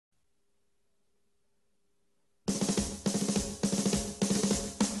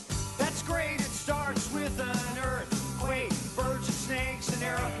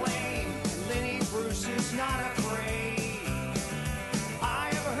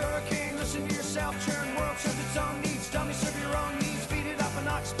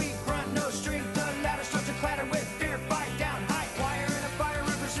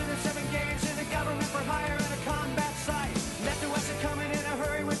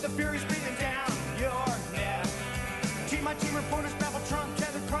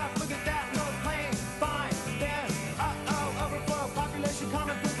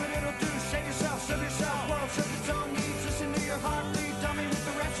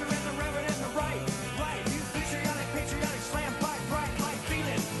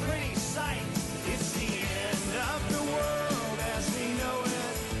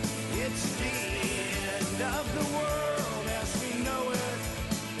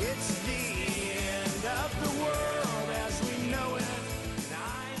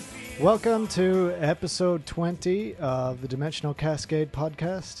Welcome to episode 20 of the Dimensional Cascade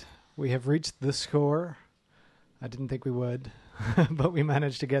podcast. We have reached the score. I didn't think we would, but we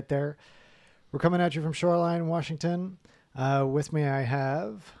managed to get there. We're coming at you from Shoreline, Washington. With me I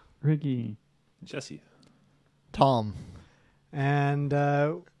have... Ricky. Jesse. Tom. And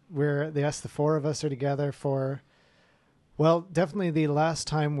the four of us are together for, well, definitely the last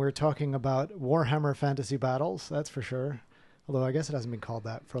time we're talking about Warhammer Fantasy Battles, that's for sure. Although I guess it hasn't been called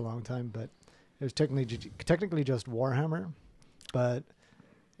that for a long time, but it was technically just Warhammer. But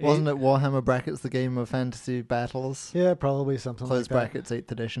wasn't it Warhammer brackets the game of fantasy battles? Yeah, probably something Close like that. brackets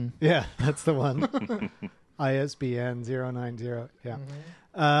 8th edition. Yeah, that's the one. ISBN 090. Yeah.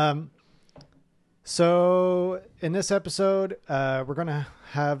 Mm-hmm. So in this episode, we're going to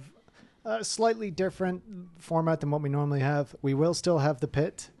have a slightly different format than what we normally have. We will still have the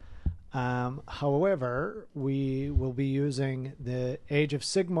pit. However, we will be using the Age of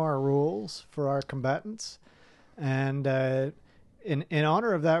Sigmar rules for our combatants. And in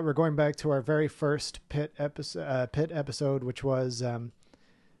honor of that, we're going back to our very first pit episode, which was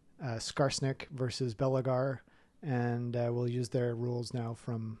Skarsnik versus Belagar. And we'll use their rules now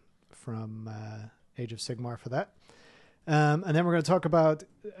from Age of Sigmar for that. And then we're going to talk about,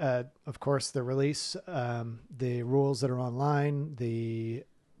 of course, the release, the rules that are online, the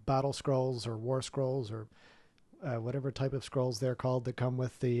battle scrolls or war scrolls or whatever type of scrolls they're called that come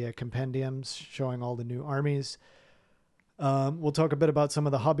with the compendiums showing all the new armies. We'll talk a bit about some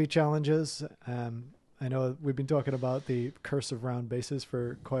of the hobby challenges. I know we've been talking about the Curse of Round Bases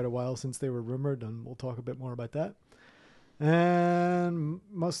for quite a while since they were rumored, and we'll talk a bit more about that. And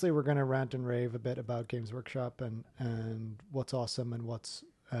mostly we're going to rant and rave a bit about Games Workshop and what's awesome and what's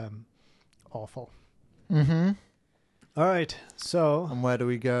awful. Mm-hmm. All right, so... And where do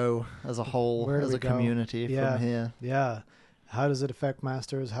we go as a whole, as a community from here? Yeah. How does it affect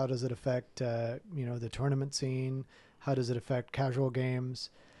Masters? How does it affect, the tournament scene? How does it affect casual games?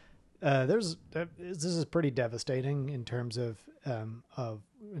 This is pretty devastating in terms of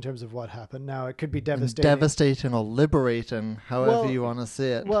what happened. Now, it could be devastating. Devastating or liberating, however you want to see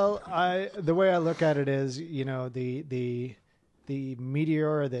it. Well, the way I look at it is, the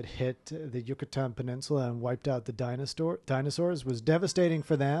meteor that hit the Yucatan Peninsula and wiped out the dinosaurs was devastating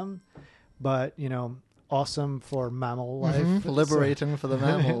for them, but, awesome for mammal life. Mm-hmm. Liberating for the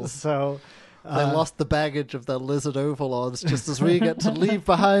mammals. So... they lost the baggage of their lizard overlords just as we get to leave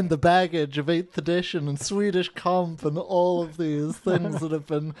behind the baggage of 8th edition and Swedish comp and all of these things that have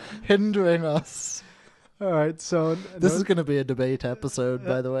been hindering us. All right, so... This is going to be a debate episode,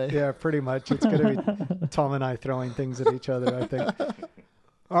 by the way. Yeah, pretty much. It's going to be Tom and I throwing things at each other, I think.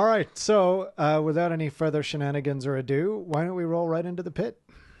 All right, so without any further shenanigans or ado, why don't we roll right into the pit?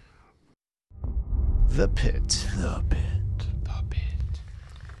 The pit. The pit.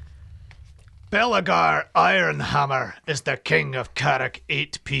 Belagar Ironhammer is the king of Carrick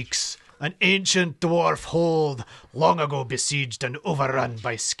Eight Peaks, an ancient dwarf hold long ago besieged and overrun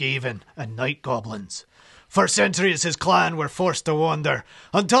by Skaven and night goblins. For centuries his clan were forced to wander,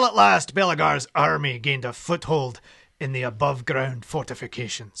 until at last Belagar's army gained a foothold in the above-ground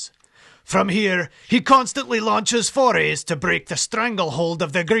fortifications. From here, he constantly launches forays to break the stranglehold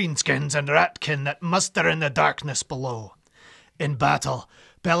of the greenskins and ratkin that muster in the darkness below. In battle,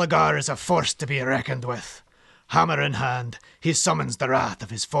 Belagar is a force to be reckoned with. Hammer in hand, he summons the wrath of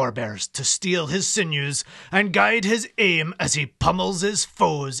his forebears to steel his sinews and guide his aim as he pummels his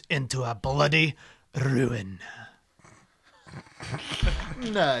foes into a bloody ruin.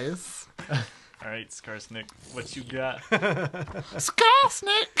 Nice. All right, Skarsnik, what you got?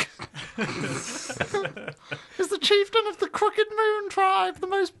 Skarsnik is the chieftain of the Crooked Moon tribe, the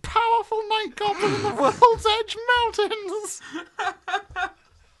most powerful night goblin in the World's Edge Mountains.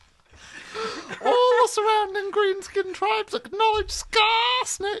 All the surrounding greenskin tribes acknowledge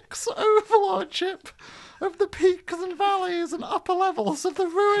Skarsnik's overlordship of the peaks and valleys and upper levels of the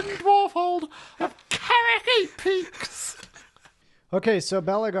ruined dwarfhold of Carrick Eight Peaks. Okay, so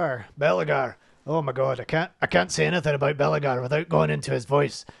Belagar. Oh my God, I can't say anything about Belagar without going into his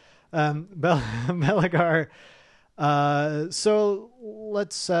voice. Belagar. So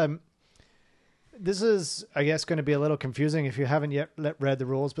let's. This is, I guess, going to be a little confusing if you haven't yet read the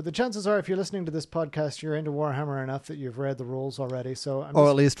rules. But the chances are, if you're listening to this podcast, you're into Warhammer enough that you've read the rules already. So, or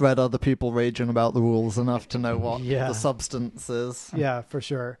at least read other people raging about the rules enough to know what the substance is. Yeah, for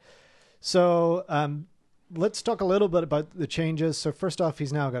sure. So let's talk a little bit about the changes. So first off,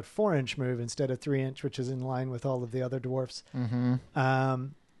 he's now got 4-inch move instead of 3-inch, which is in line with all of the other dwarfs. Mm-hmm.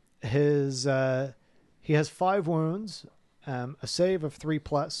 He has 5 wounds, a save of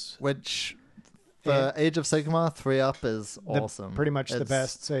 3+, which For Age of Sigmar, 3-up is awesome. Pretty much the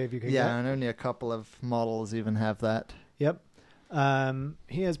best save you can get. Yeah, and only a couple of models even have that. Yep.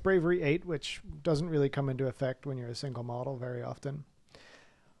 He has Bravery 8, which doesn't really come into effect when you're a single model very often.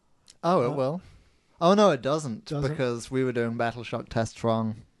 Oh, it will? Oh, no, it doesn't, because we were doing Battle Shock tests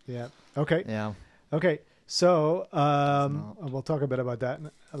wrong. Yeah. Okay. Yeah. Okay. So we'll talk a bit about that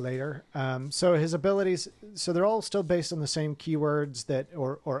later. So his abilities, so they're all still based on the same keywords that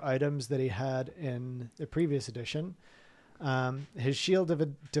or items that he had in the previous edition. His Shield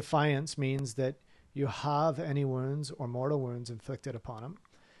of Defiance means that you have any wounds or mortal wounds inflicted upon him.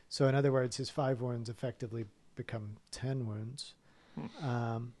 So in other words, his 5 wounds effectively become 10 wounds.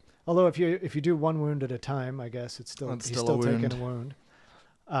 Although if you do 1 wound at a time, I guess he's still taking a wound.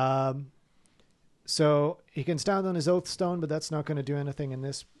 So he can stand on his Oath Stone, but that's not going to do anything in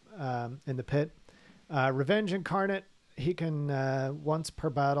this in the pit. Revenge Incarnate, he can once per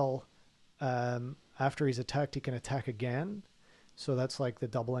battle after he's attacked, he can attack again. So that's like the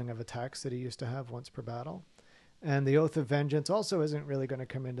doubling of attacks that he used to have once per battle. And the Oath of Vengeance also isn't really going to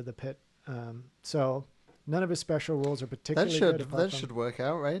come into the pit. So none of his special rules are particularly good. That should work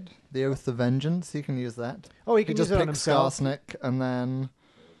out, right? The Oath of Vengeance, he can use that. Oh, he can use it on himself. Skarsnik, and then...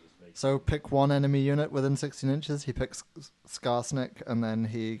 So pick 1 enemy unit within 16 inches, he picks Skarsnik, and then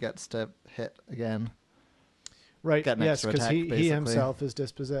he gets to hit again. Right, yes, because he himself is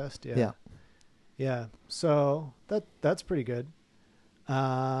dispossessed. Yeah. So that's pretty good.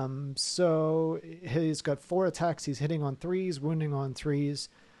 So he's got 4 attacks. He's hitting on 3s, wounding on 3s.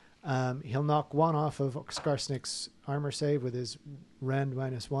 He'll knock 1 off of Skarsnik's armor save with his Rend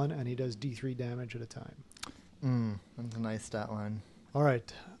 -1, and he does D3 damage at a time. That's a nice stat line. All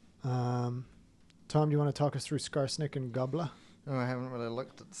right. Tom, do you want to talk us through Skarsnik and Gobla? Oh, I haven't really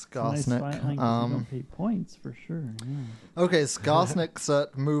looked at Skarsnik. Nice you don't pay points for sure. Yeah. Okay, Skarsnik's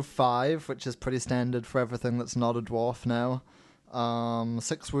at move 5, which is pretty standard for everything that's not a dwarf now.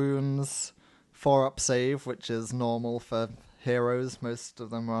 6 wounds, 4-up save, which is normal for heroes. Most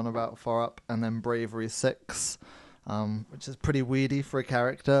of them are on about 4-up, and then bravery 6, which is pretty weedy for a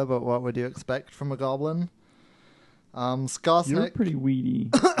character, but what would you expect from a goblin? Skarsnik... You're pretty weedy.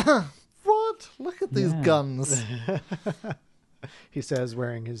 What? Look at these guns. He says,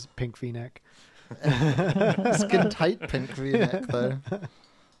 wearing his pink V-neck. Skin tight pink V-neck, though.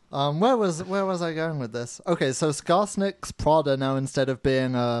 Where was I going with this? Okay, so Skarsnik's Prodder now, instead of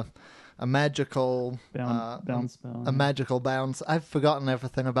being a magical bounce spell. A magical bounce. I've forgotten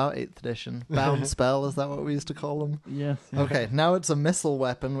everything about 8th edition. Bounce spell, is that what we used to call them? Yes. Okay, now it's a missile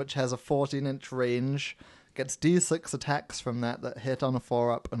weapon which has a 14-inch range. Gets D6 attacks from that hit on a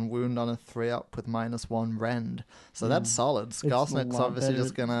 4-up and wound on a 3-up with -1 rend. So that's solid. Skarsnik's obviously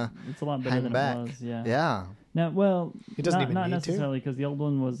just gonna it's a lot better hang than back. It was, yeah. Yeah. Now, well, he doesn't even not need necessarily, because the old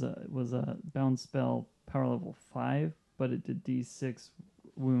one was a bounce spell power level 5, but it did D6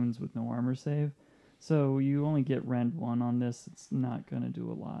 wounds with no armor save. So you only get rend 1 on this. It's not going to do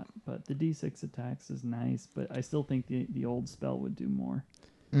a lot, but the D6 attacks is nice. But I still think the old spell would do more.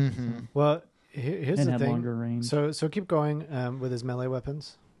 Mm-hmm. So. Well. Here's and the had thing. Longer range. So keep going with his melee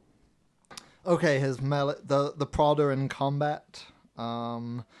weapons. Okay, his melee, the Prodder in combat.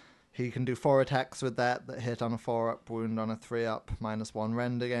 He can do 4 attacks with that hit on a 4-up, wound on a 3-up, -1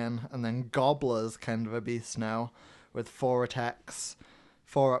 rend again. And then Gobbler's kind of a beast now, with 4 attacks,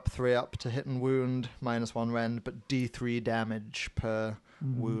 4-up, 3-up to hit and wound, -1 rend, but D3 damage per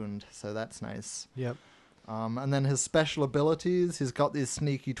wound. So that's nice. Yep. And then his special abilities, he's got these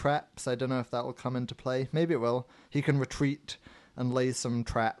sneaky traps. I don't know if that will come into play. Maybe it will. He can retreat and lay some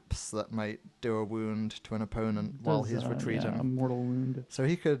traps that might do a wound to an opponent while he's retreating. Yeah, a mortal wound. So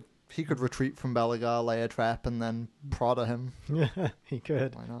he could retreat from Belagar, lay a trap, and then Prodder him. He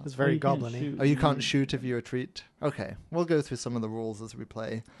could. Why not? It's very goblin-y. Oh, you can't shoot if you retreat? Okay, we'll go through some of the rules as we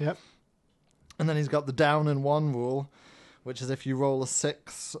play. Yep. And then he's got the down in 1 rule, which is if you roll a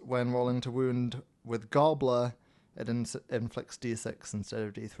 6 when rolling to wound with Gobbler, it inflicts D6 instead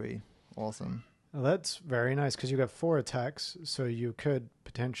of D3. Awesome. Well, that's very nice, because you got 4 attacks, so you could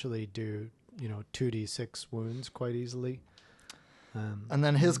potentially do 2d6 wounds quite easily. And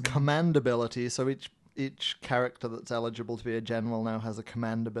then his command ability, so each character that's eligible to be a general now has a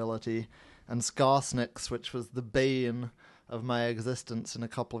command ability, and Skarsnik's, which was the bane of my existence in a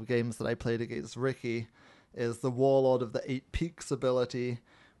couple of games that I played against Ricky, is the Warlord of the 8 Peaks ability,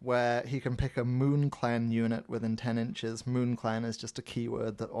 where he can pick a Moon Clan unit within 10 inches. Moon Clan is just a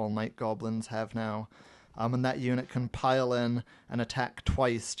keyword that all Night Goblins have now. And that unit can pile in and attack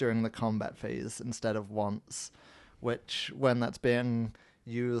twice during the combat phase instead of once, which, when that's being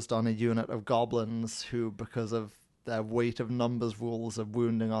used on a unit of goblins who, because of their weight of numbers rules, are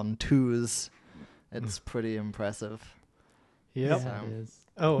wounding on 2s, It's pretty impressive. Yep. Yeah, it is.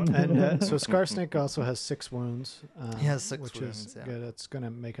 Oh, and so Skarsnik also has 6 wounds. He has 6 which wounds, is yeah. good. It's going to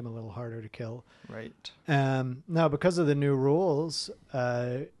make him a little harder to kill. Right. Now, because of the new rules,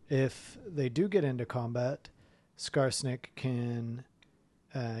 if they do get into combat, Skarsnik can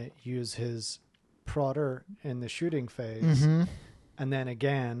use his prodder in the shooting phase, and then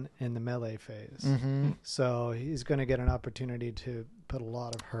again in the melee phase. So he's going to get an opportunity to put a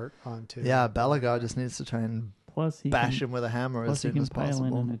lot of hurt onto. Yeah, Belagar just needs to try and Plus, he bash can, him with a hammer as plus he soon can as pile in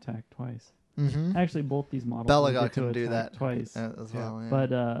possible. and attack twice. Mm-hmm. Actually, both these models will Belagar get to can do attack that twice. as well. Yeah. But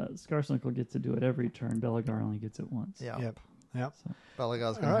Skarsnik will get to do it every turn. Belagar only gets it once. yeah. Yep. Yep. So,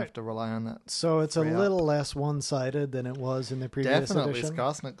 Belagar's going to All right. have to rely on that. So it's a Free up. little less one-sided than it was in the previous Definitely, edition.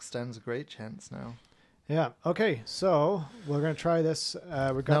 Skarsnik stands a great chance now. Yeah. Okay. So we're going to try this. We got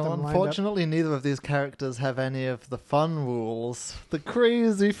Now, them lined up. unfortunately, neither of these characters have any of the fun rules, the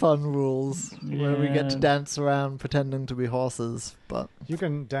crazy fun rules, where we get to Yeah. dance around pretending to be horses. But You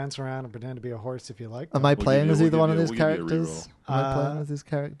can dance around and pretend to be a horse if you like. am I We'll playing give as you- either we'll one of give these you- we'll give you a characters? Am I playing as these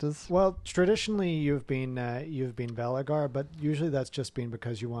characters? Well, traditionally you've been Belagar, but usually that's just been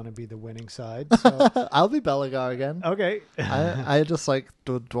because you want to be the winning side. So I'll be Belagar again. okay. I just like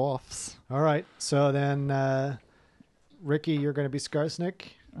the dwarfs. All right. So then, Ricky, you're going to be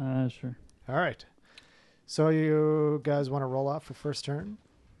Skarsnik. sure. All right. So you guys want to roll off for first turn?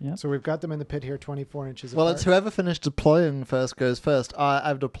 Yep. So we've got them in the pit here, 24 inches Well, apart. it's whoever finished deploying first goes first.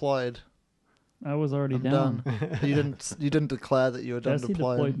 I've deployed. I was already I'm down. done. You didn't declare that you were done Jesse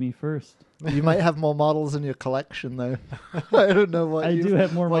deploying. deployed me first. You might have more models in your collection, though. I don't know what I you do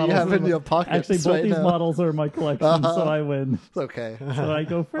have more what models. you have in my- your pockets. Actually, both right these now. models are in my collection, so I win. It's okay. So I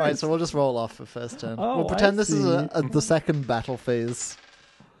go first. All right, so we'll just roll off for first turn. Oh, we'll pretend I this is see. the second battle phase.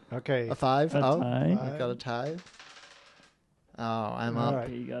 Okay. A 5? A Oh, tie. I got a tie. Oh, I'm All up. right.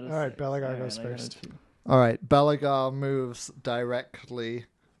 Okay, you got a All right, 6. Belagar goes I got a first. 2. All right, Belagar moves directly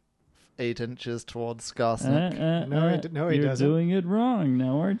 8 inches towards Skarsnik. No, he You're doesn't. doing it wrong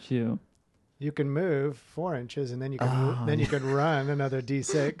now, aren't you? You can move 4 inches, and then you can run another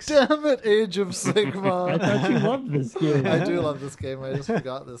d6. Damn it, Age of I Sigmar. thought you loved this game. I do love this game. I just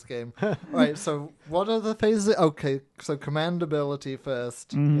forgot this game. All right, so what are the phases? Okay, so command ability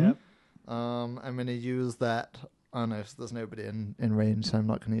first. Mhm. Yep. I'm going to use that. Oh, no, so there's nobody in range, so I'm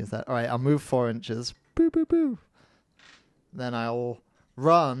not going to use that. All right, I'll move 4 inches. Boo, boo, boo. Then I'll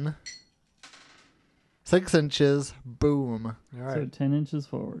run 6 inches. Boom. All So right. 10 inches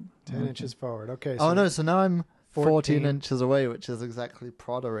forward. 10 inches forward. Okay. Oh, no, so now I'm 14 14. inches away, which is exactly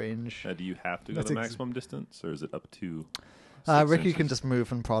Prodder range. Do you have to go That's the maximum distance, or is it up to? Ricky 6 can inches? just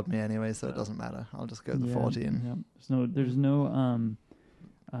move and prod me anyway, so it doesn't matter. I'll just go the 14. Yeah. There's no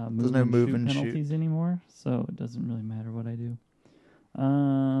move no and move shoot and shoot. penalties anymore, so it doesn't really matter what I do.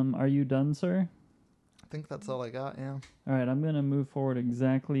 Are you done, sir? I think that's all I got, yeah. All right, I'm going to move forward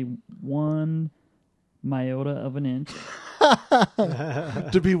exactly 1 iota of an inch.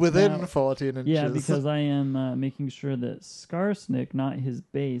 To be within Now- 14 inches. Yeah, because I am making sure that Skarsnik, not his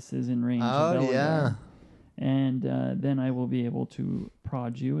base, is in range of Oh, Belagar. yeah. And then I will be able to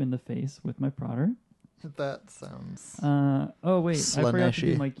prod you in the face with my prodder. That sounds... Oh, wait, I forgot to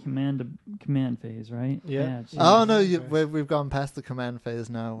do Slaneshi. my command phase, right? Yeah. geez. Oh, no, Okay. we've gone past the command phase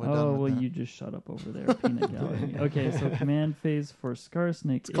now. We're done Oh, with well, that. you just shut up over there, peanut gallery. Okay, so command phase for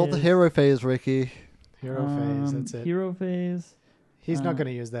Skarsnik It's called the is, hero phase, Ricky. Hero phase. That's it. Hero phase. He's not uh, going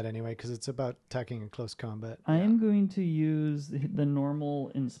to use that anyway because it's about attacking in close combat. I am going to use the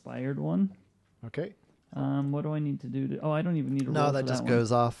normal inspired one. Okay. What do I need to do to... Oh, I don't even need to roll No, for that just one.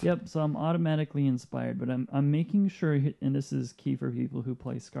 goes off. Yep, so I'm automatically inspired, but I'm making sure, and this is key for people who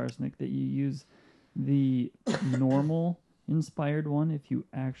play Skarsnik, that you use the normal inspired one if you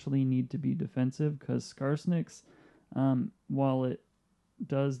actually need to be defensive, because Skarsnik's, while it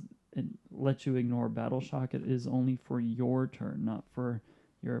lets you ignore battle shock, it is only for your turn, not for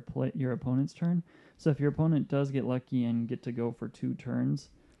your opponent's turn. So if your opponent does get lucky and get to go for 2 turns,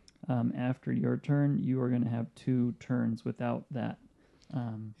 after your turn, you are going to have 2 turns without that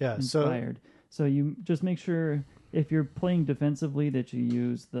inspired. So you just make sure if you're playing defensively that you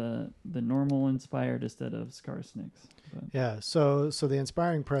use the normal inspired instead of Skarsnik's. But Yeah. So the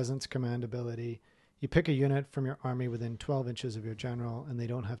inspiring presence command ability. You pick a unit from your army within 12 inches of your general, and they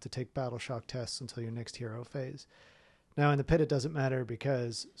don't have to take battle shock tests until your next hero phase. Now in the pit, it doesn't matter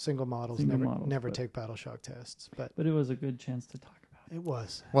because single models never but- take battle shock tests. But it was a good chance to talk about it. it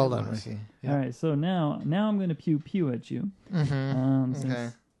was. Well It done, was. Ricky. Yeah. All right, so now I'm going to pew at you. Okay.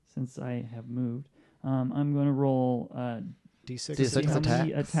 Since I have moved. I'm going to roll D6. D6 see how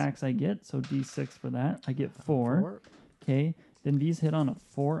many attacks. attacks I get. So D6 for that. I get 4. Okay. Then these hit on a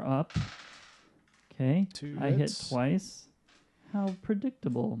 4 up. Okay. 2 I hit hits. twice. How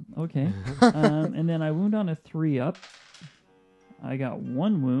predictable. Okay. And then I wound on a 3-up. I got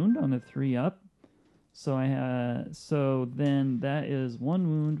 1 wound on a 3-up. So then that is 1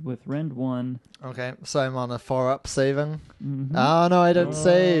 wound with rend 1. Okay, so I'm on a 4-up saving. Mm-hmm. Oh, no, I don't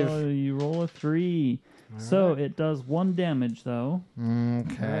save. You roll a 3. All So right. it does 1 damage, though.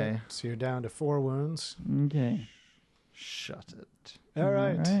 Okay. Right. So you're down to 4 wounds. Okay. Shut it. All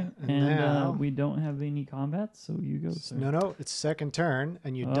right. All right. And And now, we don't have any combat, so you go, sir. no, it's second turn,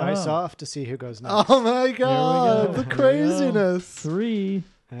 and you dice Oh. off to see who goes next. Oh my god, go. the Here we go. craziness. 3.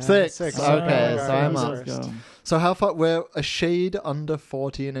 And 6. 6. Okay, Bellegarde so I'm goes up. Let's first. go. So how far? We're a shade under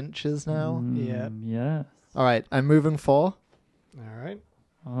 14 inches now. Yeah. Yes. All right, I'm moving 4. All right.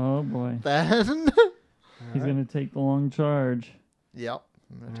 Oh, boy. Then, All He's right. going to take the long charge. yep,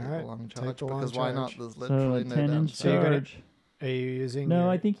 I'm gonna take Alright, the long take charge the long because why not? charge. There's So literally a no 10-inch downside. So you're gonna- charge. Are you using No, your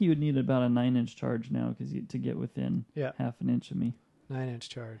I think you would need about a 9-inch charge now to get within Yeah. half an inch of me. 9-inch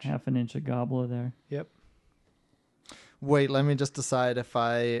charge? Half an inch of gobbler there. Yep. Wait, let me just decide if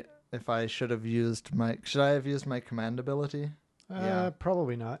I should have used my. Should I have used my command ability? Yeah.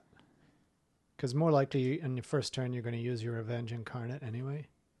 Probably not. Because more likely in your first turn you're going to use your Revenge Incarnate anyway.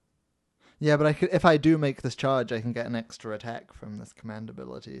 Yeah, but I could. If I do make this charge, I can get an extra attack from this command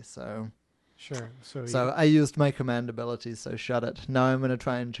ability. So Sure. So, I used my command ability. So shut it. Now I'm gonna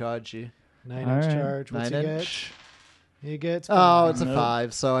try and charge you. 9-inch Alright. charge. What's 9-inch. he get? He gets. Oh, five. it's a Nope.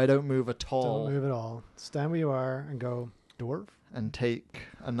 5, so I don't move at all. Don't move at all. Stand where you are and go dwarf. And take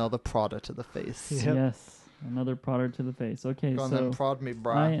another prodder to the face. Yep. Yes. Another prodder to the face. Okay, Go on so then, prod me,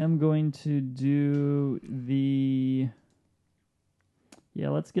 brah. I am going to do the... Yeah,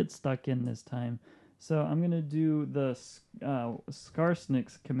 let's get stuck in this time. So I'm going to do the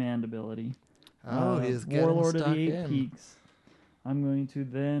Skarsnik's command ability. Oh, he's getting Warlord stuck of the Eight in. Peaks. I'm going to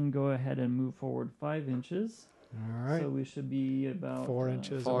then go ahead and move forward 5 inches. All right. So we should be about 4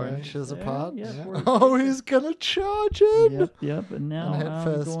 inches 4 away. inches there, apart. yeah, Yeah. 4 Oh, inches. he's gonna charge in. Yep. And now head I'm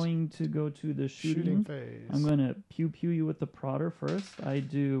first. going to go to the Shooting shooting. phase. I'm going to pew you with the prodder first. I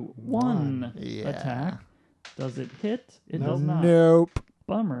do 1 Yeah. attack. Does it hit? It Nope. does not. Nope.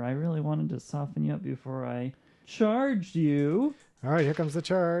 Bummer. I really wanted to soften you up before I charged you. All right, here comes the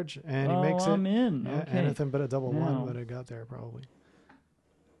charge, and he makes I'm it. in. Yeah, Okay. anything but a double Now. 1 would have got there probably.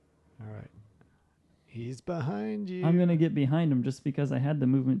 All right. He's behind you. I'm going to get behind him just because I had the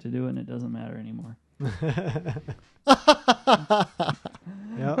movement to do it and it doesn't matter anymore.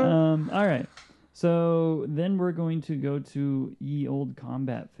 Yep. All right. So then we're going to go to ye old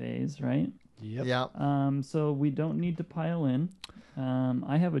combat phase, right? Yep. Yeah. So we don't need to pile in.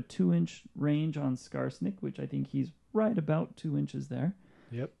 I have a 2-inch range on Skarsnik, which I think he's right about 2 inches there.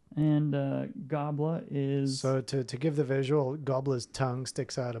 Yep. And Gobla is... So to give the visual, Gobbler's tongue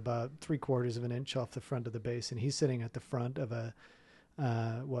sticks out about 3/4 of an inch off the front of the base, and he's sitting at the front of a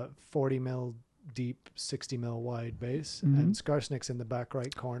 40 mil deep, 60 mil wide base, and Skarsnik's in the back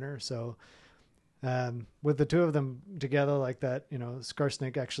right corner. So with the two of them together like that,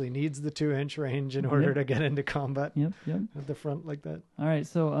 Skarsnik actually needs the 2-inch range in order to get into combat Yep. at the front like that. All right,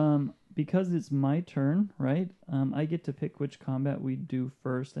 so because it's my turn, right, I get to pick which combat we do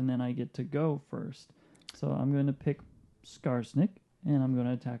first, and then I get to go first. So I'm going to pick Skarsnik, and I'm going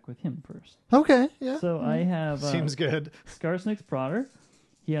to attack with him first. Okay. Yeah. So I have Seems good. Skarsnik's Prodder.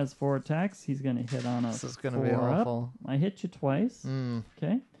 He has 4 attacks. He's going to hit on a This is gonna 4 be up. awful. I hit you twice. Mm.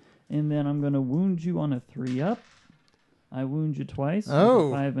 Okay. And then I'm going to wound you on a 3 up. I wound you twice. with Oh.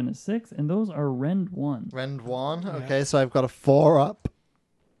 a 5 and a 6. And those are rend 1. Rend 1. Yeah. Okay, so I've got a 4 up.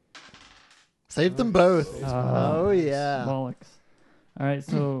 Save them both. Ah, Oh, yeah. Bollocks. All right,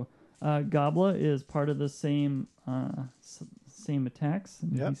 so Gobla is part of the same same attacks.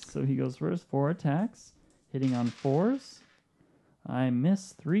 And Yep. so he goes first. 4 attacks, hitting on 4s. I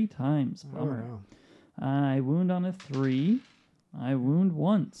miss 3 times. Oh, Bummer. no. I wound on a 3. I wound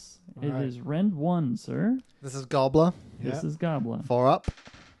once. It All right. is rend 1, sir. This is Gobbler. This Yeah. is Gobla. 4 up.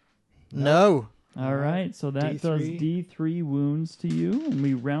 No. All right, so that does D3. D3 wounds to you, and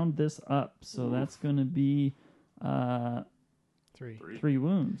we round this up. So that's going to be 3. 3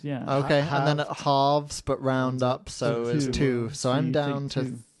 wounds. Yeah. Okay, and then halved. it halves but round up, so So it's 2. 2. So So I'm you down take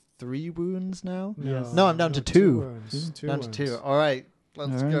to 2. 3 wounds now. Yes. No, I'm down to 2. 2 wounds. 2 Down wounds. to 2. All right,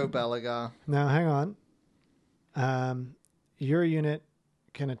 let's All go, right. Belagar. Now, hang on. Your unit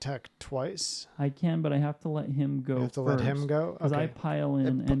can attack twice. I can, but I have to let him go You have to first. let him go? Because I Okay. pile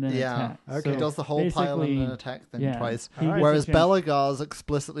in and then Yeah. attack. Okay. He does the whole pile and basically, then attack thing yeah, twice. he All right. gets a Whereas chance- Belagar's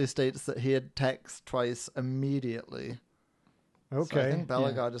explicitly states that he attacks twice immediately. So I Okay. think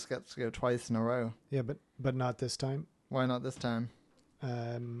Belagar just gets to go twice in a row. Yeah, but not this time. Why not this time?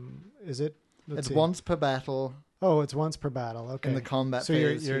 Is it It's see. once per battle. Oh, it's once per battle. Okay. In the combat So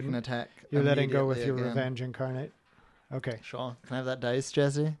phase, you're you can attack. You're letting go with immediately your again. Revenge Incarnate. Okay. Sure. Can I have that dice,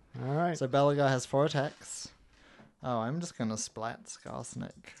 Jesse? All right. So Belagar has 4 attacks. Oh, I'm just gonna splat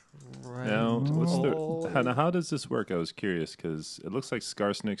Skarsnik. Right. Now, what's Oh. how does this work? I was curious because it looks like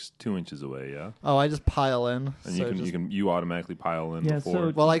Skarsnik's 2 inches away. Yeah, Oh, I just pile in. and so you automatically pile in Yeah, before.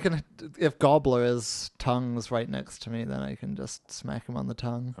 so- Well, I can. If Gobbler is tongues right next to me, then I can just smack him on the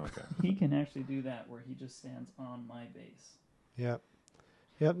tongue. Okay. He can actually do that where he just stands on my base. Yep.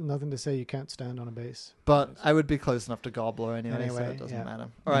 Yep. Nothing to say you can't stand on a base. But I would be close enough to Gobbler anyway, so Anyway, it doesn't yeah. matter.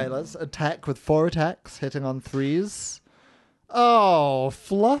 All right, let's attack with 4 attacks, hitting on 3s. Oh,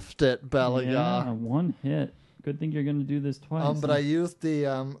 fluffed it, Belagar. Yeah, 1 hit. Good thing you're going to do this twice. But I used the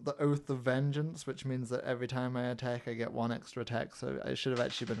Oath of Vengeance, which means that every time I attack, I get 1 extra attack. So I should have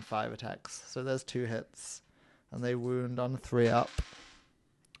actually been 5 attacks. So there's 2 hits, and they wound on 3 up.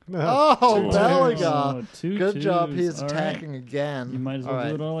 Oh, Two Belagar! Oh, 2 Good job. twos. He's All right. attacking again. You might as well All do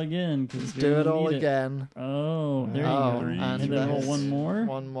right. it all again. Cause Do it all again. Oh, there Oh, you go. and And then roll that's 1 more.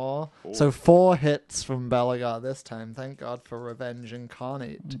 1 more. 4. So 4 hits from Belagar this time. Thank God for Revenge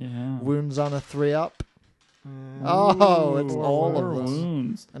Incarnate. Yeah. Wounds on a 3 up, Mm. Oh, it's Ooh, all four of them.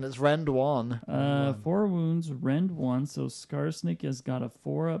 wounds. and it's Rend 1. 4 wounds, rend 1. So Skarsnik has got a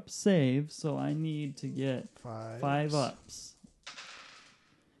 4 up save. So I need to get 5 ups.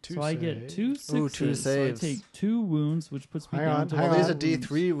 So I get 2 sixes. Ooh, 2 saves. So I take 2 wounds, which puts me Hang down on, to hang Well, these on. are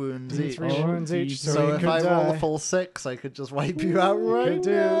D3 wounds each. D3 Oh, wounds each. D3. So, So you if could I roll die. a full 6, I could just wipe you out right could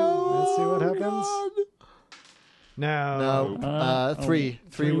do. now. Let's see what happens. God. No. No, 3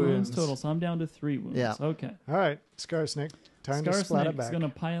 3 wounds. total. So I'm down to 3 wounds. Yeah. Okay. All right. Skarsnik. Time to splat it Skarsnik's back. going to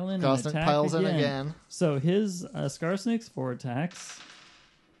pile in and Skarsnik attack piles again. in again. So his Skarsnik's 4 attacks.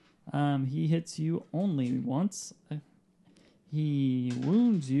 He hits you only once. He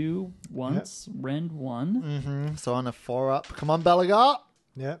wounds you once. Rend 1. So on a 4 up. Come on, Belagar.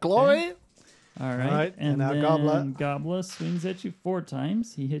 Yep. Glory. All right. right, and now then Goblet. Goblet swings at you 4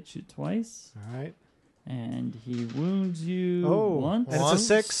 times. He hits you twice. All right. And he wounds you Oh, once. and it's a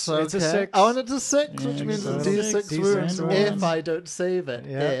 6. It's a Okay. 6. Oh, and it's a 6, which And means so it's D6 D6 wounds rounds. if I don't save it.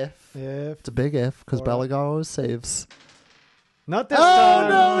 Yeah. If. If It's a big if, because Or- Belagar always saves. not this Oh, time.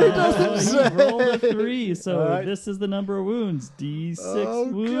 no, he doesn't He rolled a save. 3, so All right. this is the number of wounds. D6 Oh,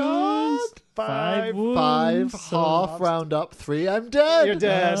 wounds. God. 5 wounds. 5, So- half, round up, 3. I'm dead. You're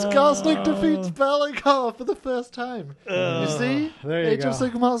dead. Skarsnik defeats Belagar for the first time. You see? There you Age of go.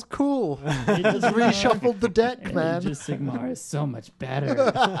 Sigmar's cool. Age of It's reshuffled the deck, Age man. of Sigmar is so much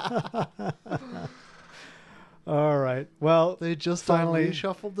better. All right. Well, They just Finally-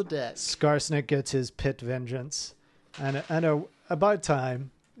 reshuffled the deck. Skarsnik gets his pit vengeance, and about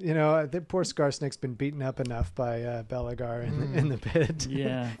time. You know, the poor Skarsnik's been beaten up enough by Belagar in the pit.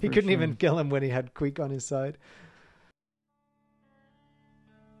 Yeah, he for couldn't sure. even kill him when he had Queek on his side.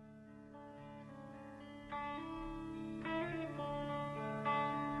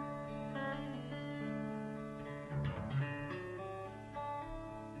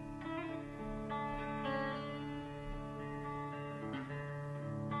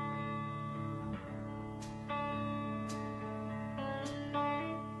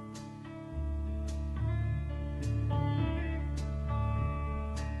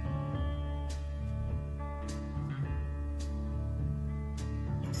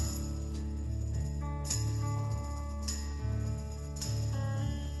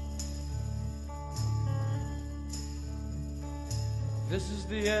 This is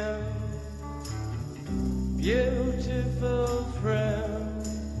the end, beautiful friend.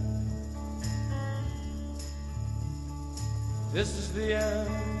 This is the end,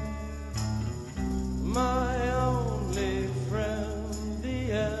 my only friend.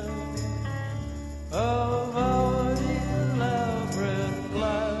 The end of our elaborate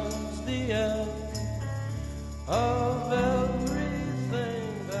plans. The end of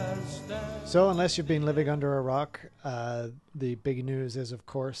everything that stands. So, unless you've been living under a rock, the big news is, of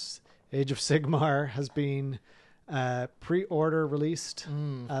course, Age of Sigmar has been pre-order released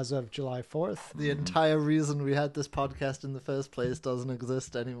as of July 4th. The entire reason we had this podcast in the first place doesn't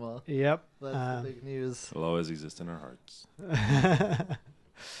exist anymore. Yep. That's the big news. It'll always exist in our hearts.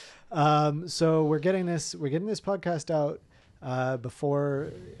 So we're getting this podcast out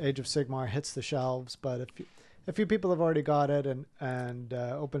before Age of Sigmar hits the shelves, but a few people have already got it and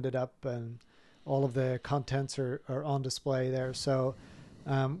opened it up, and all of the contents are on display there. So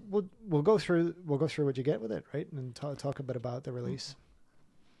we'll go through what you get with it, right, and talk a bit about the release.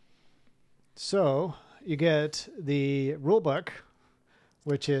 So you get the rulebook,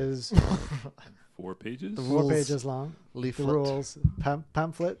 which is 4 pages? The 4 rules pages long. leaflet. The rules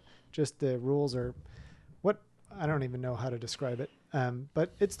pamphlet. just the rules are what I don't even know how to describe it.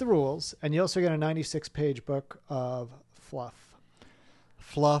 But it's the rules, and you also get a 96-page book of fluff.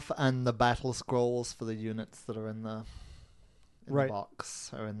 And the battle scrolls for the units that are in the Right. box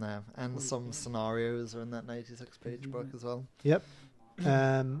are in there, and some scenarios are in that 96-page book as well. Yep.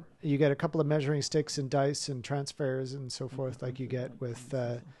 You get a couple of measuring sticks and dice and transfers and so forth, like you get with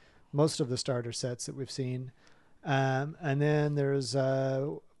most of the starter sets that we've seen. And then there's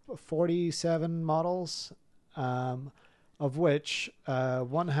 47 models, of which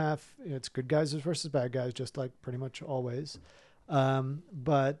one half, it's good guys versus bad guys, just like pretty much always.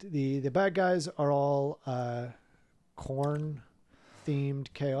 But the bad guys are all corn-themed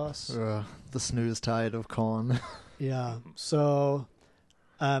chaos. The snooze tide of corn. Yeah. So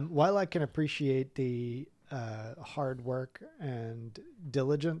while I can appreciate the hard work and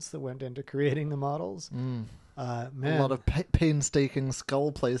diligence that went into creating the models, man, A lot of painstaking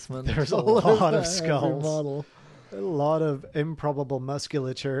skull placement. There's a all lot over of every skulls. model. a lot of improbable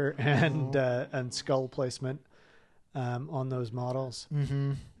musculature and skull placement on those models.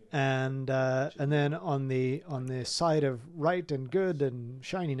 Mm-hmm. And then on the side of right and good and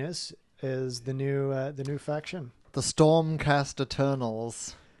shininess is the new faction, The Stormcast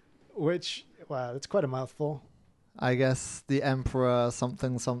Eternals. which wow, that's quite a mouthful. I guess the Emperor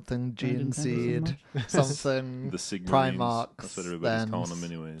something Gene Seed something The Sigmarines. Primarchs. That's what everybody's then calling them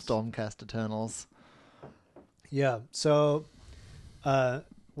anyways. Stormcast Eternals. Yeah. So,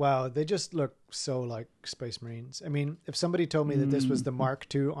 wow, they just look so like Space Marines. I mean, if somebody told me that this was the Mark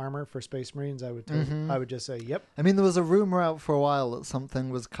II armor for Space Marines, I would just say, yep. I mean, there was a rumor out for a while that something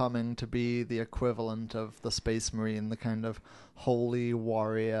was coming to be the equivalent of the Space Marine, the kind of holy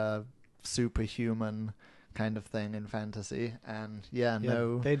warrior, superhuman kind of thing in fantasy. And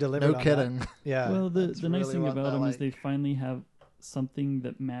they delivered no on kidding. that. Yeah. Well, the That's nice really thing what about they're them is like. they finally have something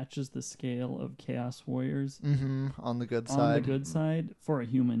that matches the scale of Chaos Warriors On the good on side. the good side for a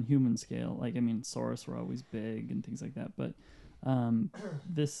human scale. Like, I mean, Saurus were always big and things like that, but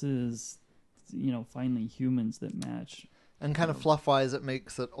this is, finally humans that match. And kind of fluff-wise, it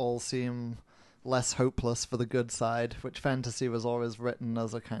makes it all seem less hopeless for the good side, which fantasy was always written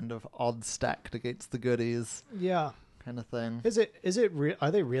as a kind of odd stacked against the goodies Yeah. kind of thing. Are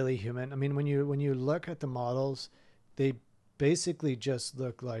they really human? I mean, when you look at the models, they basically just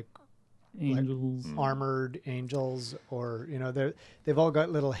look like Angels. armored angels, or they've all got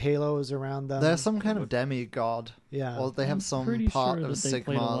little halos around them. They're some kind of demigod. Yeah. Or they have I'm some pretty part sure of that they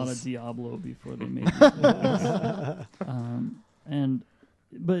played a lot of Sigmar's. Diablo before they made these movies.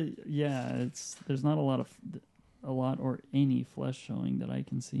 But yeah, there's not a lot or any flesh showing that I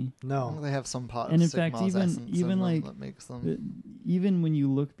can see. No. They have some part And of in fact, Sigmar's even essence in them like that makes them. even when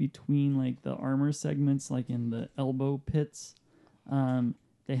you look between like the armor segments, like in the elbow pits,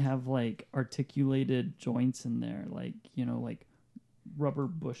 they have like articulated joints in there, like like rubber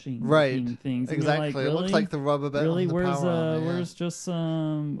bushing Right. looking things. And you're Exactly. like, It really? looks like the rubber bit Really, on the where's power armor, yeah. where's just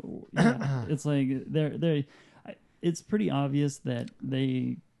some? Yeah, it's like they're. It's pretty obvious that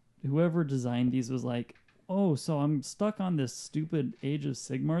whoever designed these was like, oh, so I'm stuck on this stupid Age of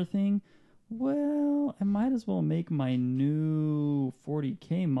Sigmar thing. Well, I might as well make my new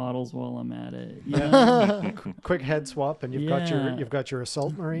 40K models while I'm at it. Yeah. Quick head swap, and you've Yeah. got your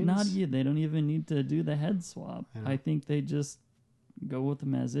assault marines. Not yet. They don't even need to do the head swap. Yeah. I think they just go with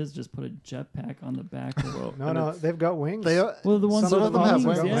them as is. Just put a jetpack on the back. No, they've got wings. They are, Well, the ones Some with of them have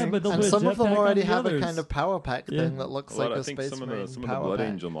wings, wings. yeah, but they'll and put a some of them jetpack already on the have a others. kind of power pack Yeah. thing that looks Well, like I a think Space some of Marine the power Blood pack.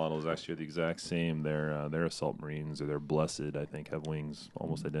 Angel models actually are the exact same. Their Assault Marines or their Blessed, I think, have wings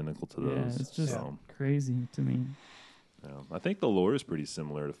almost identical to Yeah, those. it's just So, crazy to me. I think the lore is pretty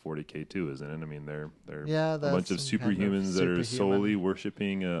similar to 40K too, isn't it? I mean, they're Yeah, a there's bunch of some kind of superhumans that are superhuman. solely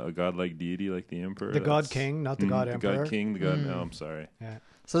worshiping a godlike deity like the Emperor. the God That's- King, not the God the Emperor. God King, the God. No, I'm sorry. Yeah.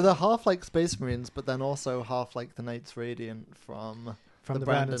 So they're half like Space Marines, but then also half like the Knights Radiant from From the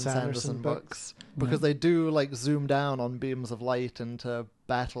Brandon Sanderson Sanderson books. books. Because they do like zoom down on beams of light into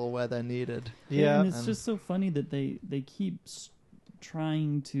battle where they're needed. Yeah. and it's And- just so funny that they keep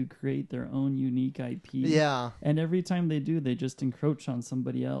trying to create their own unique IP. Yeah. And every time they do, they just encroach on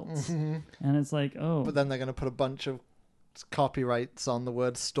somebody else. And it's like, oh, But then they're going to put a bunch of copyrights on the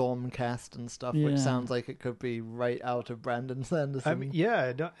word Stormcast and stuff, which Yeah. sounds like it could be right out of Brandon Sanderson. I mean,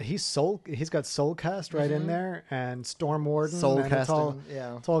 yeah, he's got Soulcast right in there, and Storm Warden. Soul and it's all, casting,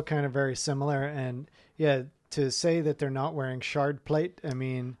 yeah. it's all kind of very similar. And yeah, to say that they're not wearing shard plate, I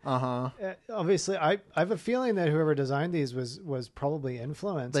mean, obviously, I have a feeling that whoever designed these was probably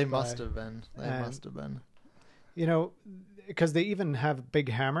influenced. They by- must have been. They and- must have been. because they even have big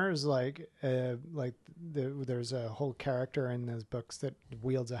hammers, there's a whole character in those books that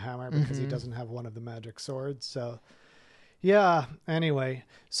wields a hammer because he doesn't have one of the magic swords. So, yeah. Anyway,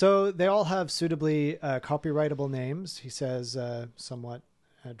 so they all have suitably copyrightable names. He says somewhat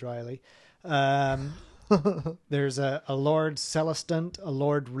dryly. There's a Lord Celestant, a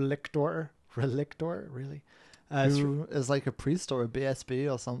Lord Relictor, really. Who is like a priest or a BSB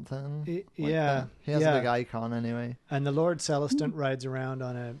or something. Like that. He has a big icon anyway. And the Lord Celestant rides around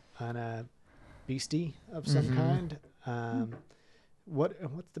on a beastie of some kind. What's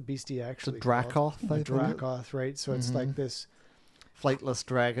the beastie actually? It's a Dracoth. A Dracoth, right? So it's like this flightless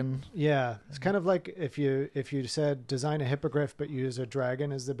dragon. Yeah, it's kind of like if you said design a hippogriff but use a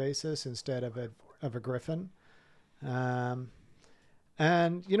dragon as the basis instead of a griffin.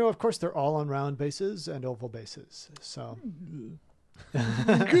 And, of course, they're all on round bases and oval bases. So,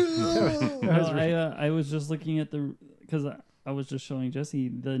 I was just looking at because I was just showing Jesse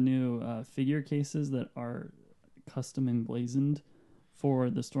the new figure cases that are custom emblazoned for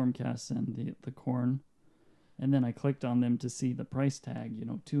the Stormcasts and the Khorne. And then I clicked on them to see the price tag,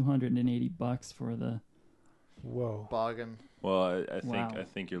 $280 for the... Whoa. Bargain. Well, I Wow.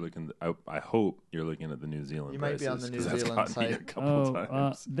 think you're looking. I hope you're looking at the New Zealand. You might be on the prices, New 'cause that's Zealand gotten me a site. couple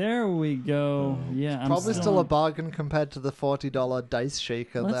times. There we go. Yeah, I'm Probably still a bargain compared to the $40 dice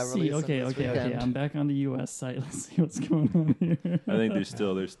shaker they're Let's see. releasing Okay. this weekend. I'm back on the U.S. site. Let's see what's going on here. I think they're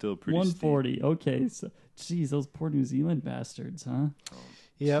still pretty. 140. Okay, so geez, those poor New Zealand bastards, huh?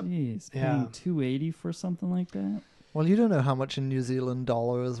 Yep. Jeez, Yeah. paying $280 for something like that. Well, you don't know how much a New Zealand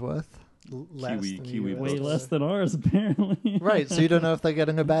dollar is worth. Less than Kiwi US. Way Well, less than ours, apparently. Right, so you don't know if they're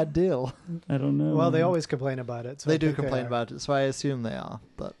getting a bad deal. I don't know. Well, they always complain about it. So They I do think complain are. about it, so I assume they are.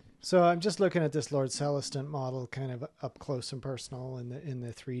 But So I'm just looking at this Lord Celestant model, kind of up close and personal in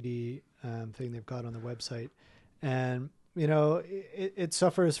the 3D thing they've got on the website, and it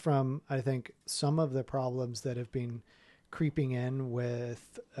suffers from, I think, some of the problems that have been creeping in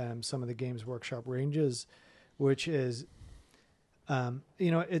with some of the Games Workshop ranges, which is,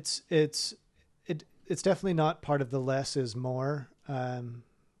 it's definitely not part of the less is more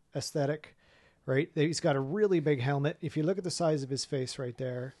aesthetic, right? He's got a really big helmet. If you look at the size of his face right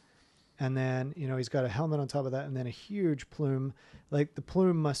there, and then, he's got a helmet on top of that, and then a huge plume. Like, the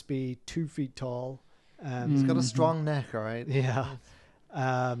plume must be 2 feet tall. he's got a strong neck, all right? Yeah.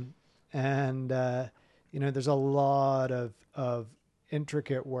 There's a lot of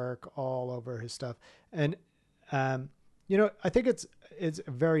intricate work all over his stuff. And, I think it's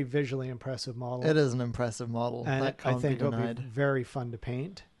a very visually impressive model. It is an impressive model. And That I can't think be it'll be denied. very fun to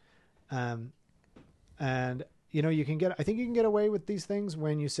paint. You can get away with these things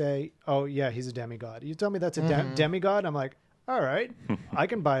when you say, oh yeah, he's a demigod. You tell me that's a demigod, I'm like, all right, I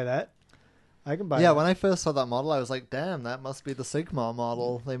can buy that. Yeah, when I first saw that model, I was like, damn, that must be the Sigmar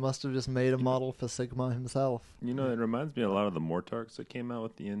model. They must have just made a model for Sigmar himself. It reminds me a lot of the Mortarks that came out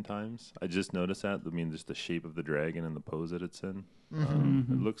with the end times. I just noticed that. I mean, just the shape of the dragon and the pose that it's in.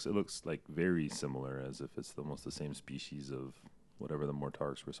 It looks like very similar, as if it's almost the same species of whatever the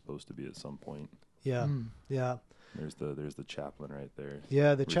Mortarks were supposed to be at some point. Yeah. There's the chaplain right there.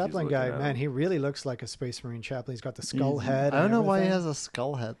 Yeah, the Ricky's chaplain looking guy, at man, him. he really looks like a Space Marine chaplain. He's got the skull head. I don't and know why he everything. has a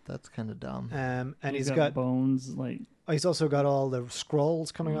skull head. That's kind of dumb. And he's he's got got bones like. he's also got all the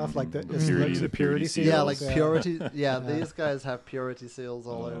scrolls coming off, like the Purity purity seals. Yeah, seals. like purity. Yeah, these guys have purity seals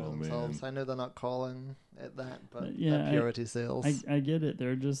all Oh, over themselves. man. I know they're not calling it that, but Yeah, they're purity seals. I get it.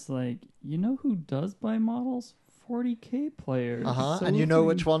 They're just like, who does buy models? 40K players. So and you if know we-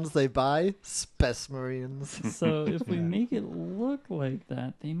 which ones they buy? Space Marines. So if we make it look like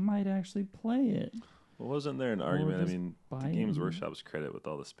that, they might actually play it. Well, wasn't there an argument? I just mean, buy the it Games and- Workshop's credit with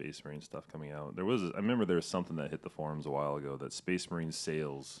all the Space Marine stuff coming out. I remember there was something that hit the forums a while ago that Space Marine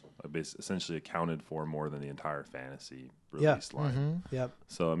sales essentially accounted for more than the entire fantasy release line. Yep.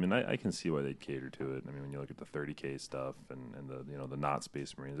 So I mean, I can see why they'd cater to it. I mean, when you look at the 30K stuff and the not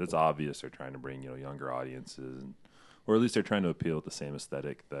Space Marines, it's obvious they're trying to bring younger audiences, or at least they're trying to appeal with the same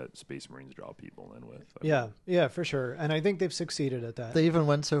aesthetic that Space Marines draw people in with. Yeah, for sure. And I think they've succeeded at that. They even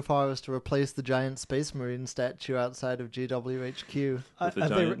went so far as to replace the giant Space Marine statue outside of GWHQ. With a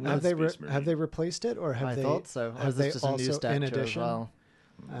giant Space Marine. Have they replaced it, or have I they? thought so. Or Have is they this just a new also, statue in as addition? well?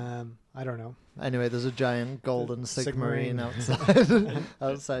 I don't know. Anyway, there's a giant golden Sigmarine. Sigmarine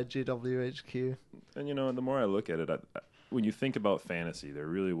outside GWHQ. And the more I look at it, when you think about fantasy, there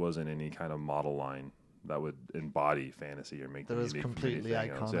really wasn't any kind of model line embody fantasy or make That them was unique from completely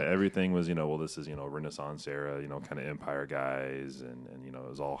anything else. iconic. Yeah, everything was, well, this is, Renaissance era, kind of Empire guys, and it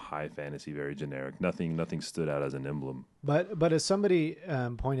was all high fantasy, very generic. Nothing stood out as an emblem. But as somebody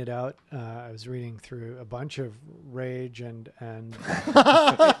pointed out, I was reading through a bunch of rage and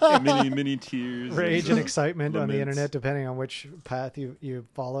many tears, rage and excitement on the laments. internet, depending on which path you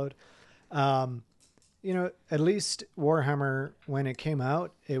followed. At least Warhammer, when it came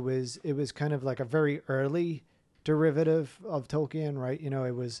out, it was kind of like a very early derivative of Tolkien, right?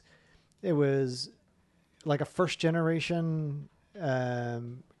 It was like a first generation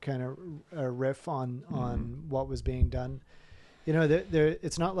kind of a riff on what was being done.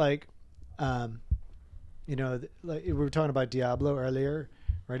 It's not like like we were talking about Diablo earlier,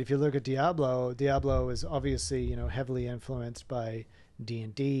 right? If you look at Diablo is obviously heavily influenced by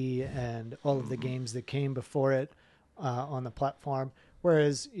D&D and all of the games that came before it on the platform.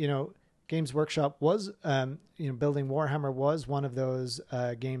 Whereas, Games Workshop was, building Warhammer was one of those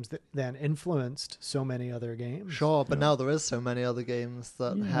games that then influenced so many other games. Sure, but now there is so many other games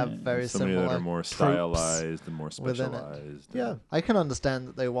that have very So many similar that are more tropes stylized and more within it. specialized. Yeah. I can understand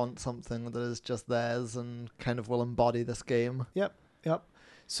that they want something that is just theirs and kind of will embody this game. Yep.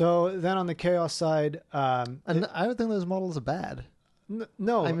 So then on the Chaos side, And I don't think those models are bad.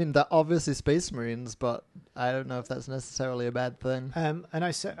 no. I mean, they're obviously Space Marines, but I don't know if that's necessarily a bad thing. and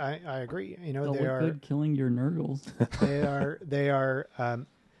I agree. They'll They look are good killing your Nurgles. they are.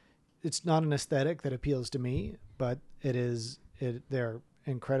 It's not an aesthetic that appeals to me, but they're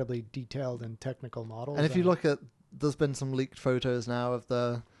incredibly detailed and technical models. And if you look at, there's been some leaked photos now of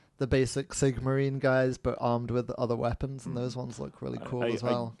the basic Sigmarine guys, but armed with other weapons, and those ones look really cool as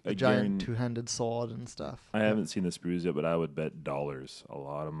well. I The giant guarantee- two-handed sword and stuff. I haven't seen the sprues yet, but I would bet dollars, a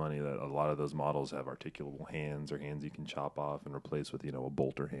lot of money, that a lot of those models have articulable hands or hands you can chop off and replace with, a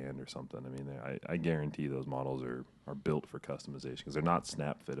bolter hand or something. I mean, I guarantee those models are built for customization because they're not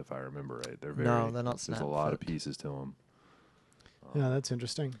snap fit, if I remember right. They're No, they're not There's a lot of snap-fit. pieces to them. yeah, that's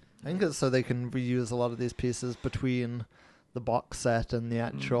interesting. I think it's so they can reuse a lot of these pieces between the box set and the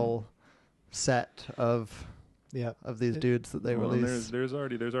actual set of Yeah. these dudes that they release. There's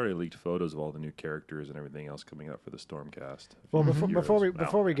already leaked photos of all the new characters and everything else coming up for the Stormcast. Well, A few before years we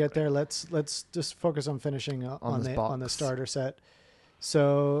now, get I there, think. let's just focus on finishing on this the box. starter set.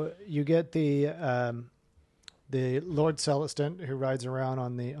 So you get the Lord Celestant, who rides around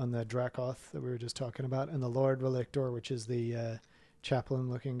on the Dracoth that we were just talking about, and the Lord Relictor, which is the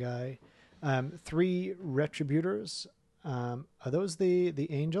chaplain-looking guy. 3 Retributors. Are those the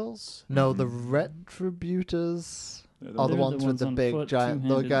angels? No, the Retributors Yeah, are the They're ones with the on big foot, giant, the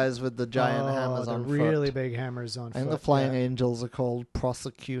two-handed. guys with the giant Oh, hammers the on really foot. big hammers on I think foot. the flying yeah. angels are called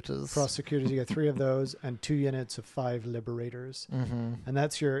prosecutors. Prosecutors. You get 3 of those and 2 units of 5 Liberators. Mm-hmm. And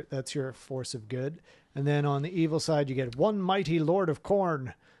that's your force of good. And then on the evil side, you get 1 mighty Lord of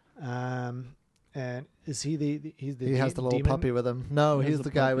Corn. And is he he's the He has the little demon? puppy with him. No, He has he's the the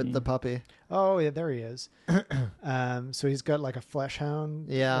guy with puppy. the puppy. Oh yeah, there he is. So he's got like a flesh hound.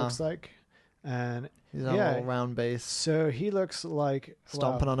 Yeah. Looks like, and He's on Yeah. a little round base, so he looks like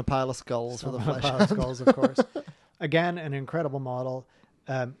stomping on a pile of skulls with a flesh pile of hound. skulls, of course. Again, an incredible model.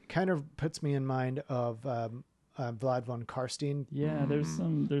 Kind of puts me in mind of Vlad von Karstein. Yeah, there's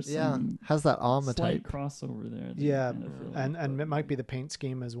some Yeah, has that armor slight type. crossover there. that Yeah, kind of feel and like. it might be the paint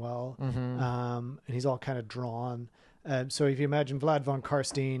scheme as well. Mm-hmm. And he's all kind of drawn. So if you imagine Vlad von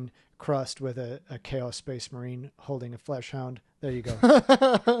Karstein crossed with a Chaos Space Marine holding a flesh hound, there you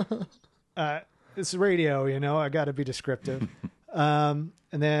go. It's radio, I got to be descriptive. And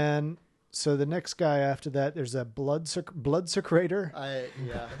then, so the next guy after that, there's a blood secretor.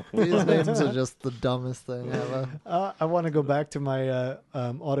 Yeah. These names are just the dumbest thing ever. I want to go back to my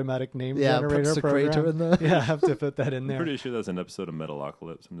automatic name Yeah, put generator secretor program. in there. Yeah, I have to put that in I'm there. pretty sure that's an episode of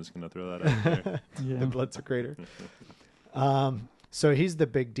Metalocalypse. I'm just going to throw that out there. Yeah. The blood secretor. So he's the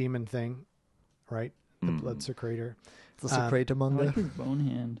big demon thing, right? The blood secretor. The secretor I monger. like his bone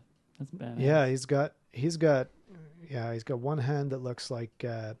hand. That's badass. Yeah, he's got one hand that looks like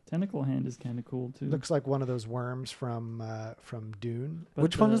Tentacle hand is kind of cool too. one of those worms from Dune. But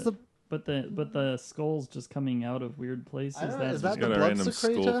Which one is the? But the skull's just coming out of weird places. I don't know, That's is that He's the got a blood random skull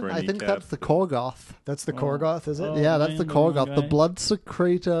secretor? for an I think kneecap. that's the Korgoth. That's the Oh. Korgoth, is it? Oh, Yeah, that's the random Korgoth. The guy. blood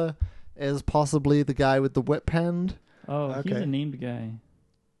secretor is possibly the guy with the whip hand. Oh, he's Okay. a named guy.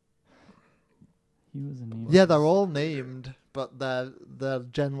 He was a named. Yeah, they're all named, but the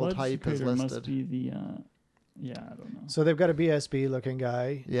general Blood type is Secretor listed. Must be the. Yeah, I don't know. So they've got a BSB looking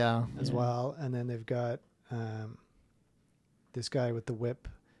guy Yeah. as Yeah. well, and then they've got this guy with the whip,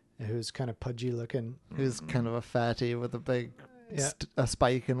 who's kind of pudgy looking. Who's kind of a fatty with a big Yeah. a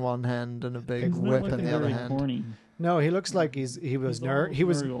spike in one hand and a big He's He's not whip looking in the other very hand. corny. No, he looks like he was He's almost Nurgle.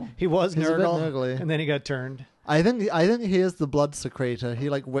 Nurgle. He was He's a bit Nurgle, Nurgle-y. and then he got turned. I think he is the blood secretor. He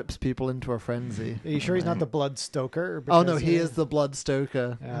like whips people into a frenzy. Are you sure he's not the Blood Stoker? Oh no, Because, he is the blood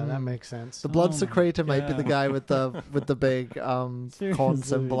stoker. Yeah, that makes sense. The blood Oh my secretor might be the God. guy with the big corn Seriously.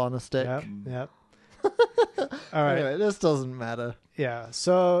 symbol on a stick. Yep. Yep. All right. Anyway, this doesn't matter. Yeah.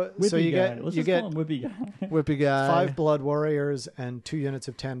 So Whippy you guy. get Let's you just get call him Whippy guy. Whippy guy. 5 Blood Warriors and 2 units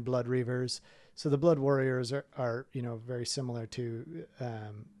of 10 Blood Reavers. So the Blood Warriors are very similar to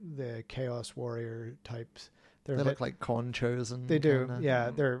the Chaos Warrior types. They a bit- look like corn chosen. They do. kinda.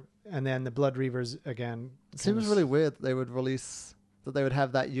 Yeah. And then the Blood Reavers again. It seems really weird that they would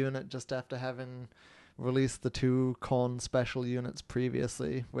have that unit just after having released the 2 corn special units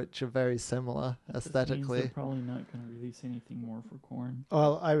previously, which are very similar This means aesthetically. They're probably not going to release anything more for corn.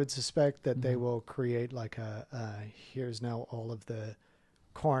 Well, I would suspect that Mm-hmm. they will create like here's now all of the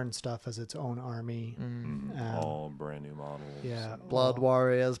corn stuff as its own army. All brand new models. Yeah. Blood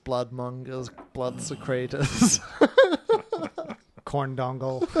warriors, blood mongers, blood secretors. Corn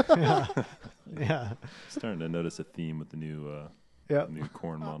dongle. yeah. Yeah. Starting to notice a theme with the new Yeah. new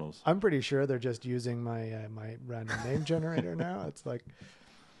corn models. I'm pretty sure they're just using my my random name generator now. It's like,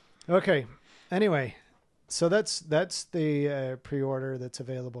 okay. Anyway, so that's the pre-order that's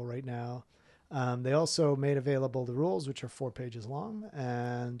available right now. They also made available the rules, which are 4 pages long,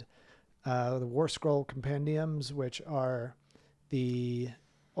 and the War Scroll compendiums, which are the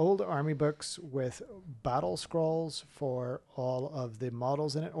old army books with battle scrolls for all of the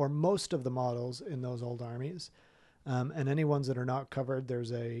models in it, or most of the models in those old armies. And any ones that are not covered,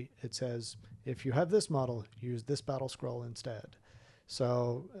 it says, if you have this model, use this battle scroll instead.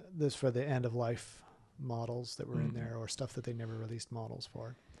 So this for the end of life models that were in there, or stuff that they never released models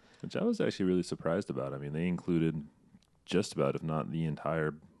for. Which I was actually really surprised about. I mean, they included just about, if not the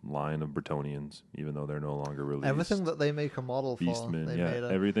entire line of Bretonians, even though they're no longer released. Everything that they make a model for, Beastmen, they yeah, made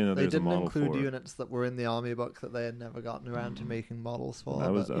it. everything that They there's a didn't model include for. units that were in the army book that they had never gotten around to making models for. I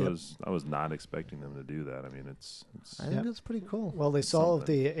was but I was not expecting them to do that. I mean, it's I think it's pretty cool. Well, they solved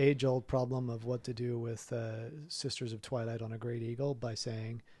something. the age-old problem of what to do with Sisters of Twilight on a Great Eagle by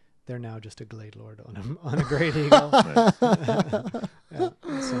saying they're now just a Glade Lord on a Great Eagle. Yeah,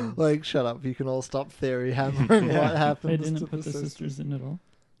 so- Like, shut up! You can all stop theory hammering. Yeah. What They happens didn't to put the sisters? sisters in at all.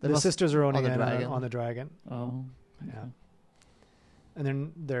 They the must- sisters are owning on the in dragon. on the dragon. Oh. Yeah. okay. And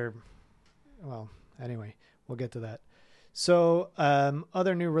then they're, well, anyway, we'll get to that. So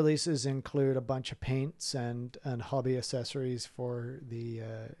other new releases include a bunch of paints and hobby accessories for the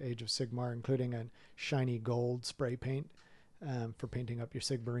Age of Sigmar, including a shiny gold spray paint for painting up your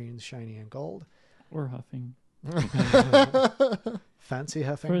Sigmarines shiny and gold. Or huffing. Fancy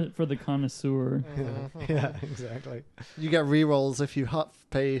huffing. For the connoisseur. Yeah, exactly. You get rerolls if you huff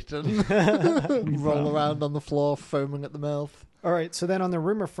paint and roll around on the floor, foaming at the mouth. All right, so then on the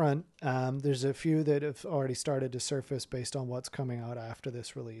rumor front, there's a few that have already started to surface based on what's coming out after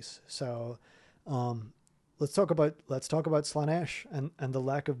this release. So let's talk about Slaanesh and the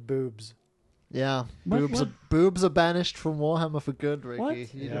lack of boobs. Yeah, What? boobs are banished from Warhammer for good, Ricky. What? You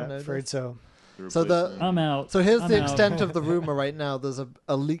Yeah, don't know afraid this? so. So the I'm out. So here's I'm the out. extent of the rumor right now. There's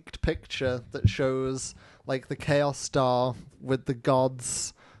a leaked picture that shows like the Chaos Star with the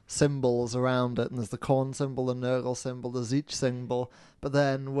gods' symbols around it, and there's the Khorne symbol, the Nurgle symbol, the Zeech symbol. But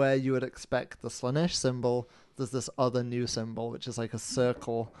then where you would expect the Slaanesh symbol, there's this other new symbol, which is like a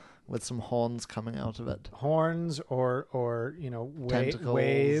circle with some horns coming out of it. Horns or Tentacles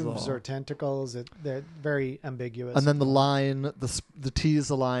waves or- or tentacles. They're very ambiguous. And then the line, the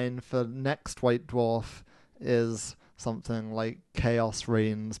teaser line for next White Dwarf is something like Chaos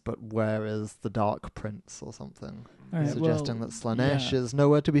reigns, but where is the Dark Prince or something, All right, suggesting well, that Slaanesh yeah. is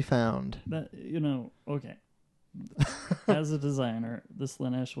nowhere to be found. That okay. As a designer, the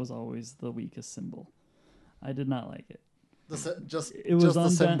Slaanesh was always the weakest symbol. I did not like it. Just It was the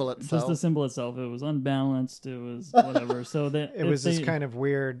symbol itself. Just the symbol itself. It was unbalanced. It was whatever. So that it was this kind of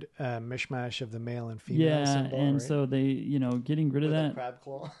weird mishmash of the male and female symbol. and right? so they getting rid of With a that. crab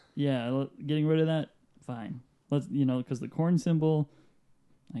claw. Yeah, getting rid of that. Fine. Let's because the corn symbol,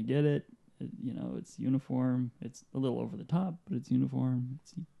 I get it. It's uniform. It's a little over the top, but it's uniform.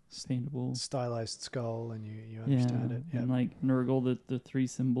 It's paintable. stylized skull, and you understand it. Yeah, And like Nurgle, the 3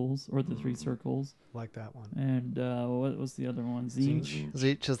 symbols or the 3 circles, like that one. and what was the other one? Zeech.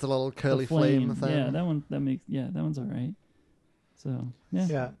 Zeech is the little The curly flame thing. Yeah, that one's all right. So yeah.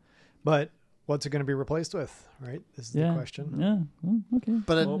 Yeah, but what's it going to be replaced with? Right, this is the question. Yeah. Well, okay.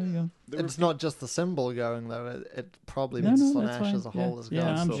 But Well, there you go. it's not just the symbol going though. It probably No, means no, that's Slanesh fine. as a whole is going.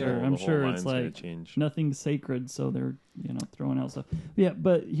 Yeah, I'm So sure. the I'm whole sure line's it's gonna like change. nothing sacred, so they're throwing out stuff. Yeah,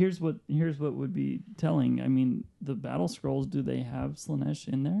 but here's what would be telling. I mean, the battle scrolls, do they have Slanesh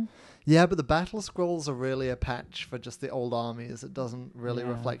in there? Yeah, but the battle scrolls are really a patch for just the old armies. It doesn't really Yeah.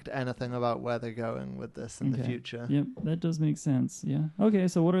 reflect anything about where they're going with this in the Okay. future. Yep, that does make sense. Yeah. Okay,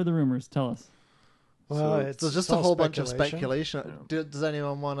 so what are the rumors? Tell us. Well, So- it's There's just all a whole bunch of speculation. speculation. Does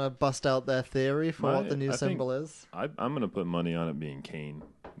anyone want to bust out their theory for what the new I think symbol is? I'm going to put money on it being Cain.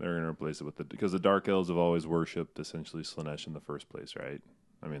 They're going to replace it with because the Dark Elves have always worshipped essentially Slanesh in the first place, right?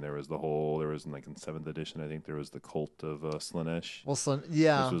 I mean, there was in 7th edition, I think there was the cult of Slanesh. Well,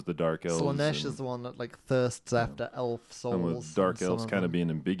 This was the Dark Elves. Slanesh and- is the one that like thirsts after elf and with souls. Dark and some Elves of kind of them. being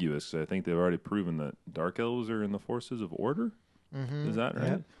ambiguous, so I think they've already proven that Dark Elves are in the forces of order. Mhm. Is that right?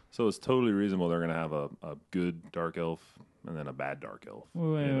 Yeah. So it's totally reasonable they're going to have a good Dark Elf and then a bad Dark Elf.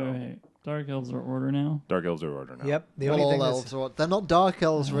 Wait. you know? Dark Elves are order now? Dark Elves are order now. Yep. The Well, only all thing elves is, are. They're not dark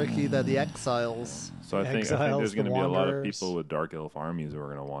elves, Ricky. They're the exiles. So I think Exiles, there's going the to be a lot of Wanderers. people with Dark Elf armies who are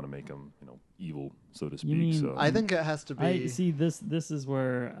going to want to make them, evil, so to speak. You mean- so I think it has to be. I see this is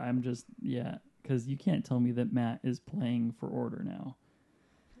where I'm just because you can't tell me that Matt is playing for order now.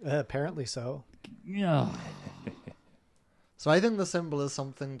 apparently so. Yeah. So I think the symbol is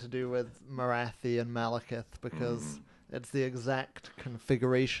something to do with Marathi and Malekith because it's the exact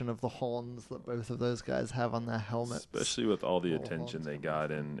configuration of the horns that both of those guys have on their helmets. especially with all the All attention horns. they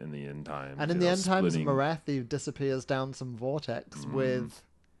got in the end times. And in the end times, Marathi disappears down some vortex with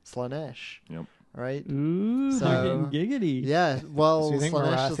Slanesh. Yep. Right? Ooh, So- they're getting giggity. Yeah, well, So you think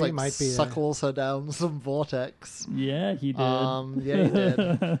Slanesh just Marathi like might be the- suckles her down some vortex. Yeah, he did. Yeah, he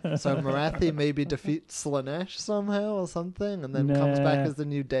did. So Marathi maybe defeats Slanesh somehow or something, and then comes back Nah. as the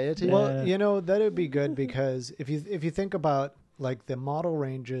new deity. Yeah. Well, that would be good because if you think about like the model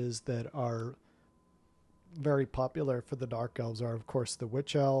ranges that are very popular for the Dark Elves are of course the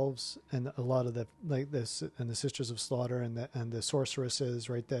Witch Elves and a lot of the like this and the Sisters of Slaughter and the Sorceresses,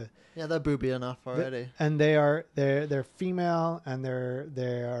 right? Yeah, they're booby enough already. And they're female and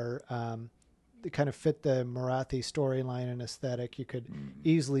they kind of fit the Marathi storyline and aesthetic. You could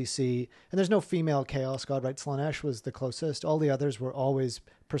easily see, and there's no female chaos god, right? Slanesh was the closest. All the others were always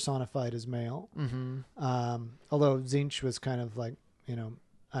personified as male. Mm-hmm. Although Zinch was kind of like,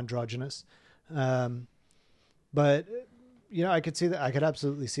 androgynous. But, I could see that. I could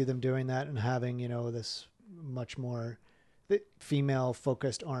absolutely see them doing that and having, this much more female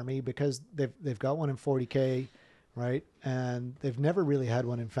focused army because they've got one in 40K, right? And they've never really had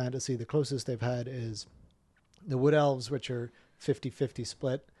one in fantasy. The closest they've had is the Wood Elves, which are 50-50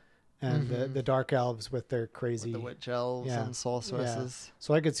 split, and the Dark Elves with their crazy. With the witch elves Yeah. and sorceresses.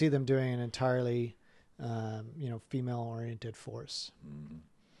 So I could see them doing an entirely, female oriented force.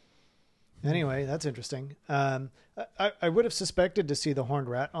 Anyway, that's interesting. I would have suspected to see the horned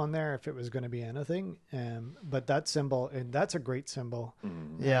rat on there if it was going to be anything. But that symbol, and that's a great symbol.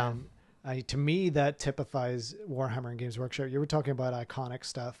 Yeah. To me, that typifies Warhammer and Games Workshop. You were talking about iconic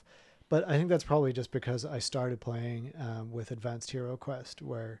stuff, but I think that's probably just because I started playing with Advanced Hero Quest,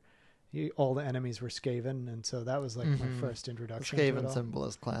 where all the enemies were Skaven, and so that was like my first The introduction to it Skaven all. symbol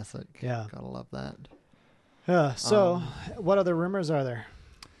is classic. Yeah. Gotta love that. So, what other rumors are there?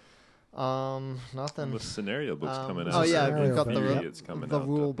 Nothing. With scenario books coming out. Oh yeah, Scenario we've got maybe it's coming the out,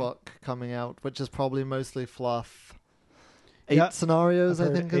 rule book coming out, which is probably mostly fluff. Yeah, 8 scenarios, I've I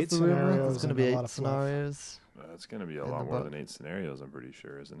heard think, 8 is the rumor. scenarios It's going to and be a 8 lot of fluff. scenarios. It's going to be a in lot the more book. than 8 scenarios, I'm pretty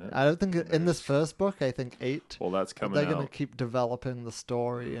sure, isn't it? I don't think in this first book, I think 8. Well, that's But coming they're out. going to keep developing the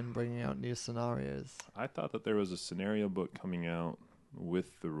story and bringing out new scenarios. I thought that there was a scenario book coming out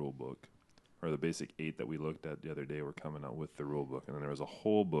with the rule book, or the basic 8 that we looked at the other day were coming out with the rule book, and then there was a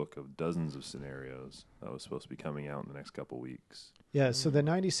whole book of dozens of scenarios that was supposed to be coming out in the next couple weeks. Yeah, so the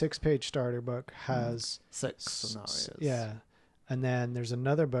 96-page starter book has 6 scenarios. Yeah, and then there's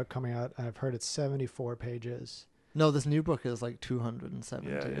another book coming out. I've heard it's 74 pages. No, this new book is like 270.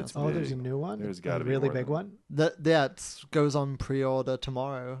 Yeah, or it's something. Oh, there's a big. new one. There's A gotta be really more big than- one. It goes on pre-order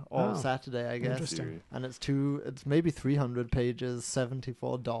tomorrow or Oh, Saturday, I guess. interesting. And it's maybe 300 pages,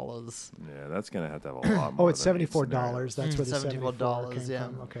 $74. Yeah, that's going to have a lot more. Oh, it's than 8 $74. scenarios. That's where the $74, came yeah.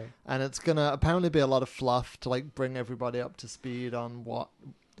 from. Okay. And it's gonna apparently be a lot of fluff to like bring everybody up to speed on what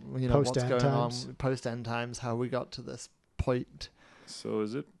what's Post-end going times. on post end times, how we got to this point. So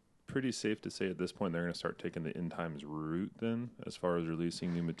is it pretty safe to say at this point they're going to start taking the end times route then, as far as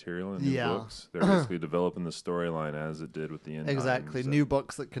releasing new material and new books. They're basically developing the storyline as it did with the end Exactly. times. New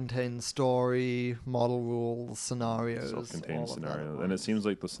books that contain story, model rules, scenarios. Self-contained all of that scenarios. at And it once. seems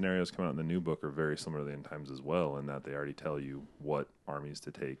like the scenarios coming out in the new book are very similar to the end times as well, in that they already tell you what armies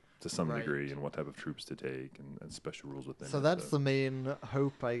to take to some Right. degree and what type of troops to take and special rules within So it. that's the main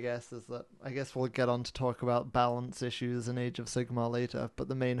hope, I guess, is that I guess we'll get on to talk about balance issues in Age of Sigmar later, but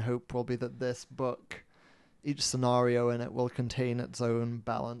the main hope will be that this book, each scenario in it will contain its own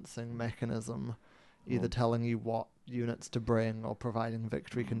balancing mechanism, either telling you what units to bring or providing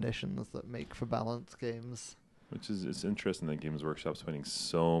victory conditions that make for balanced games. Which is, it's interesting that Games Workshop's spending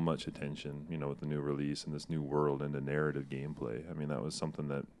so much attention, with the new release and this new world into narrative gameplay. I mean, that was something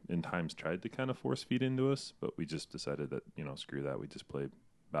that in times tried to kind of force feed into us, but we just decided that, screw that. We just play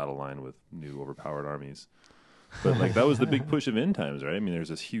Battle Line with new overpowered armies. But that was the big push of end times, right? I mean, there's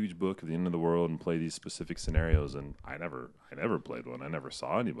this huge book of the end of the world and play these specific scenarios, and I never played one. I never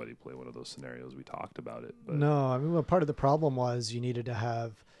saw anybody play one of those scenarios. We talked about it, but No, I mean, well, part of the problem was you needed to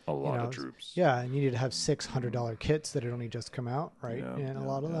have a lot of troops. Yeah, and you needed to have $600 kits that had only just come out, right? Yeah, and a yeah,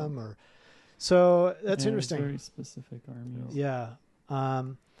 lot of yeah. them are. So that's Yeah, interesting. Very specific armies. Yeah.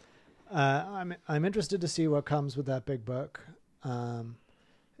 I'm interested to see what comes with that big book.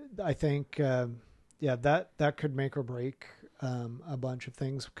 I think, that could make or break a bunch of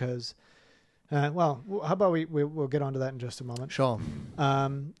things because, how about we'll get onto that in just a moment. Sure.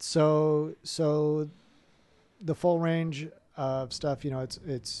 So the full range of stuff,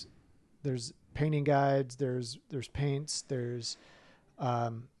 it's there's painting guides, there's paints, there's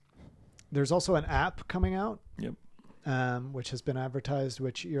also an app coming out. Yep. Which has been advertised,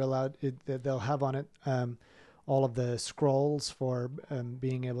 which you're allowed. They'll have on it all of the scrolls for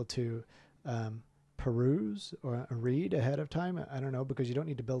being able to peruse or read ahead of time. I don't know, because you don't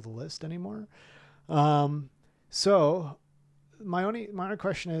need to build a list anymore. So my only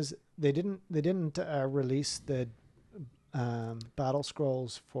question is they didn't release the battle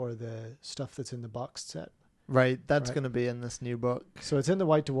scrolls for the stuff that's in the boxed set. Right, that's Right. going to be in this new book. So it's in the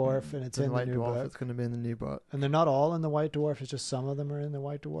White Dwarf and it's in the White new Dwarf. book. It's going to be in the new book. And they're not all in the White Dwarf. It's just some of them are in the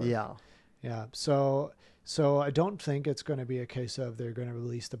White Dwarf. Yeah. Yeah. So I don't think it's going to be a case of they're going to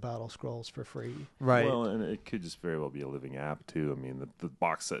release the battle scrolls for free. Right. Well, and it could just very well be a living app too. I mean, the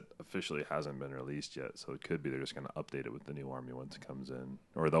box set officially hasn't been released yet, so it could be they're just going to update it with the new army once it comes in,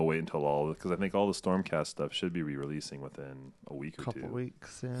 or they'll wait until because I think all the Stormcast stuff should be re-releasing within a week or couple two.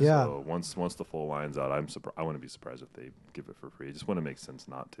 weeks. Yeah. Yeah. So once the full line's out, I wouldn't be surprised if they give it for free. It just wouldn't make sense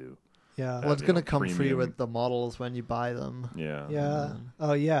not to. Yeah. Well, it's you going to know, come free premium. with the models when you buy them. Yeah. Yeah.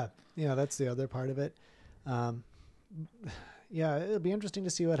 Oh, yeah. Yeah, that's the other part of it. Yeah, it'll be interesting to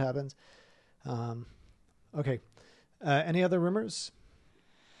see what happens. Okay. Any other rumors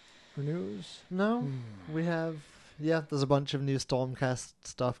or news? No, we have. Yeah, there's a bunch of new Stormcast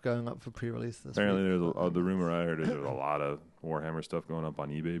stuff going up for pre-release this Apparently, week. there's the rumor I heard is there's a lot of Warhammer stuff going up on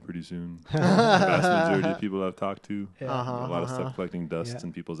eBay pretty soon. The vast majority of people I've talked to, Yeah. Uh-huh. a lot of stuff collecting dust Yeah.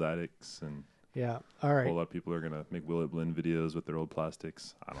 in people's attics, and Yeah. All a right. whole lot of people are gonna make Will It Blend videos with their old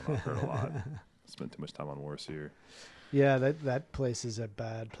plastics. I don't know. I've heard a lot. Spent too much time on Warseer. Yeah, that place is a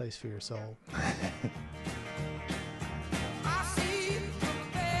bad place for your soul. I see the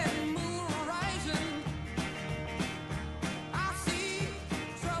bad moon rising. I see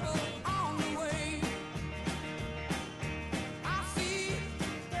trouble on the way. I see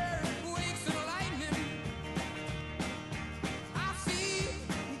earthquakes and lightning. I see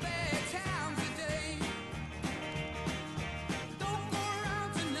bad times today. Don't go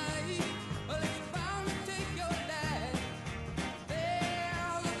around tonight unless you're bound to take your life.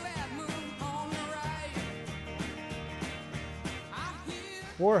 There's a bad moon on the right. I hear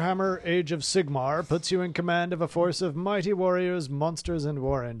Warhammer Age of Sigmar puts you in command of a force of mighty warriors, monsters, and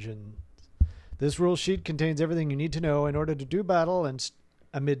war engines. This rule sheet contains everything you need to know in order to do battle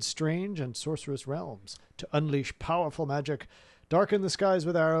amid strange and sorcerous realms, to unleash powerful magic, darken the skies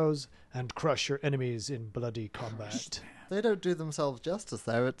with arrows, and crush your enemies in bloody combat. They don't do themselves justice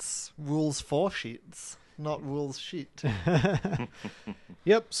there. It's rules 4 sheets, not rules sheet.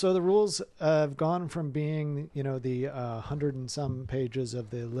 Yep, so the rules have gone from being, the 100 and some pages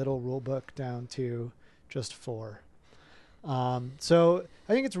of the little rule book down to just 4. So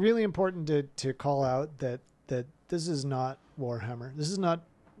I think it's really important to call out that this is not Warhammer. This is not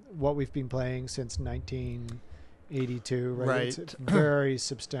what we've been playing since 1982, right? It's very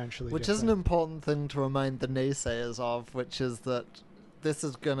substantially Which different. is an important thing to remind the naysayers of, which is that this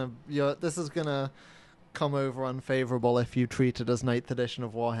is gonna come over unfavorable if you treat it as 9th edition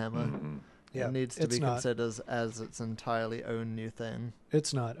of Warhammer. Mm-hmm. Yeah, It needs to it's be not. considered as its entirely own new thing.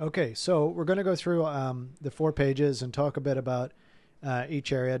 It's not. Okay, so we're going to go through the 4 pages and talk a bit about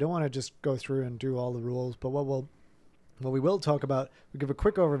each area. I don't want to just go through and do all the rules, but what we will talk about, we'll give a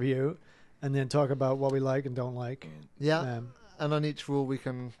quick overview and then talk about what we like and don't like. Yeah, and on each rule we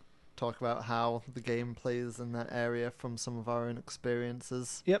can talk about how the game plays in that area from some of our own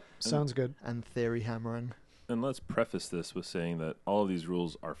experiences Yep, sounds good. and theory hammering. And let's preface this with saying that all of these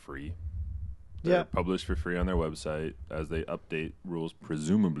rules are free. They're Yeah. published for free on their website. As they update rules,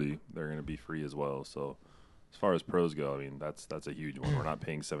 presumably they're going to be free as well. So as far as pros go, I mean, that's a huge one. We're not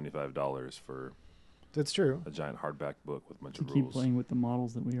paying $75 for That's true. a giant hardback book with a bunch To of keep rules. playing with the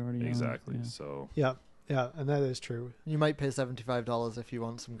models that we already own. Exactly. Yeah. So Yeah, and that is true. You might pay $75 if you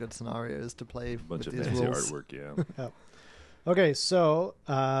want some good scenarios to play a bunch with of these fancy rules. artwork, yeah. Okay, so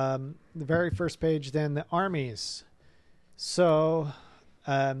the very first page then, the armies. So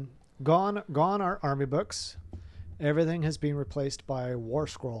gone are army books. Everything has been replaced by war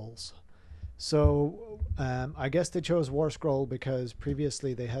scrolls. So I guess they chose war scroll because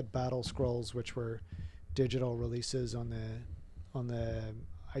previously they had battle scrolls, which were digital releases on the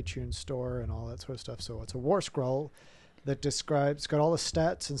iTunes store and all that sort of stuff. So it's a war scroll that describes, it's got all the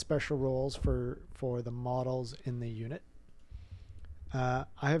stats and special rules for the models in the unit. I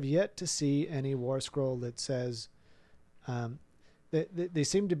have yet to see any war scroll that says they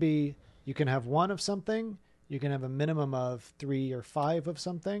seem to be, you can have 1 of something, you can have a minimum of 3 or 5 of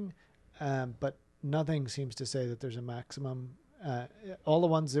something, but nothing seems to say that there's a maximum. All the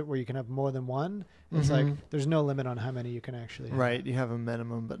ones where you can have more than 1, it's like there's no limit on how many you can actually have. Right, you have a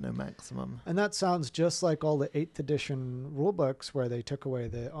minimum but no maximum. And that sounds just like all the 8th edition rule books where they took away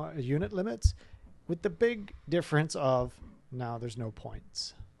the unit limits, with the big difference of now there's no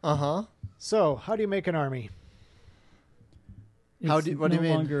points. Uh-huh. So how do you make an army? It's What do you no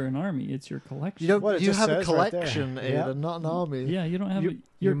mean? longer an army. It's your collection. What it You just have a says right there. collection, Yeah. Ada, not an army. Yeah, you don't have You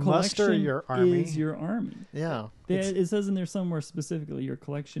your muster collection your army. is your army. Yeah. It says in there somewhere specifically, your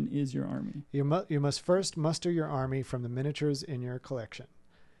collection is your army. You must first muster your army from the miniatures in your collection.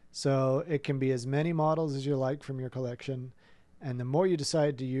 So it can be as many models as you like from your collection, and the more you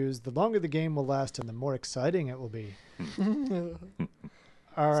decide to use, the longer the game will last and the more exciting it will be.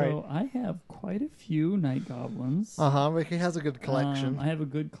 All right. So I have quite a few night goblins. Uh-huh, Ricky has a good collection. I have a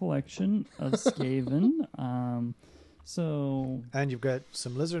good collection of Skaven. So And you've got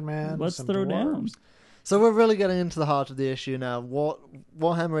some lizard man. let's some throw down. dwarves. So we're really getting into the heart of the issue now.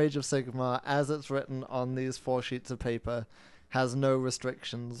 Warhammer Age of Sigmar, as it's written on these 4 sheets of paper, has no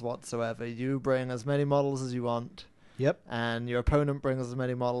restrictions whatsoever. You bring as many models as you want, Yep. and your opponent brings as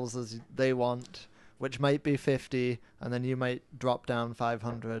many models as they want, which might be 50, and then you might drop down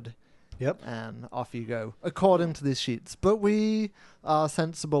 500. Yep. And off you go, according to these sheets. But we are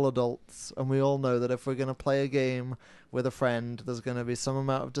sensible adults, and we all know that if we're going to play a game with a friend, there's going to be some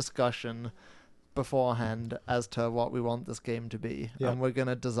amount of discussion beforehand as to what we want this game to be. Yeah. And we're going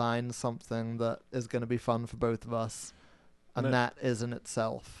to design something that is going to be fun for both of us. And And that is in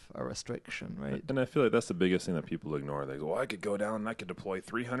itself a restriction, right? And I feel like that's the biggest thing that people ignore. They go, well, I could go down and I could deploy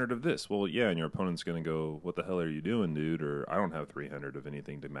 300 of this. Well, yeah, and your opponent's going to go, what the hell are you doing, dude? Or I don't have 300 of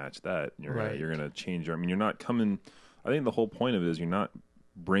anything to match that. And Right. you're going to change your... I mean, you're not coming... I think the whole point of it is you're not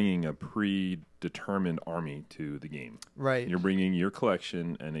bringing a predetermined army to the game. Right. You're bringing your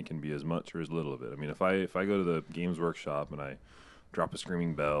collection, and it can be as much or as little of it. I mean, if I go to the Games Workshop and I drop a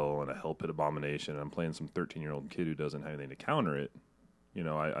Screaming Bell and a Hell Pit Abomination, and I'm playing some 13-year-old kid who doesn't have anything to counter it, you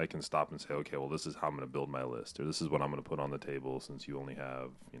know, I can stop and say, okay, well, this is how I'm going to build my list, or this is what I'm going to put on the table since you only have,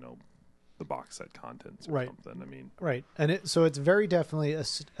 you know, the box set contents or Right. something. I mean, Right. And so it's very definitely a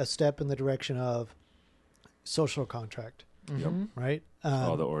step in the direction of social contract, Mhm. right?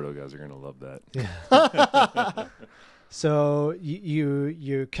 all the Ordo guys are going to love that. So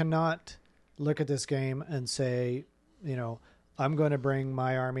you cannot look at this game and say, you know, I'm going to bring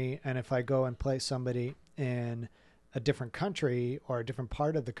my army, and if I go and play somebody in a different country or a different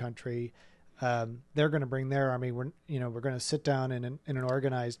part of the country, they're going to bring their army. We're going to sit down in an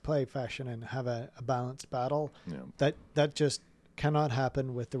organized play fashion and have a balanced battle. Yeah. That just cannot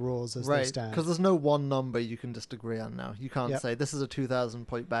happen with the rules as they Right, stand. because there's no one number you can just agree on now. You can't Yep. say this is a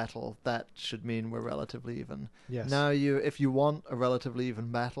 2,000-point battle. That should mean we're relatively even. Yes. Now, if you want a relatively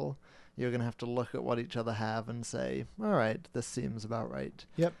even battle, you're going to have to look at what each other have and say, all right, this seems about right.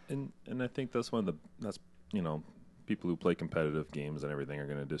 And I think that's you know, people who play competitive games and everything are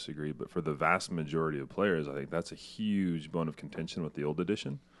going to disagree, but for the vast majority of players, I think that's a huge bone of contention with the old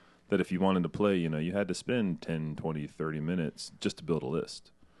edition, that if you wanted to play, you know, you had to spend 10, 20, 30 minutes just to build a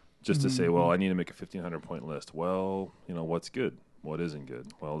list, just to say, well, I need to make a 1,500 point list. Well, you know, what's good? What isn't good?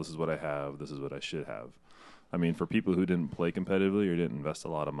 Well, this is what I have. This is what I should have. I mean, for people who didn't play competitively or didn't invest a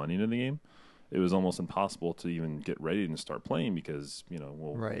lot of money into the game, it was almost impossible to even get ready and start playing because,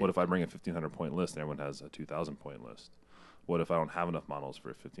 Right. what if I bring a 1,500 point list and everyone has a 2,000 point list? What if I don't have enough models for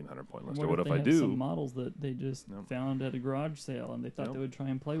a 1,500 point list? Or what if they I had do? some models that they just Yep. found at a garage sale and they thought Yep. they would try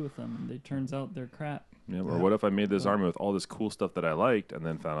and play with them, and it turns out they're crap. Yeah, or what if I made this army with all this cool stuff that I liked and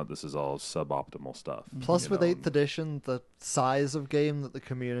then found out this is all suboptimal stuff? Plus, you with know? 8th edition, the size of game that the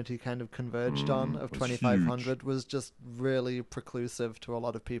community kind of converged on of was 2,500 was just really preclusive to a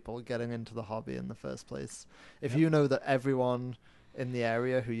lot of people getting into the hobby in the first place. If you know that everyone in the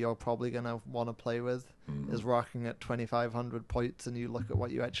area who you're probably going to want to play with is rocking at 2,500 points, and you look at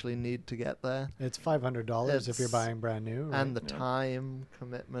what you actually need to get there, It's $500 if you're It's- buying brand new. Right? and the Yeah. time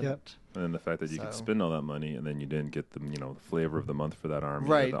commitment. Yep. And then the fact that you could So- spend all that money and then you didn't get the flavor of the month for that army.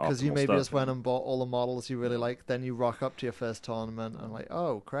 or Right, the because you optimal maybe stuff. just went and bought all the models you really like, then you rock up to your first tournament and like,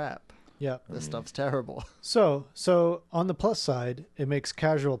 oh crap, Yeah. this stuff's terrible. So on the plus side, it makes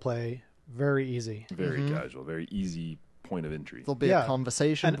casual play very easy. Very casual, very easy point of entry. There'll be Yeah. a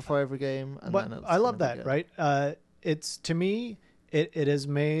conversation And- before every game, and But then it's I love gonna be that, good. right? It's to me, it has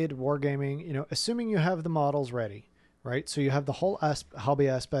made wargaming. Assuming you have the models ready, right? So you have the whole hobby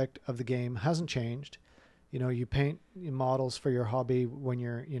aspect of the game hasn't changed. You paint models for your hobby when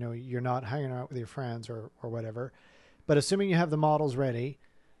you're not hanging out with your friends or whatever. But assuming you have the models ready,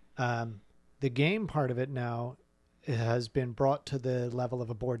 the game part of it now has been brought to the level of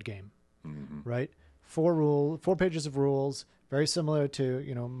a board game, right? 4 pages of rules, very similar to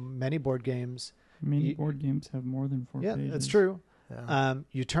many board games. Many board games have more than 4 Yeah, pages. that's true. Yeah.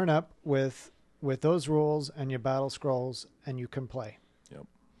 You turn up with those rules and your battle scrolls, and you can play. Yep.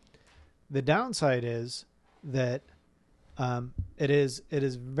 The downside is that it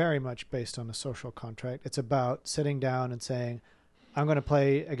is very much based on a social contract. It's about sitting down and saying, I'm going to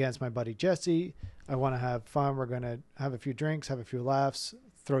play against my buddy Jesse. I want to have fun. We're going to have a few drinks, have a few laughs,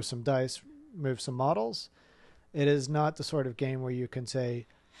 throw some dice, move some models. It is not the sort of game where you can say,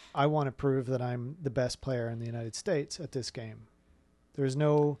 I want to prove that I'm the best player in the United States at this game. There's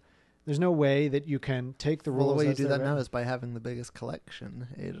no way that you can take the rules. Well, the way you as do they're that now written. is by having the biggest collection,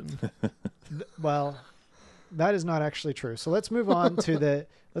 Aiden. Well, that is not actually true. So let's move on to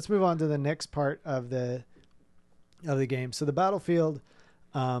the next part of the game. So the battlefield.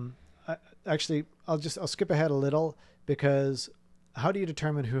 Actually, I'll skip ahead a little, because how do you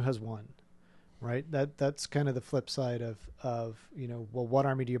determine who has won? Right. That's kind of the flip side of what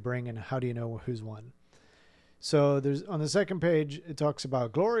army do you bring and how do you know who's won? So there's on the second page it talks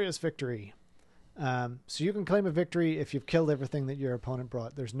about glorious victory. So you can claim a victory if you've killed everything that your opponent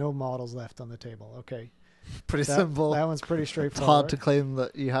brought. There's no models left on the table. Okay. Pretty That- simple. That one's pretty It's straightforward. hard to claim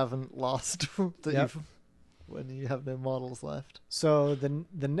that you haven't lost Yep. when you have no models left. So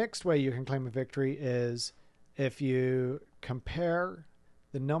the next way you can claim a victory is if you compare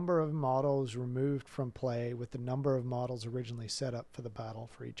the number of models removed from play with the number of models originally set up for the battle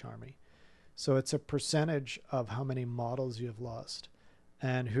for each army. So it's a percentage of how many models you have lost.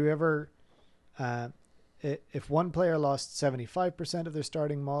 And whoever, if one player lost 75% of their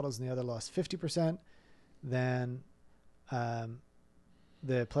starting models and the other lost 50%, then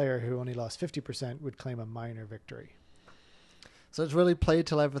the player who only lost 50% would claim a minor victory. So it's really play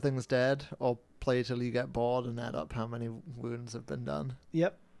till everything's dead, or play till you get bored and add up how many wounds have been done.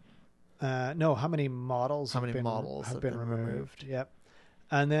 Yep. No, how many models How have many been, models have have been been removed. removed. Yep.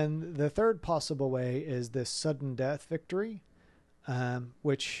 And then the third possible way is this sudden death victory,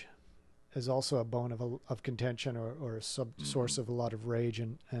 which is also a bone of contention or a source of a lot of rage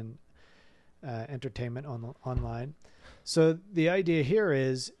and entertainment online. So the idea here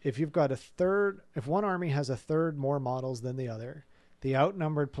is if you've got if one army has a third more models than the other, the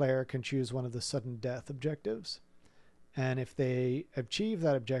outnumbered player can choose one of the sudden death objectives. And if they achieve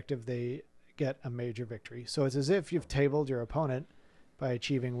that objective, they get a major victory. So it's as if you've tabled your opponent by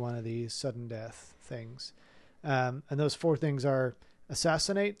achieving one of these sudden death things. And those 4 things are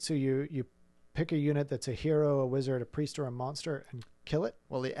assassinate. So you pick a unit that's a hero, a wizard, a priest, or a monster and kill it.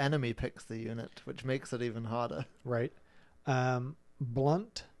 Well, the enemy picks the unit, which makes it even harder. Right.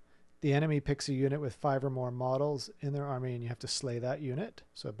 Blunt. The enemy picks a unit with 5 or more models in their army, and you have to slay that unit.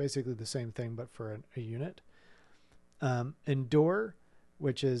 So basically the same thing, but for a unit. Endure,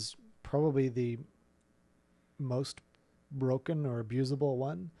 which is probably the most broken or abusable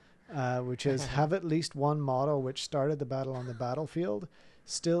one, which is have at least one model which started the battle on the battlefield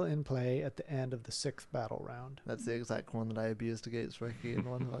still in play at the end of the 6th battle round. That's the exact one that I abused against Ricky in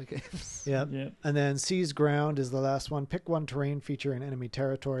one of our games. Yep. Yep. And then seize ground is the last one. Pick one terrain feature in enemy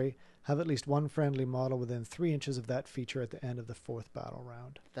territory. Have at least one friendly model within 3 inches of that feature at the end of the 4th battle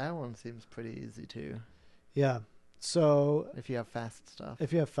round. That one seems pretty easy too. Yeah. So If you have fast stuff.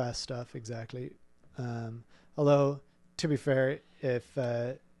 if you have fast stuff, exactly. Although, to be fair,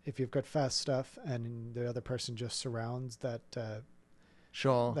 if you've got fast stuff and the other person just surrounds that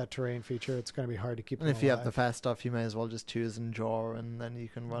Sure. that terrain feature, it's going to be hard to keep And them if you have alive. the fast stuff, you may as well just choose and draw, and then you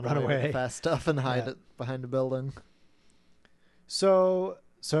can run Run away with away. the fast stuff and hide Yeah. it behind a building. So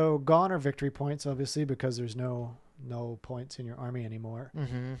gone are victory points, obviously, because there's no points in your army anymore.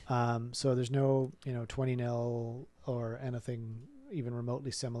 Mm-hmm. So there's no 20-0 or anything even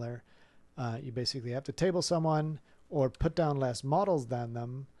remotely similar. You basically have to table someone or put down less models than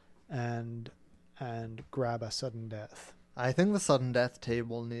them, and grab a sudden death. I think the sudden death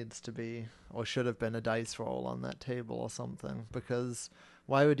table needs to be, or should have been, a dice roll on that table or something, because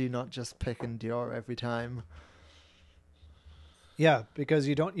why would you not just pick endure every time? Yeah, because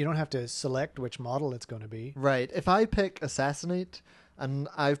you don't have to select which model it's going to be. Right. If I pick assassinate and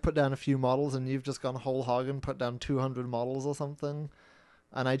I've put down a few models and you've just gone whole hog and put down 200 models or something,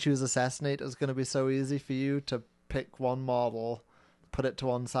 and I choose assassinate, it's going to be so easy for you to pick one model, put it to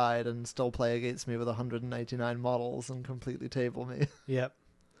one side, and still play against me with 189 models and completely table me. Yep.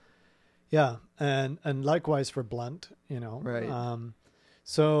 Yeah, and likewise for blunt, Right.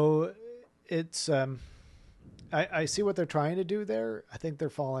 So it's I see what they're trying to do there. I think they're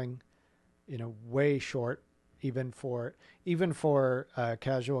falling, way short, even for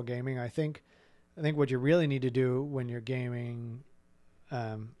casual gaming. I think what you really need to do when you're gaming,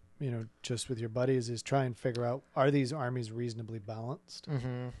 just with your buddies, is try and figure out, are these armies reasonably balanced?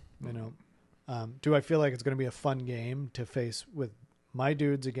 Mm-hmm. Do I feel like it's going to be a fun game to face with my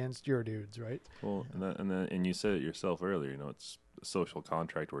dudes against your dudes, right? Well, and you said it yourself earlier. It's a social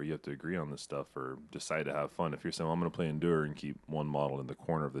contract where you have to agree on this stuff or decide to have fun. If you're saying, well, I'm going to play Endure and keep one model in the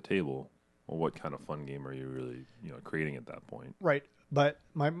corner of the table, well, what kind of fun game are you really creating at that point? Right. But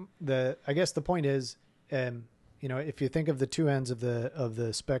I guess the point is, if you think of the two ends of the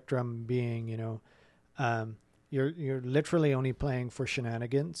spectrum being, you're literally only playing for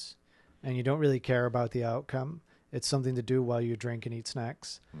shenanigans, and you don't really care about the outcome. It's something to do while you drink and eat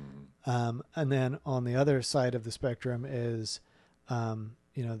snacks. And then on the other side of the spectrum is,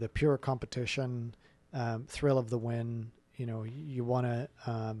 the pure competition, thrill of the win. You want to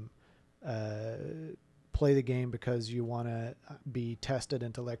play the game because you want to be tested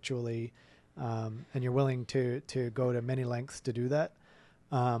intellectually, and you're willing to go to many lengths to do that.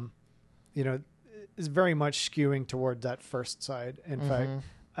 Is very much skewing toward that first side. In fact,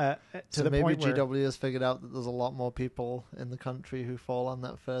 to So the maybe point where GW has figured out that there's a lot more people in the country who fall on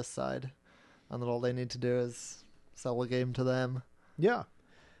that first side, and that all they need to do is sell the game to them. yeah,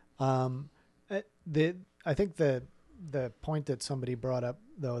 I think the point that somebody brought up,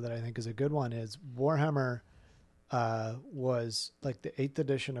 though, that I think is a good one, is Warhammer was like the 8th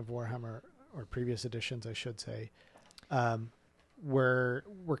edition of Warhammer, or previous editions, I should say, were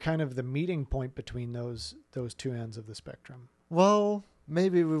kind of the meeting point between those two ends of the spectrum. Well,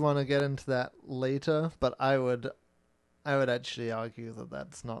 maybe we want to get into that later, but I would actually argue that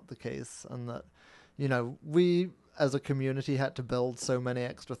that's not the case, and that we as a community had to build so many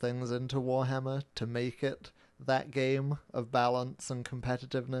extra things into Warhammer to make it that game of balance and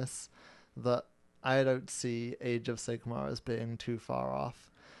competitiveness that I don't see Age of Sigmar as being too far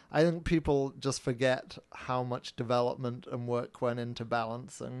off. I think people just forget how much development and work went into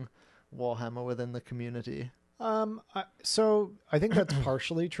balancing Warhammer within the community. So I think that's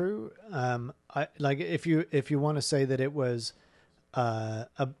partially true. If you want to say that it was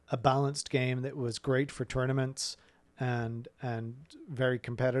a balanced game that was great for tournaments and very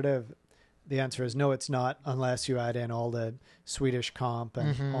competitive, the answer is no, it's not, unless you add in all the Swedish comp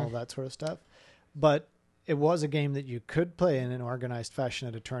and all that sort of stuff. But it was a game that you could play in an organized fashion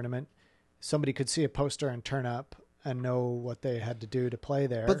at a tournament. Somebody could see a poster and turn up and know what they had to do to play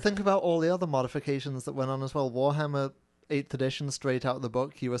there. But think about all the other modifications that went on as well. Warhammer 8th edition, straight out of the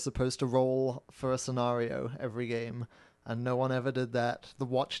book, you were supposed to roll for a scenario every game, and no one ever did that. The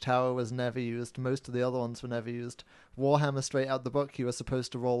Watchtower was never used. Most of the other ones were never used. Warhammer, straight out the book, you were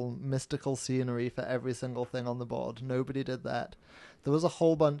supposed to roll mystical scenery for every single thing on the board. Nobody did that. There was a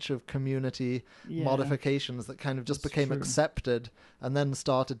whole bunch of community modifications that kind of just That's became true. accepted and then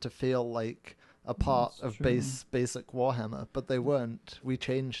started to feel like a part That's of true. basic Warhammer, but they weren't. We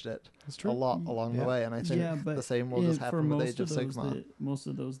changed it That's a lot along the way, and I think but the same will just for happen with most Age of Sigmar. Most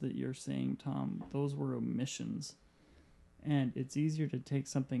of those that you're saying, Tom, those were omissions. And it's easier to take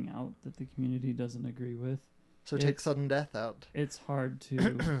something out that the community doesn't agree with. So take sudden death out. It's hard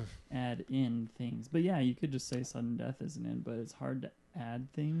to add in things. But yeah, you could just say sudden death isn't in, but it's hard to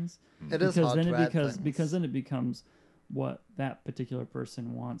add things. It is hard to add things. Because then it becomes what that particular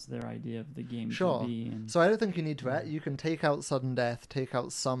person wants their idea of the game Sure. to be. And So I don't think you need to add. You can take out sudden death, take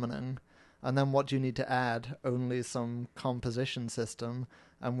out summoning, and then what do you need to add? Only some composition system.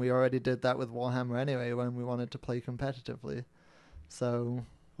 And we already did that with Warhammer anyway when we wanted to play competitively. So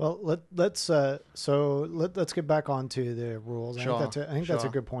Well, let's get back onto the rules. Sure, I think that's a sure.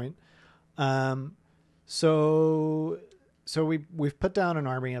 good point. So we've put down an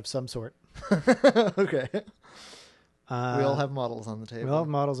army of some sort. okay, we all Uh, have models on the table. We all have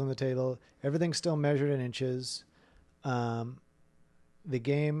models on the table. Everything's still measured in inches. The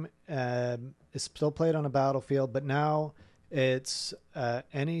game is still played on a battlefield, but now it's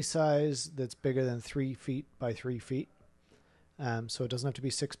any size that's bigger than 3 feet by 3 feet. So it doesn't have to be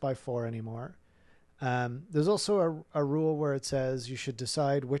 6 by 4 anymore. There's also a rule where it says you should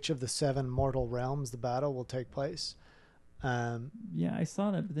decide which of the 7 mortal realms the battle will take place. yeah, I saw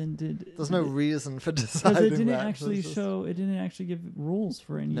that, but then There's no reason for because deciding it didn't that. actually It's just- show. It didn't actually give rules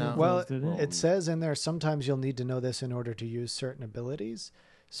for any No. of Well, those, did it? it says in there sometimes you'll need to know this in order to use certain abilities.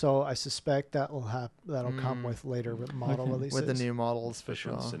 So I suspect that'll come with later model Okay. releases. with the new models for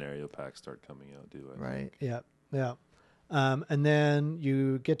Especially when sure. scenario packs start coming out, do I? Right. Yeah, yeah. And then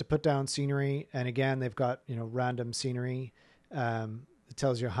you get to put down scenery, and again they've got random scenery. It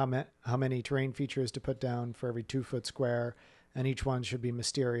tells you how many terrain features to put down for every 2 foot square, and each one should be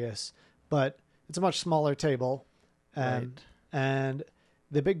mysterious. But it's a much smaller table, Right. and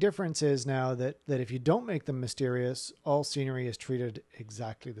the big difference is now that if you don't make them mysterious, all scenery is treated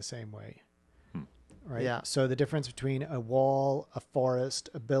exactly the same way. Right. Yeah. So the difference between a wall, a forest,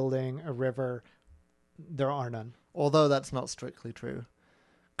 a building, a river, there are none. Although that's not strictly true,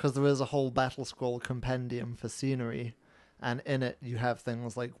 because there is a whole battle scroll compendium for scenery, and in it you have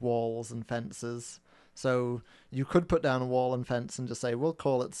things like walls and fences. So you could put down a wall and fence and just say, we'll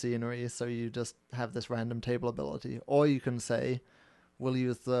call it scenery, so you just have this random table ability. Or you can say, we'll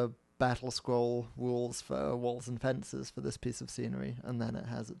use the battle scroll rules for walls and fences for this piece of scenery, and then it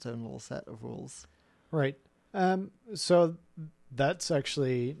has its own little set of rules. Right. So that's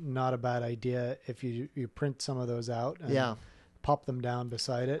actually not a bad idea if you print some of those out and Yeah, pop them down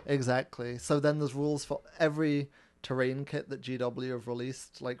beside it. exactly. So then there's rules for every terrain kit that GW have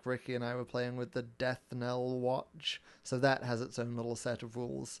released, like Ricky and I were playing with the Death Knell Watch. So that has its own little set of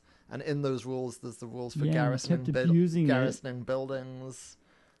rules. And in those rules, there's the rules for Yeah, and kept abusing it. garrisoning buildings.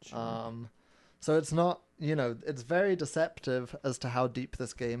 So it's not, it's very deceptive as to how deep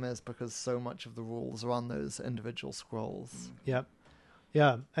this game is because so much of the rules are on those individual scrolls. Yep.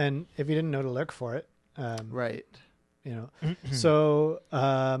 Yeah. And if you didn't know to look for it, Right. So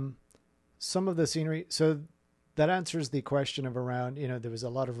some of the scenery, so that answers the question of around, there was a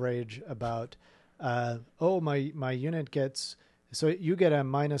lot of rage about, my unit gets, so you get a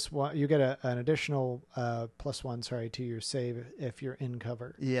 -1, you get an additional +1, to your save if you're in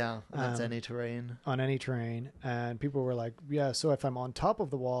cover Yeah, and that's any terrain. on any terrain. And people were like, yeah, so if I'm on top of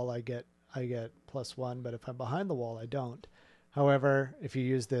the wall, I get +1, but if I'm behind the wall, I don't. However, if you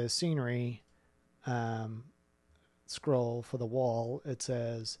use the scenery scroll for the wall, it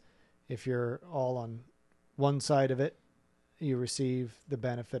says if you're all on one side of it, you receive the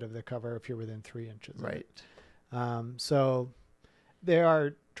benefit of the cover if you're within 3 inches. of it. Right. So they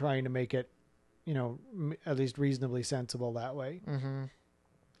are trying to make it, at least reasonably sensible that way. Mm-hmm.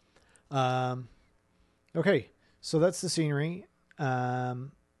 Okay, so that's the scenery.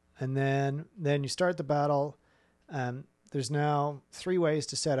 And then you start the battle. There's now 3 ways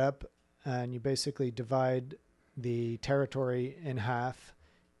to set up, and you basically divide the territory in half.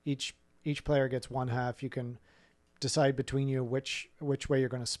 Each player gets 1 half. You can decide between you which way you're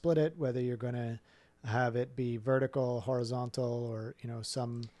going to split it, whether you're going to have it be vertical, horizontal, or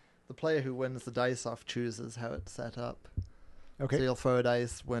some. The player who wins the dice off chooses how it's set up. Okay. So you'll throw a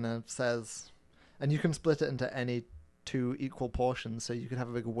dice, winner says, and you can split it into any 2 equal portions. So you could have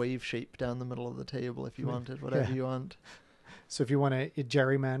a big wave shape down the middle of the table if you wanted, whatever Yeah. you want. So if you want to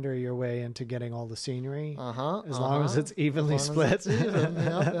gerrymander your way into getting all the scenery, As long as it's evenly split. It's even.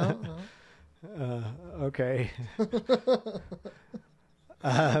 Yeah. Okay.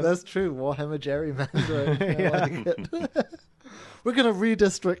 That's true. Warhammer gerrymandering. I Yeah. like it. We're going to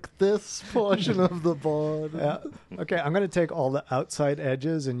redistrict this portion of the board. Yeah. Okay, I'm going to take all the outside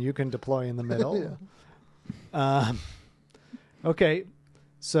edges, and you can deploy in the middle. Okay,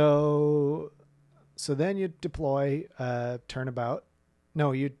 so then you deploy turnabout.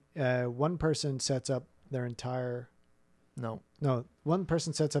 No, one person sets up their entire. No. One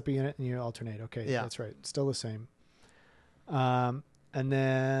person sets up a unit, and you alternate. Okay, Yeah. that's right. Still the same. And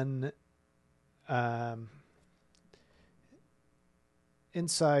then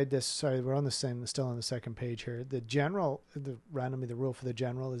inside this, sorry, we're on the same, still on the second page here. The general, randomly the rule for the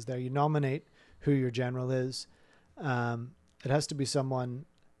general is there. You nominate who your general is. It has to be someone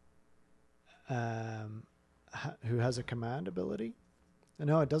who has a command ability.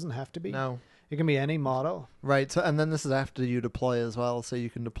 No, it doesn't have to be. No. It can be any model. Right. So, and then this is after you deploy as well. So you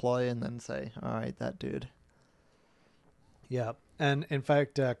can deploy and then say, all right, that dude. Yeah. And in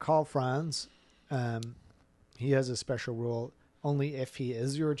fact, Carl Franz, he has a special rule only if he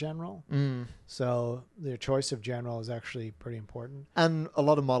is your general. So their choice of general is actually pretty important. And a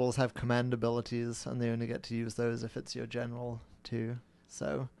lot of models have command abilities, and they only get to use those if it's your general too.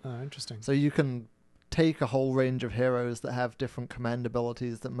 So, Interesting. so you can take a whole range of heroes that have different command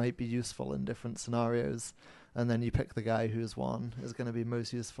abilities that might be useful in different scenarios, and then you pick the guy whose one is going to be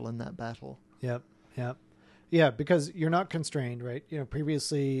most useful in that battle. Yep. Yeah, because you're not constrained, right? You know,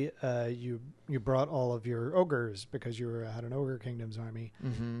 previously you brought all of your ogres because you had an ogre kingdom's army.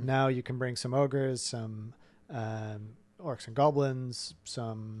 Now you can bring some ogres, some orcs and goblins,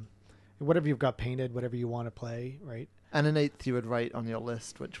 some whatever you've got painted, whatever you want to play, right? And in 8th, you would write on your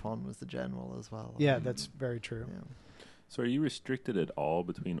list which one was the general as well. Yeah, that's very true. Yeah. So are you restricted at all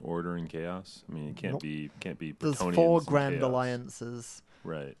between order and chaos? I mean, it can't Nope. be There's Bretonians 4 and grand chaos. alliances.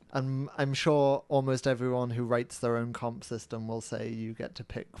 Right. And I'm sure almost everyone who writes their own comp system will say you get to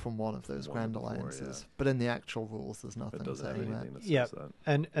pick from one of those One grand of the 4, alliances. yeah. But in the actual rules, there's nothing It doesn't have saying that. anything that says Yeah.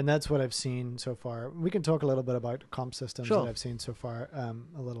 that. And that's what I've seen so far. We can talk a little bit about comp systems Sure. that I've seen so far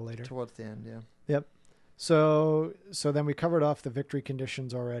a little later. Towards the end, yeah. Yep. So then we covered off the victory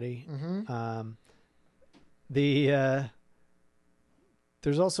conditions already. Mm-hmm.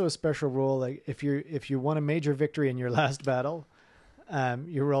 There's also a special rule, like if you won a major victory in your last battle,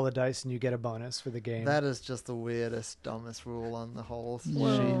 you roll a dice and you get a bonus for the game. That is just the weirdest, dumbest rule on the whole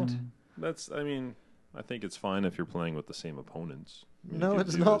Well, sheet. I think it's fine if you're playing with the same opponents. I mean, No, you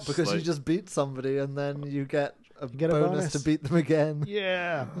it's do not, this, because you like- just beat somebody and then you get a get a bonus to bonus. beat them again.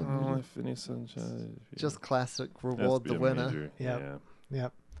 Yeah. Oh, I finished sunshine. Just classic Has to reward be the a winner. major, Yep. Yeah.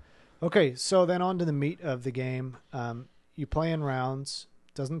 Yep. Okay, so then on to the meat of the game. You play in rounds.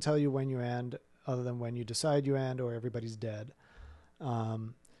 Doesn't tell you when you end, other than when you decide you end or everybody's dead.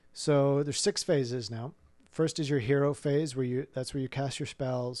 So there's 6 phases now. First is your hero phase, that's where you cast your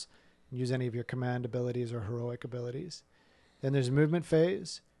spells and use any of your command abilities or heroic abilities. Then there's a movement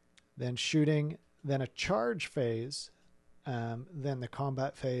phase, then shooting, then a charge phase, then the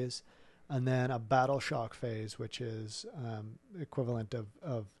combat phase, and then a battle shock phase, which is equivalent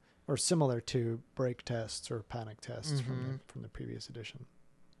of or similar to break tests or panic tests from the previous edition.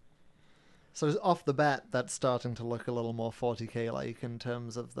 So off the bat, that's starting to look a little more 40k-like in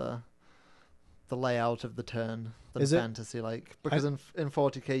terms of the layout of the turn than Is it? fantasy-like. Because in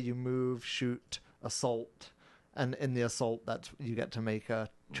 40k, you move, shoot, assault, and in the assault, you get to make a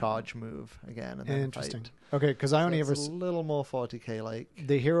charge move again and then Interesting. fight. Okay, because I So only it's ever a little more 40k-like.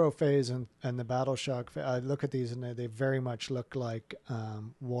 the hero phase and the battle shock. I look at these and they very much look like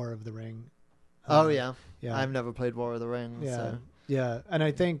War of the Ring. Oh yeah, yeah, I've never played War of the Rings. yeah, So. yeah. And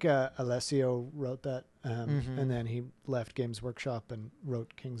I think Alessio wrote that, Mhm. and then he left Games Workshop and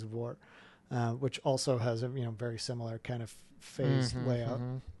wrote Kings of War, which also has a very similar kind of phase layout.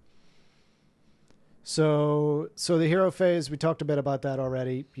 So the hero phase, we talked a bit about that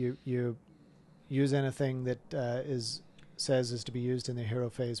already. You use anything that says is to be used in the hero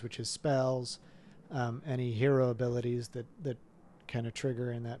phase, which is spells, any hero abilities that kind of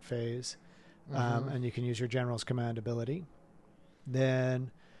trigger in that phase, and you can use your general's command ability.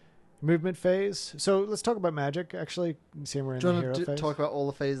 Then movement phase. So let's talk about magic. Actually, seeing we're in Do the you hero want to phase. talk about all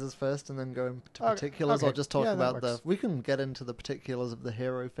the phases first and then go into Okay, particulars, or okay. just talk Yeah, that about the... works. We can get into the particulars of the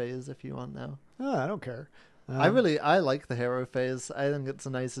hero phase if you want now. Oh, I don't care. I like the hero phase. I think it's a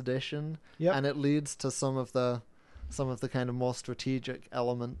nice addition, Yep. and it leads to some of the kind of more strategic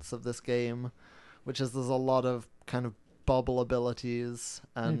elements of this game, which is there's a lot of kind of bubble abilities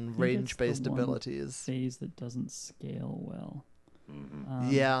and think range-based it's the one abilities. phase that doesn't scale well.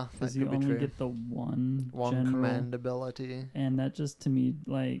 Yeah, because that you could be only true. get the one general, command ability. and that just to me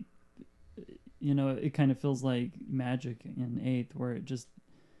like, it kind of feels like Magic in 8th, where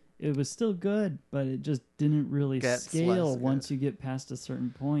it was still good, but it just didn't really Gets scale less once good. you get past a certain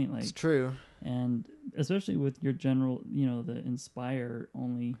point. Like, It's true. and especially with your general, the Inspire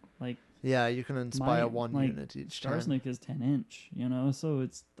only, like Yeah, you can inspire my, one like, unit each time. Starsnick is 10 inch, so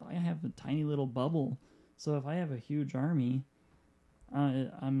I have a tiny little bubble. So if I have a huge army,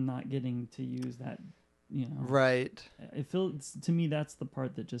 I'm not getting to use that, Right. It feels, to me, that's the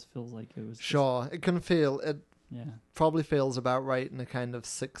part that just feels like it was just- Sure. It can feel... It yeah. probably feels about right in a kind of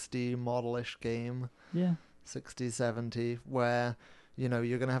 60 model-ish game. Yeah. 60, 70, where you're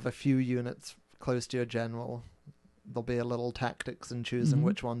going to have a few units close to your general. There'll be a little tactics in choosing Mhm.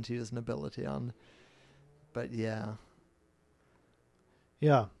 which one to use an ability on. But yeah.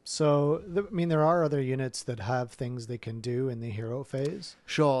 Yeah. So, there are other units that have things they can do in the hero phase.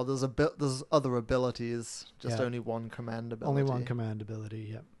 Sure, there's other abilities, just Yeah. only one command ability. Only one command ability,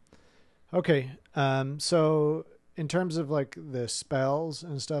 yeah. Okay. So, in terms of like the spells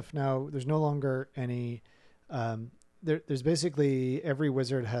and stuff, now there's no longer any. There's basically every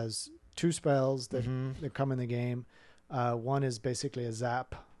wizard has 2 spells that come in the game. One is basically a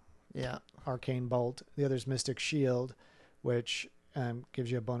zap, Yeah. arcane bolt. The other is mystic shield, which gives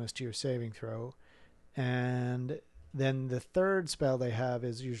you a bonus to your saving throw. And then the third spell they have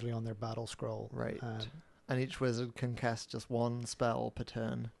is usually on their battle scroll. Right. And each wizard can cast just one spell per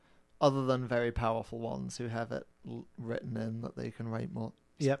turn, other than very powerful ones who have it written in that they can write more.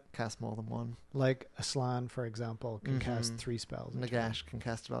 Yep. Cast more than one. Like Aslan, for example, can cast 3 spells. in turn. Nagash can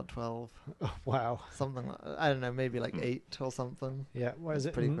cast about 12. Oh, wow. Something like, I don't know, maybe like 8 or something. Yeah. What is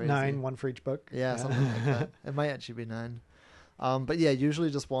It's it? pretty crazy. 9, 1 for each book? Yeah, something like that. It might actually be 9. But yeah, usually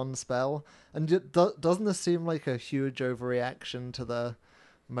just one spell. And doesn't this seem like a huge overreaction to the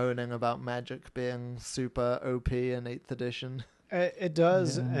moaning about magic being super OP in 8th edition? It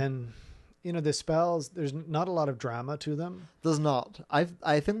does. Yeah. And, the spells, there's not a lot of drama to them. There's not.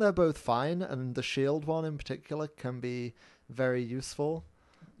 I think they're both fine, and the shield one in particular can be very useful.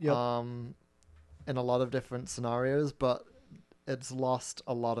 Yep. In a lot of different scenarios, but it's lost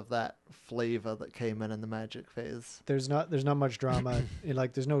a lot of that flavor that came in the magic phase. There's not much drama.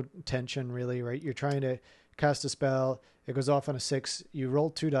 There's no tension really, right? You're trying to cast a spell. It goes off on a 6. You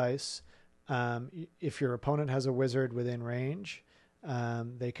roll 2 dice. If your opponent has a wizard within range,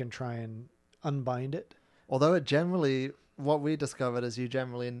 they can try and unbind it. Although what we discovered is you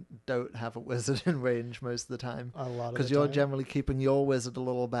generally don't have a wizard in range most of the time. A lot of Because the you're time. generally keeping your wizard a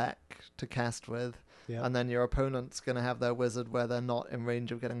little back to cast with. Yeah. And then your opponent's going to have their wizard where they're not in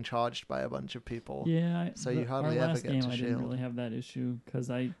range of getting charged by a bunch of people. Yeah. So you hardly our ever last get game, to I shield. didn't really have that issue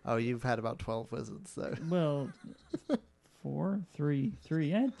because Oh, you've had about 12 wizards, though. well, 4, 3.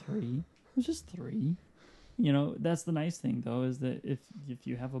 I had 3. It was just 3. That's the nice thing though, is that if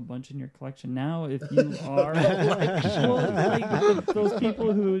you have a bunch in your collection now, if you are those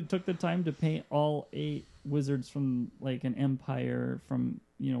people who took the time to paint all 8 wizards from like an empire, from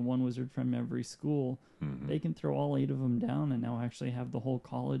one wizard from every school, they can throw all 8 of them down and now actually have the whole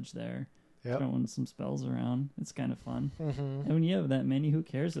college there. Yep. Throwing some spells around. It's kind of fun. Mm-hmm. And when you have that many, who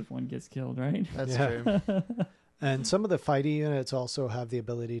cares if one gets killed, right? That's Yeah. true. And some of the fighty units also have the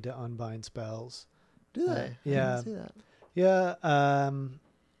ability to unbind spells. Do they? Yeah. I didn't see that. Yeah,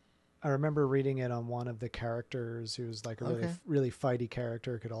 I remember reading it on one of the characters who was like a really Okay. really fighty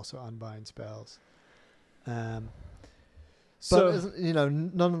character, could also unbind spells. But So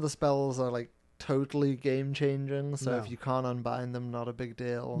isn't, none of the spells are like totally game changing. So No. if you can't unbind them, not a big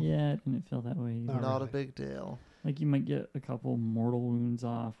deal. Yeah, it didn't feel that way either. Not Not really. a big deal. Like you might get a couple mortal wounds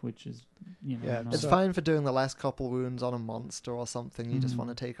off, which is, Yeah, not- It's So- fine for doing the last couple wounds on a monster or something you just Mhm. want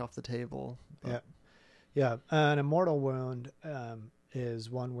to take off the table. But yeah, an immortal wound is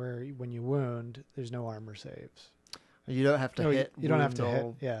one where when you wound, there's no armor saves. You don't have to No, hit. you don't have to wound hit.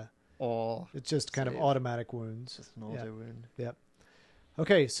 or- Yeah, Or it's just kind of Save. automatic wounds. just an auto wound.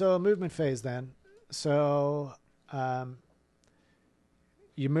 Okay, so movement phase then. So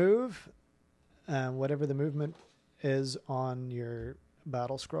you move, whatever the movement is on your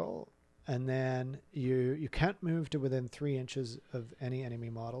battle scroll, and then you can't move to within 3 inches of any enemy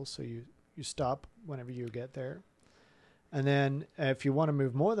model, so you stop whenever you get there. And then if you want to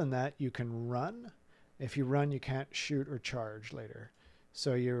move more than that, you can run. If you run, you can't shoot or charge later.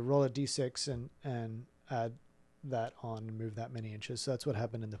 So you roll a d6 and add that on and move that many inches. So that's what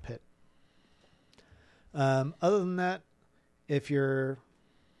happened in the pit. Other than that, if you're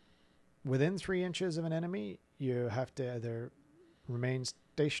within 3 inches of an enemy, you have to either remain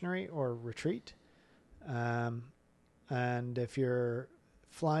stationary or retreat. And if you're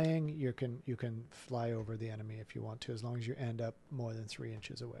flying, you can fly over the enemy if you want to, as long as you end up more than 3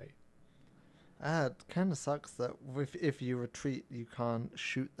 inches away. It kind of sucks that if you retreat, you can't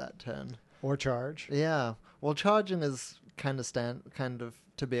shoot that turn. Or charge. Yeah. Well, charging is kind of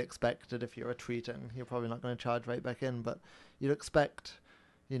to be expected if you're retreating. You're probably not going to charge right back in, but you'd expect,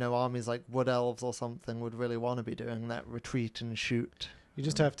 armies like Wood Elves or something would really want to be doing that retreat and shoot. You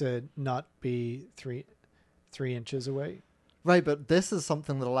just have to not be three inches away. Right, but this is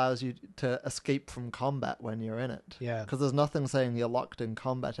something that allows you to escape from combat when you're in it. Yeah. Because there's nothing saying you're locked in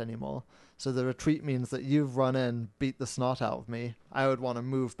combat anymore. So the retreat means that you've run in, beat the snot out of me. I would want to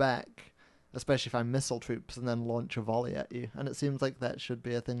move back especially if I'm missile troops and then launch a volley at you. And it seems like that should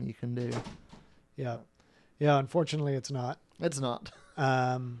be a thing you can do. Yeah. Yeah, unfortunately it's not. It's not.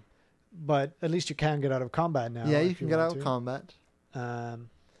 But at least you can get out of combat now. Yeah, you if can get out want of to. combat.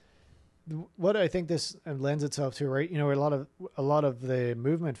 What I think this lends itself to, right? You know, a lot of the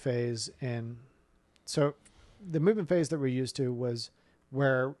movement phase so the movement phase that we're used to was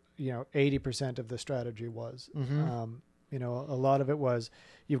where, 80% of the strategy was. Mm-hmm. You know, a lot of it was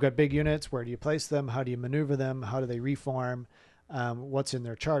you've got big units. Where do you place them? How do you maneuver them? How do they reform? What's in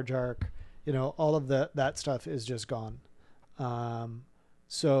their charge arc? You know, all of that stuff is just gone.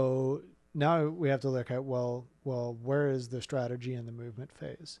 So now we have to look at, well, where is the strategy in the movement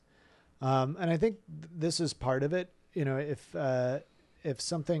phase? And I think this is part of it. You know, if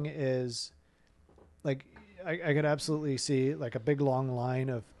something is like, I could absolutely see like a big long line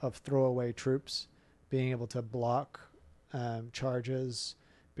of throwaway troops being able to block charges,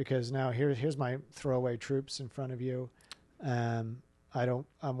 because now here's my throwaway troops in front of you. I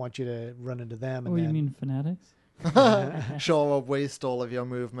want you to run into them. And Oh, you then, mean fanatics? Sure, will waste all of your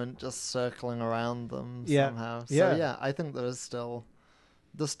movement just circling around them somehow. So Yeah. I think they're still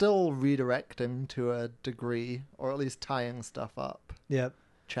redirecting to a degree, or at least tying stuff up, Yep.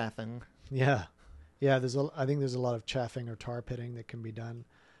 chaffing. Yeah. Yeah. I think there's a lot of chaffing or tar pitting that can be done.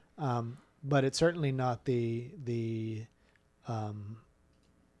 But it's certainly not the I'm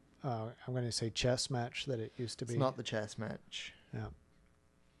going to say chess match that it used to be. It's not the chess match. Yeah.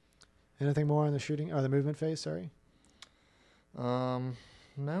 Anything more on the shooting or the movement phase? Sorry. No.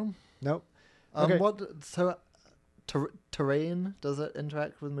 Nope. Okay. Terrain, does it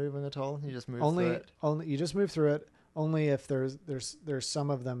interact with moving at all? You just move through it. Only you just move through it. Only if there's some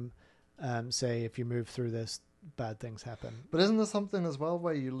of them. Say if you move through this, bad things happen. But isn't there something as well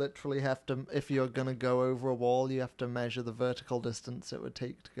where you literally have to, if you're going to go over a wall, you have to measure the vertical distance it would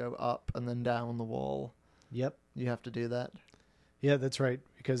take to go up and then down the wall? Yep. You have to do that. Yeah, that's right.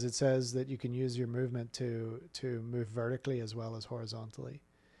 Because it says that you can use your movement to move vertically as well as horizontally.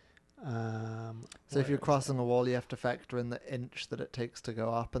 So if you're crossing a wall, you have to factor in the inch that it takes to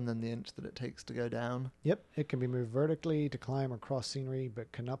go up and then the inch that it takes to go down. Yep, it can be moved vertically to climb or cross scenery,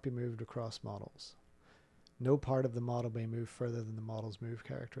 but cannot be moved across models. No part of the model may move further than the model's move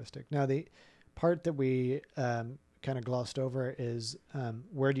characteristic. Now, the part that we kind of glossed over is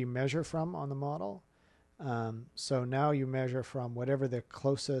where do you measure from on the model? So now you measure from whatever the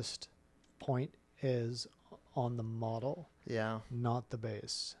closest point is on the model, Yeah. not the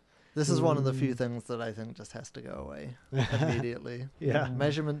base. This is one of the few things that I think just has to go away immediately. Yeah.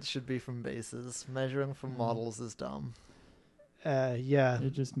 Measurements should be from bases. Measuring from models is dumb. Yeah.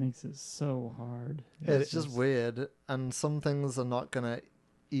 It just makes it so hard. It's just weird, and some things are not going to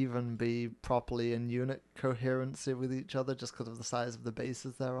even be properly in unit coherency with each other just because of the size of the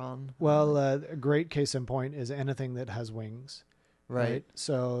bases they're on. Well, a great case in point is anything that has wings. Right.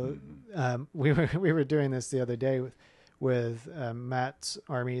 So we were doing this the other day with Matt's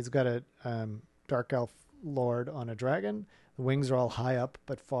army. He's got a dark elf lord on a dragon. The wings are all high up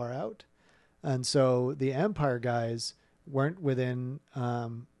but far out, and so the Empire guys weren't within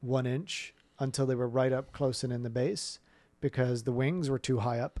 1 inch until they were right up close and in the base, because the wings were too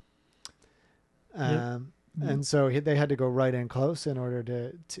high up. And so they had to go right in close in order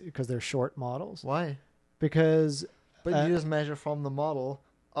to because they're short models. Why? Because But you just measure from the model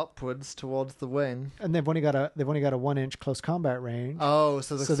upwards towards the wing. and they've only got a 1 inch close combat range. Oh,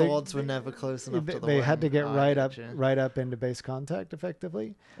 so the So swords were never close enough to the They wing. had to get Oh, right I up getcha. into base contact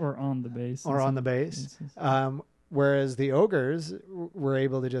effectively, Or on the base. or in on some the base. cases. Whereas the ogres were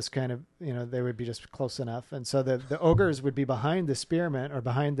able to just kind of, they would be just close enough. And so the ogres would be behind the spearmen or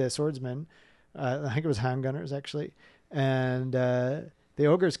behind the swordsmen. I think it was handgunners, actually. And the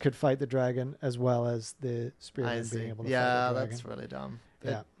ogres could fight the dragon as well as the I spearmen see. being able to Yeah, fight the dragon. that's really dumb.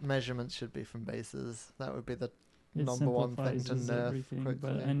 Yeah. Measurements should be from bases. That would be the It number one thing to simplifies nerf everything, quickly.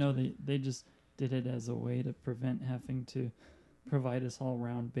 but I know they just did it as a way to prevent having to provide us all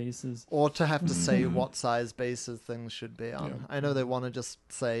round bases. Or to have to say what size bases things should be on. Yeah. I know they want to just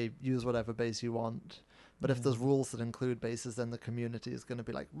say, use whatever base you want. But if there's rules that include bases, then the community is going to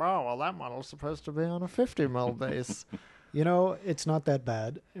be like, oh, well, that model's supposed to be on a 50 mil base. It's not that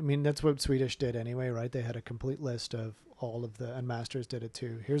bad. I mean, that's what Swedish did anyway, right? They had a complete list of all of and Masters did it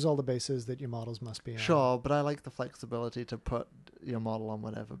too. Here's all the bases that your models must be on. Sure, but I like the flexibility to put your model on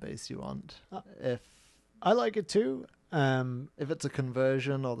whatever base you want. If I like it too. If it's a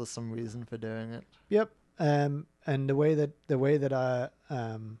conversion or there's some reason for doing it. Yep. And the way that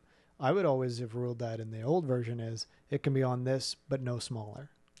I would always have ruled that in the old version is it can be on this, but no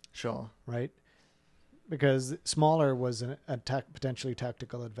smaller, Sure. right? because smaller was a potentially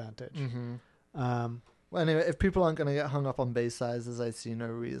tactical advantage. Mm-hmm. Um, Well, anyway, if people aren't going to get hung up on base sizes, I see no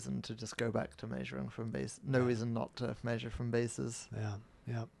reason to just go back to measuring from base. No Yeah. reason not to measure from bases.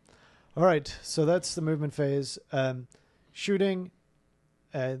 yeah. All right, so that's the movement phase. Shooting,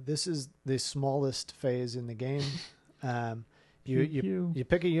 this is the smallest phase in the game. You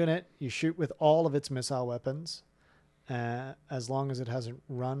pick a unit, you shoot with all of its missile weapons, as long as it hasn't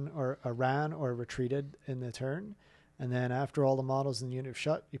ran or retreated in the turn. And then after all the models in the unit have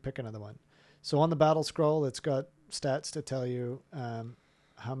shot, you pick another one. So on the battle scroll, it's got stats to tell you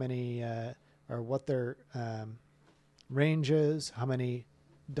how many or what their range is, how many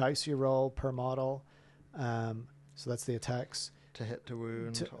dice you roll per model. So that's the attacks. To hit, to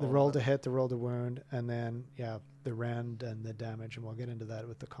wound. The all roll that. to hit, the roll to wound, and then, the rend and the damage, and we'll get into that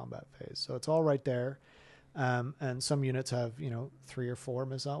with the combat phase. So it's all right there. And some units have, 3 or 4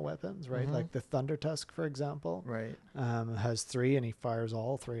 missile weapons, right? Mhm. Like the Thunder Tusk, for example, Right. has 3, and he fires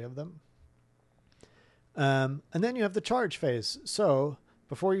all 3 of them. And then you have the charge phase. So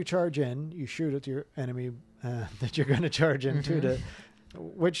before you charge in, you shoot at your enemy that you're going to charge into,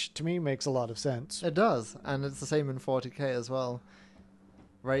 which to me makes a lot of sense. It does, and it's the same in 40k as well.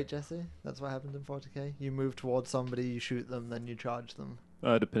 Right, Jesse? That's what happened in 40k? You move towards somebody, you shoot them, then you charge them.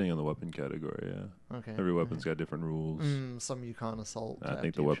 Depending on the weapon category, yeah. Okay. Every weapon's got different rules. Some you can't assault. I after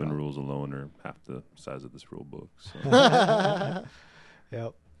think the you've weapon shot. rules alone are half the size of this rule book. So.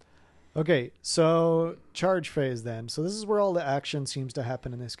 Yep. Okay, so charge phase then. So this is where all the action seems to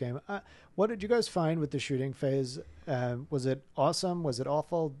happen in this game. What did you guys find with the shooting phase? Was it awesome? Was it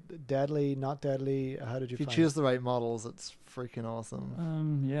awful? Deadly? Not deadly? How did you If you find choose it? the right models, it's freaking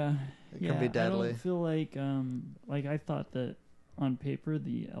awesome. Yeah. It can be I deadly. don't feel like I thought that on paper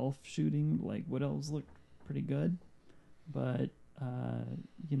the elf shooting, like wood elves, looked pretty good, but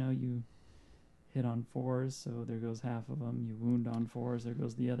you hit on 4s, so there goes half of them. You wound on 4s, there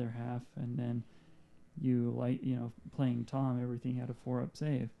goes the other half, and then playing Tom, everything had a 4-up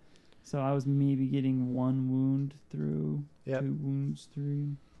save. So I was maybe getting 1 wound through, Yep. 2 wounds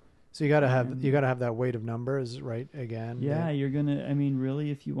through. So you got to have that weight of numbers, right? Again. Yeah, you're gonna. I mean,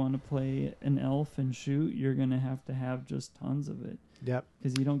 really, if you want to play an elf and shoot, you're gonna have just tons of it. Yep.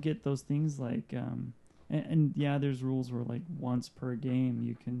 Because you don't get those things like, and there's rules where like once per game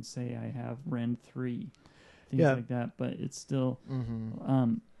you can say I have Rend 3, things Yeah. like that. But it's still,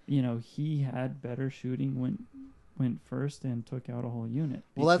 Mm-hmm. He had better shooting, went first and took out a whole unit.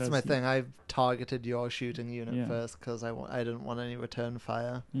 Well, that's because my he- thing. I've targeted your shooting unit Yeah. first because I didn't want any return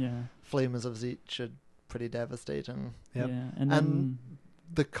fire. Yeah, Flamers of Zeech are pretty devastating. Yep. yeah, and then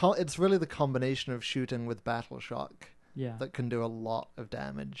It's really the combination of shooting with battle shock yeah, that can do a lot of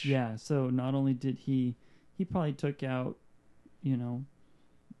damage. yeah. So not only did he probably took out,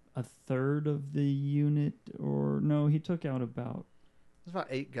 a third of the unit, or no, he took out about. There's about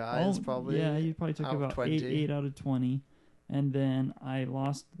 8 guys, probably. Yeah, you probably took out of about 20. 8 out of 20. And then I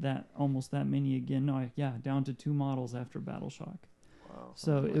lost almost that many again. No, down to 2 models after Battle Shock. Wow,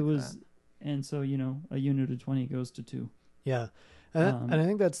 So something it like was, that. and so, a unit of 20 goes to 2. Yeah. And I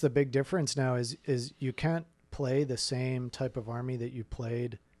think that's the big difference now is you can't play the same type of army that you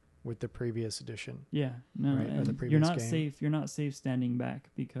played with the previous edition. Yeah, no, Right, or the and you're previous not game. safe. You're not safe standing back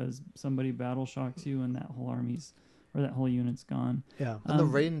because somebody Battle Shocks you and that whole that whole unit's gone. Yeah. And the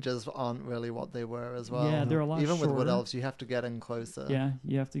Um, ranges aren't really what they were as well. Yeah, they're a lot Even with Wood shorter. Elves, you have to get in closer. Yeah,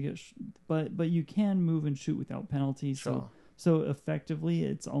 you have to get, but you can move and shoot without penalty. Sure. So effectively,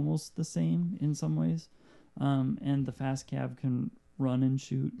 it's almost the same in some ways. And the fast cab can run and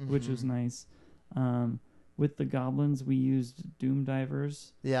shoot, which is Mhm. nice. With the goblins, we used Doom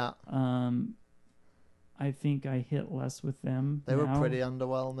Divers. Yeah, I think I hit less with them. they were now. pretty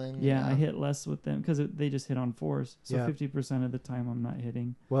underwhelming. Yeah, I hit less with them because they just hit on 4s. So Yeah. 50% of the time I'm not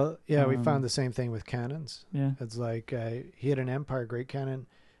hitting. Well, yeah, we Um, found the same thing with cannons. Yeah. It's like he had an Empire Great Cannon,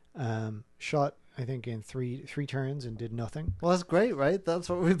 shot I think in three turns and did nothing. Well, that's great, right? That's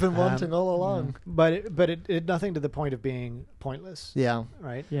what we've been wanting all along. But it did nothing to the point of being pointless, Yeah.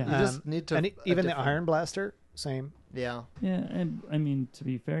 right? Yeah. You just need to. and even the different- Iron Blaster, same. Yeah. Yeah, and I mean, to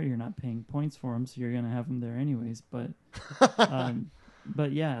be fair, you're not paying points for them, so you're going to have them there anyways. But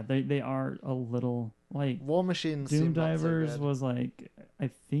yeah, they are a little like War Machines. Doom seem not so Divers good. was like, I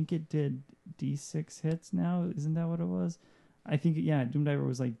think it did D6 hits now. Isn't that what it was? I think, Doom Diver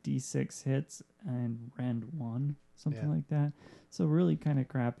was like D6 hits and Rend 1, something Yeah. like that. So really kind of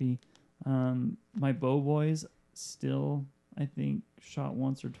crappy. My Bow Boys still, I think, shot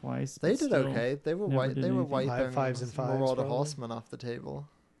once or twice. They but did still, okay. They were never did They were anything. wiping Fives and fives, Marauder probably. Horsemen off the table.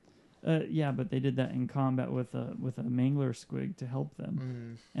 Yeah, but they did that in combat with a Mangler Squig to help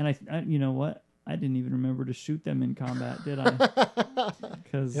them. Mm. And I you know what? I didn't even remember to shoot them in combat, did I?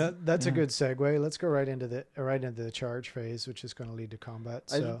 Because Yeah, that's a good segue. Let's go right into the charge phase, which is going to lead to combat.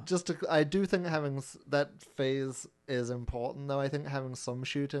 So I do think having that phase is important, though. I think having some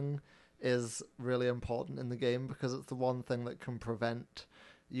shooting is really important in the game because it's the one thing that can prevent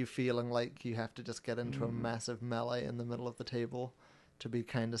you feeling like you have to just get into a massive melee in the middle of the table to be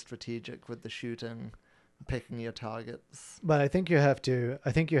kind of strategic with the shooting, picking your targets. But I think you have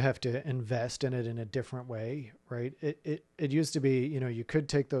to invest in it in a different way, right? It used to be, you could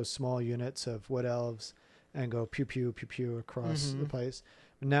take those small units of wood elves and go pew pew pew pew across the place.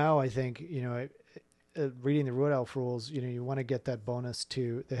 Now I think, reading the wood elf rules, you want to get that bonus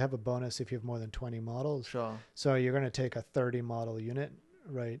they have a bonus if you have more than 20 models. Sure. So you're going to take a 30 model unit,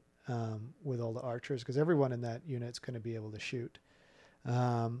 right? With all the archers, because everyone in that unit's going to be able to shoot.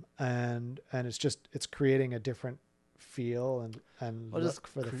 And it's creating a different feel and look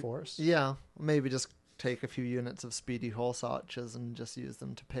for the force. Yeah, maybe just take a few units of speedy horse archers and just use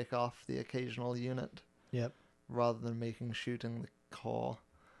them to pick off the occasional unit. Yep. Rather than making shooting the core.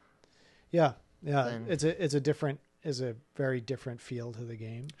 Yeah. Thing. It's a very different feel to the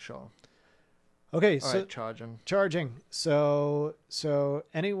game. Sure. Okay, All so right, charging. So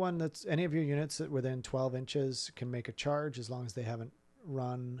any of your units that within 12 inches can make a charge as long as they haven't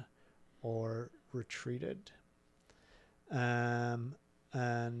run or retreated. And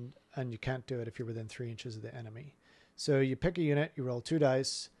you can't do it if you're within 3 inches of the enemy. So you pick a unit, you roll 2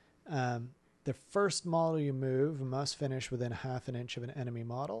 dice. The first model you move must finish within half an inch of an enemy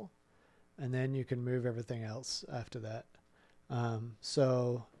model, and then you can move everything else after that.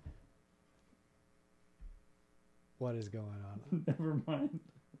 So what is going on? Never mind.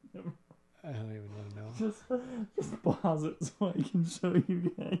 I don't even want to know. Just pause it so I can show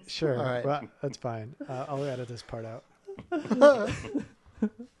you guys. Sure. All right. Well, that's fine. I'll edit this part out.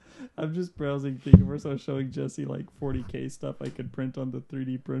 I'm just browsing Thingiverse. I was showing Jesse like 40K stuff I could print on the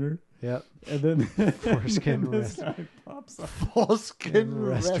 3D printer. Yep. And then Foreskin and this guy pops up. Foreskin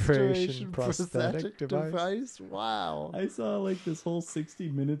Restoration restoration prosthetic prosthetic device. device. Wow. I saw like this whole 60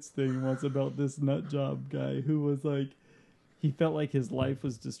 Minutes thing once about this nut job guy who was like, he felt like his life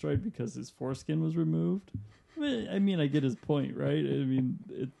was destroyed because his foreskin was removed. I mean, I get his point, right? I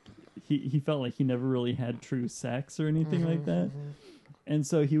mean, he felt like he never really had true sex or anything like that. And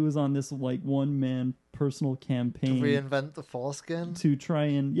so he was on this like one-man personal To campaign reinvent the foreskin. to try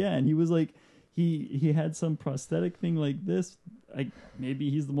and he was like, he had some prosthetic thing like this.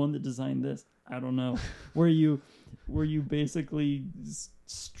 Maybe he's the one that designed this. I don't know. where you basically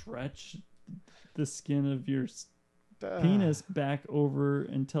stretch the skin of your penis back over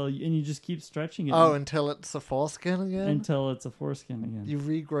until you just keep stretching it. Until it's a foreskin again? Until it's a foreskin again. You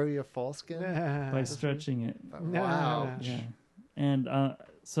regrow your foreskin? By stretching it. Wow. Yeah. And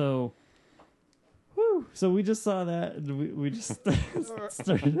so we just saw that and we just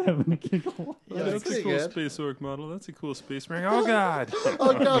started having a giggle. Yeah, That's pretty a cool good. space orc model. That's a cool space marine. Oh god!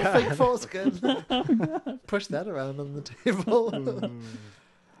 Oh god, fake foreskin. Push that around on the table.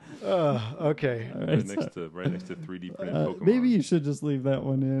 Okay. All right, right next to 3D printed Pokemon. maybe you should just leave that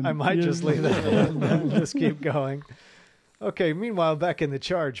one in. I might just leave that in and just keep going. Okay, meanwhile, back in the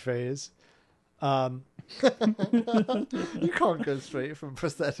charge phase. You can't go straight from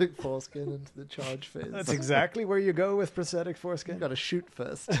prosthetic foreskin into the charge phase. That's exactly where you go with prosthetic You foreskin. got to shoot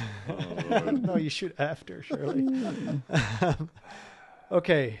first. No, you shoot after, surely.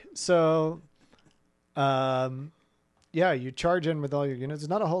 Okay, so, yeah, you charge in with all your units. There's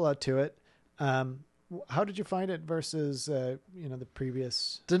not a whole lot to it. How did you find it versus, the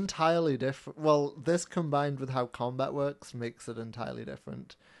previous? It's entirely different. Well, this combined with how combat works makes it entirely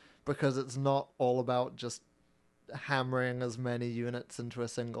different. Because it's not all about just hammering as many units into a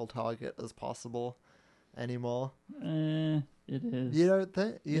single target as possible anymore. It is. You don't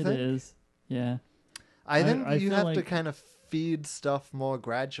think? You It think? is. Yeah. I think I you feel have to like- kind of feed stuff more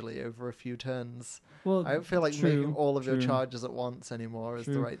gradually over a few turns. Well, I don't feel like true, making all of your true. charges at once anymore is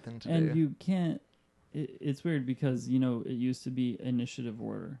the True. right thing to And do. you can't. It's weird because it used to be initiative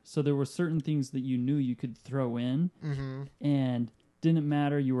order, so there were certain things that you knew you could throw in, Mm-hmm. and didn't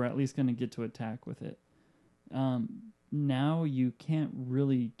matter. You were at least going to get to attack with it. Now you can't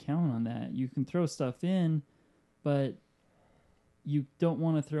really count on that. You can throw stuff in, but you don't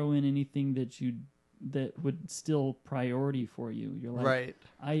want to throw in anything that would still priority for you. You're like, Right.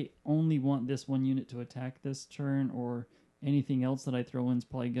 I only want this one unit to attack this turn, or anything else that I throw in is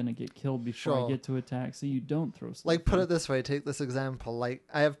probably going to get killed before Sure. I get to attack, so you don't throw stuff Like, put in. it this way, take this example. Like,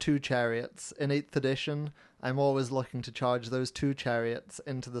 I have 2 chariots. In 8th edition, I'm always looking to charge those 2 chariots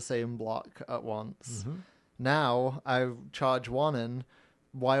into the same block at once. Now, I charge one in,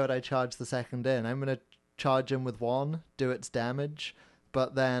 why would I charge the second in? I'm going to charge in with one, do its damage,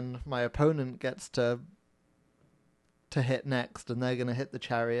 but then my opponent gets to hit next, and they're going to hit the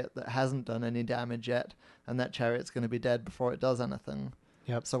chariot that hasn't done any damage yet, and that chariot's going to be dead before it does anything.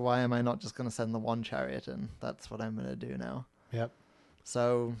 Yep. So why am I not just going to send the one chariot in? That's what I'm going to do now. Yep.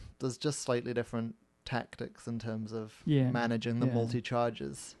 So there's just slightly different tactics in terms of Yeah. managing the Yeah.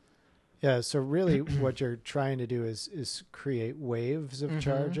 multi-charges. Yeah, so really what you're trying to do is create waves of Mhm.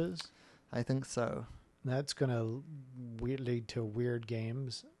 charges. I think so. That's going to lead to weird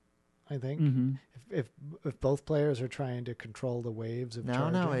games, I think. Mm-hmm. If both players are trying to control the waves of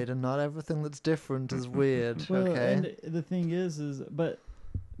Now, charging. Aiden, not everything that's different is weird, Well, okay? and the thing is, but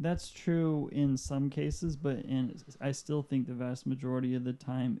that's true in some cases, but I still think the vast majority of the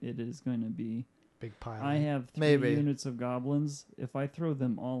time it is going to be. Big pile. I have 3 Maybe. units of goblins. If I throw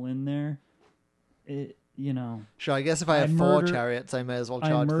them all in there, Sure, I guess if I have I 4 murder- chariots, I may as well I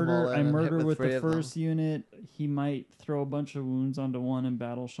charge them all murder. in I and hit murder with with 3 the of them. first unit. He might throw a bunch of wounds onto one and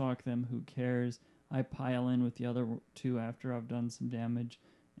battle shock them. Who cares? I pile in with the other 2 after I've done some damage,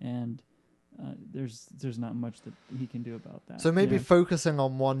 and there's not much that he can do about that. So maybe Yeah. focusing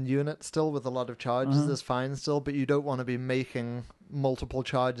on one unit still with a lot of charges Uh-huh. is fine still, but you don't want to be making multiple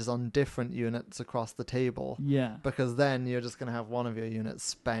charges on different units across the table, Yeah. because then you're just going to have one of your units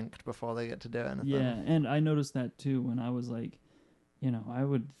spanked before they get to do anything. Yeah, and I noticed that too when I was like, I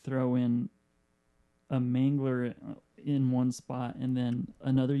would throw in a mangler in one spot and then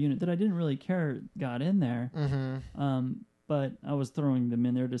another unit that I didn't really care got in there. Mm-hmm. But I was throwing them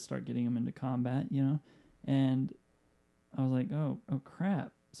in there to start getting them into combat, and I was like, oh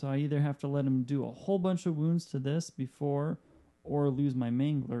crap. So I either have to let him do a whole bunch of wounds to this before or lose my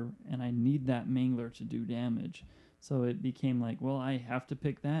mangler, and I need that mangler to do damage. So it became like, well, I have to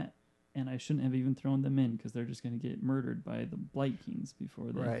pick that, and I shouldn't have even thrown them in because they're just going to get murdered by the Blight Kings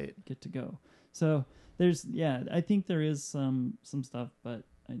before they Right. get to go. So I think there is some stuff, but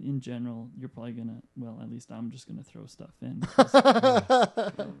in general, you're probably going to, well, at least I'm just going to throw stuff in.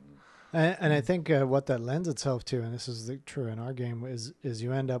 And I think what that lends itself to, and this is true in our game, is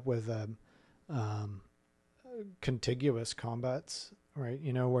you end up with contiguous combats, right?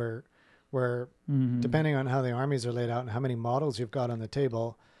 Where Mhm. depending on how the armies are laid out and how many models you've got on the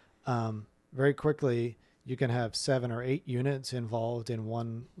table, very quickly you can have 7 or 8 units involved in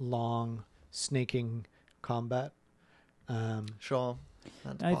one long snaking combat. Sure.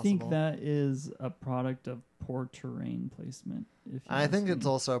 That's I think possible. that is a product of poor terrain placement. If you I ask think me. it's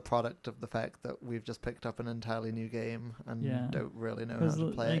also a product of the fact that we've just picked up an entirely new game and Yeah. don't really know how Because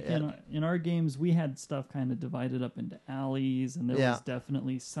to play it yet. in our games, we had stuff kind of divided up into alleys, and there Yeah. was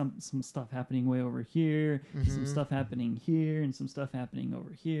definitely some stuff happening way over here, some Mhm. stuff happening here, and some stuff happening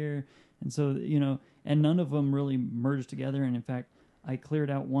over here. And so, and none of them really merged together. And in fact, I cleared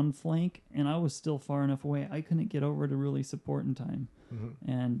out one flank, and I was still far enough away. I couldn't get over to really support in time.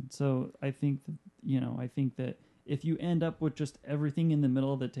 And so I think that if you end up with just everything in the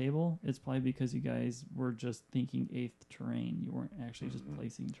middle of the table, it's probably because you guys were just thinking 8th terrain. You weren't actually just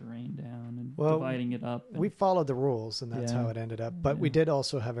placing terrain down and dividing it up. We followed the rules, and that's Yeah. how it ended up. But we Yeah. did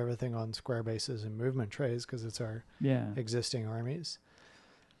also have everything on square bases and movement trays because it's our Yeah. existing armies.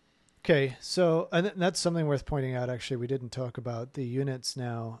 Okay, so and that's something worth pointing out. Actually, we didn't talk about the units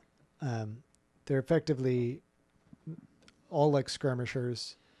now. They're effectively all like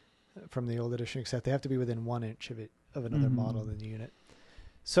skirmishers from the old edition, except they have to be within 1 inch of another Mhm. model in the unit.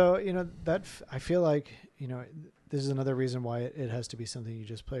 So I feel like this is another reason why it has to be something you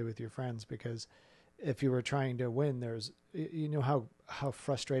just play with your friends, because if you were trying to win, there's how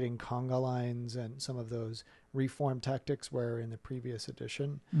frustrating conga lines and some of those reform tactics were in the previous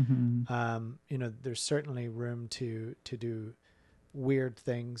edition. Mm-hmm. There's certainly room to do weird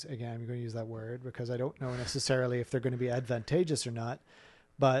things. Again, I'm going to use that word because I don't know necessarily if they're going to be advantageous or not.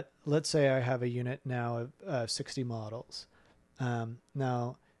 But let's say I have a unit now of 60 models.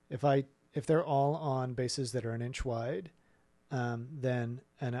 Now, if they're all on bases that are 1 inch wide, then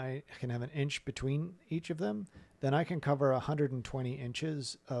I can have 1 inch between each of them, then I can cover 120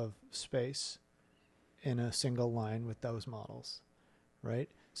 inches of space in a single line with those models, right?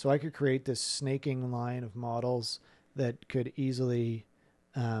 So I could create this snaking line of models that could easily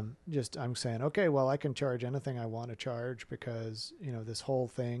I'm saying, okay, well, I can charge anything I want to charge because, this whole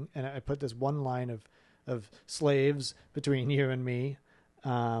thing, and I put this one line of slaves between you and me,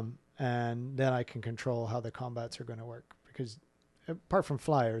 and then I can control how the combats are going to work, because apart from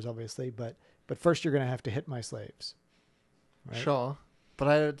flyers, obviously, but first you're going to have to hit my slaves. Right? Sure. But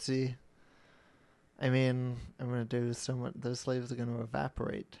I don't see... I mean, I'm going to do so much... Those slaves are going to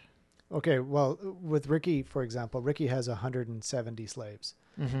evaporate. Okay, well, with Ricky, for example, Ricky has 170 slaves.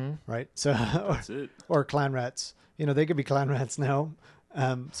 Mm-hmm. right? So That's it. or clan rats. They could be clan rats now.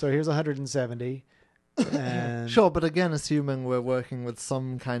 So here's 170. And Sure, but again, assuming we're working with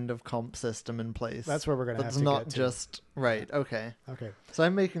some kind of comp system in place. that's where we're going to have That's to not get to. just... Right, okay. Okay. So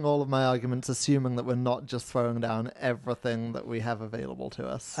I'm making all of my arguments assuming that we're not just throwing down everything that we have available to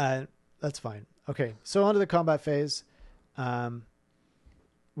us. That's fine. Okay. So on to the combat phase.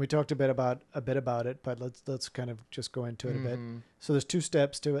 We talked a bit about it, but let's kind of just go into it a bit. So there's 2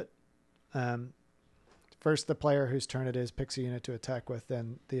 steps to it. First, the player whose turn it is picks a unit to attack with.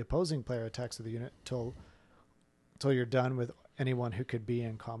 Then the opposing player attacks with the unit till you're done with anyone who could be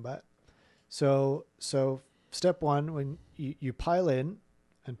in combat. So step 1, when you pile in,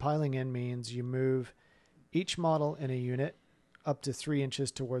 and piling in means you move each model in a unit up to 3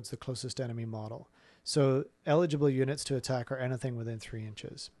 inches towards the closest enemy model. So eligible units to attack are anything within 3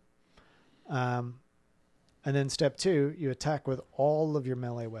 inches. And then step 2, you attack with all of your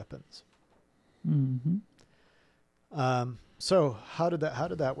melee weapons. Mm-hmm. So how did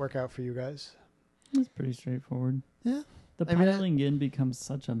that work out for you guys? It's pretty straightforward. Yeah. The I mean, piling in becomes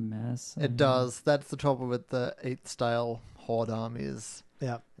such a mess. It does. That's the trouble with the 8th style Horde armies.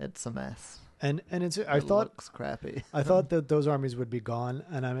 Yeah. It's a mess. And it's It looks crappy. I thought that those armies would be gone,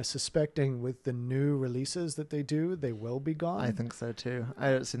 and I'm suspecting with the new releases that they do, they will be gone. I think so too.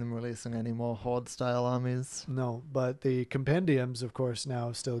 I don't see them releasing any more Horde style armies. No, but the compendiums, of course,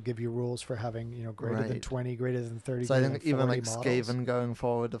 now still give you rules for having, greater than Right. 20, greater than 30. So I greater think than even 40 like models. Skaven going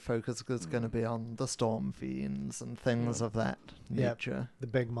forward, the focus is going to be on the Storm Fiends and things of that Yep. nature. The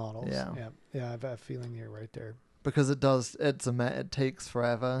big models. Yeah. Yeah. I have a feeling you're right there. Because it takes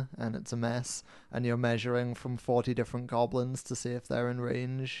forever and it's a mess, and you're measuring from 40 different goblins to see if they're in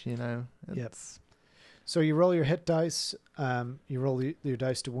range. It's So you roll your hit dice. You roll your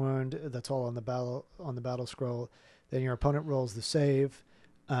dice to wound. That's all on the battle scroll. Then your opponent rolls the save.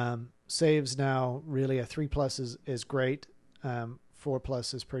 Saves now really a 3+ is great.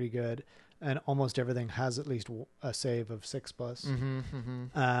 4+ is pretty good, and almost everything has at least a save of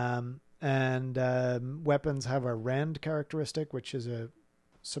 6+. And weapons have a rend characteristic, which is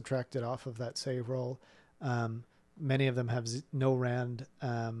subtracted off of that save roll. Many of them have no rend.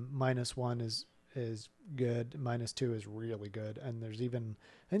 -1 is good. -2 is really good. And I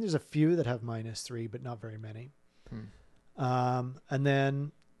think there's a few that have -3, but not very many. And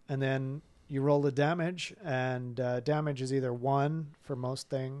then you roll the damage, and damage is either 1 for most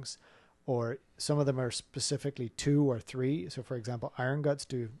things, or some of them are specifically 2 or 3. So for example, Iron Guts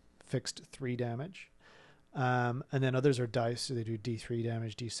do fixed 3 damage. And then others are dice, so they do D3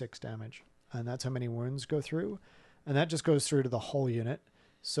 damage, D6 damage. And that's how many wounds go through. And that just goes through to the whole unit.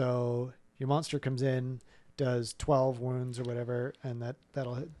 So your monster comes in, does 12 wounds or whatever, and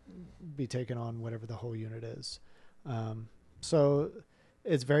that'll be taken on whatever the whole unit is. So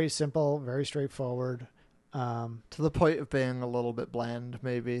it's very simple, very straightforward. to the point of being a little bit bland,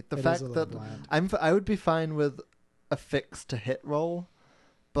 maybe. The It is fact a little that bland. I would be fine with a fix to hit roll,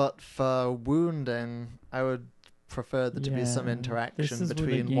 but for wounding, I would prefer there to be some Yeah, interaction this is where the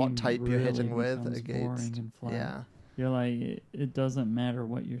between what game type you're hitting really with becomes boring against. and flat. Yeah, You're like, it doesn't matter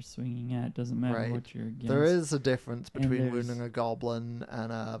what you're swinging at. It doesn't matter Right. what you're against. there is a difference And between there's- wounding a goblin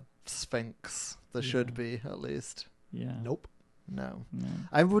and a sphinx. There should be, at least. Yeah. Nope. No. No.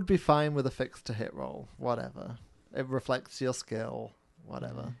 I would be fine with a fix to hit roll, whatever. It reflects your skill,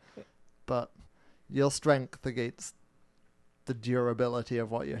 whatever. But your strength against the durability of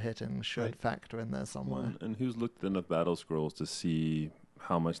what you're hitting should Right. factor in there somewhere. Well, and who's looked at enough battle scrolls to see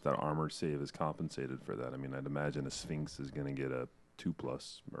how much that armor save is compensated for that? I mean, I'd imagine a Sphinx is going to get a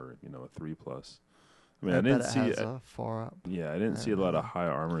 2+ or a 3+. I mean, I bet didn't it see has it. a 4-up. Yeah, I didn't see a lot of high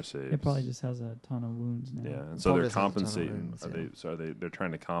armor saves. It probably just has a ton of wounds now. Yeah, and so Probably they're has a ton of compensating. wounds, They're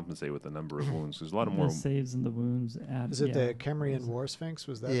trying to compensate with the number of wounds. There's a lot of The more. saves and the wounds add. Is it the yeah. Cambrian War Sphinx?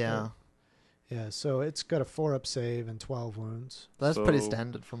 Was that? Yeah, Yeah, so it's got a 4-up save and 12 wounds. that's pretty So-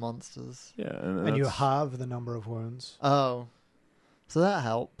 standard for monsters. Yeah, And you that's- have the number of wounds. Oh, so that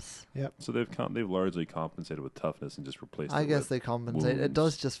helps. So they've largely compensated with toughness and just replaced. I it guess with they compensate. It wounds.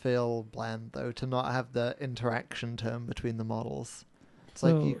 does just feel bland, though, to not have the interaction term between the models. It's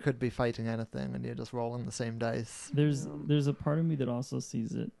So- like you could be fighting anything and you're just rolling the same dice. There's a part of me that also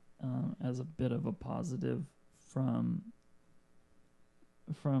sees it as a bit of a positive from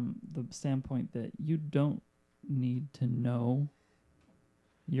the standpoint that you don't need to know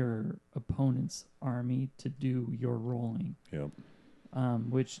your opponent's army to do your rolling, Yep.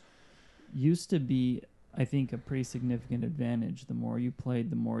 which used to be, I think, a pretty significant advantage. The more you played,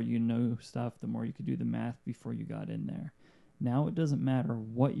 the more you know stuff, the more you could do the math before you got in there. Now it doesn't matter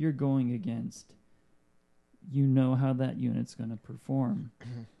what you're going against. you know how that unit's going to perform.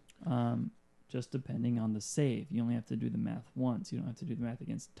 Just depending on the save. You only have to do the math once. You don't have to do the math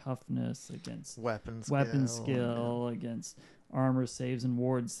against toughness, against weapon skill, against armor saves and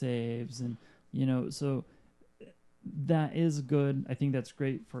ward saves. And, so that is good. I think that's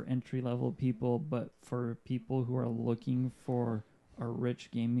great for entry-level people, but for people who are looking for a rich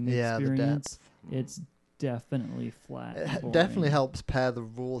gaming experience, it's definitely flat. It definitely helps pare the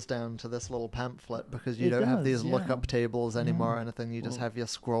rules down to this little pamphlet, because you don't have these lookup tables anymore or anything. You just have your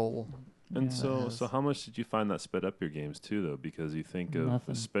scroll. And so how much did you find that sped up your games too, though? Because you think of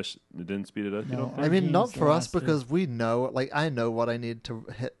especially, it didn't speed it up. No, you don't I think? mean, not for us, because we know, I know what I need to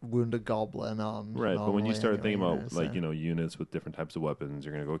wound a goblin on. Right, but when you start thinking anyway, about units with different types of weapons,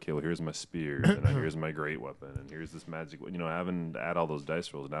 you're gonna go, okay, well, here's my spear, and here's my great weapon, and here's this magic. Having to add all those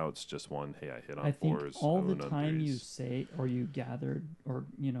dice rolls, now it's just one. Hey, I hit on I think fours. all the on time threes. you say or you gathered or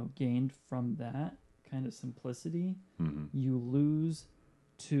gained from that kind of simplicity, you lose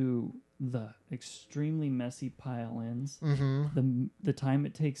to the extremely messy pile-ins. The time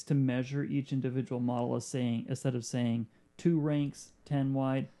it takes to measure each individual model instead of saying 2 ranks, 10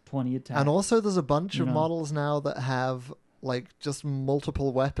 wide, 20 attack. And also, there's a bunch of models now that have just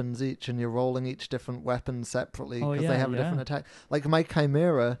multiple weapons each, and you're rolling each different weapon separately because they have a different attack. Like my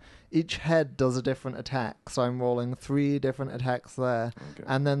Chimera, each head does a different attack, so I'm rolling 3 different attacks there. Okay.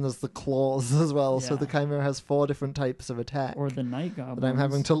 And then there's the claws as well, so the Chimera has 4 different types of attack. Or the Night Goblins that I'm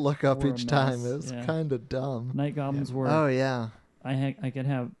having to look up each time. It's kind of dumb. Night Goblins were... Oh, yeah. I could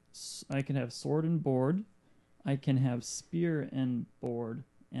have sword and board, I can have spear and board,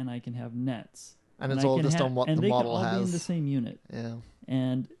 and I can have nets. And it's all just on what the model has. And they can all be in the same unit. Yeah.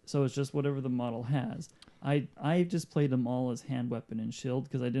 And so it's just whatever the model has. I just played them all as hand weapon and shield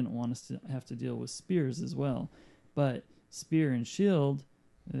because I didn't want us to have to deal with spears as well. But spear and shield,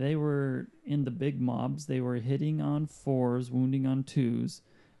 they were in the big mobs. They were hitting on 4s, wounding on 2s.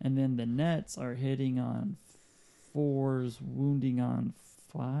 And then the nets are hitting on 4s, wounding on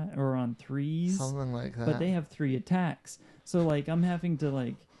 5 or on 3s. Something like that. But they have 3 attacks. So I'm having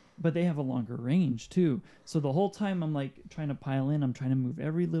to but they have a longer range too. So the whole time I'm trying to pile in, I'm trying to move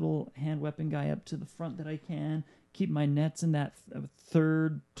every little hand weapon guy up to the front that I can, keep my nets in that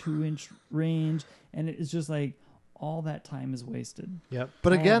third 2-inch range, and it's just all that time is wasted. Yep.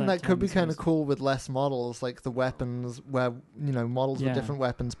 But again, that could be kind of cool with less models, like the weapons, where models with different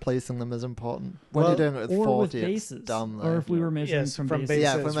weapons, placing them is important. When you're doing it with 40, it's dumb. Though. Or if we were measuring from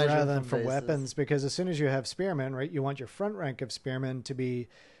bases rather than from weapons, because as soon as you have spearmen, right, you want your front rank of spearmen to be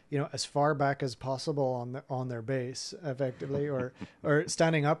as far back as possible on their base, effectively, or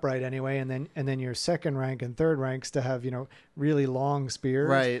standing upright anyway, and then your second rank and third ranks to have really long spears.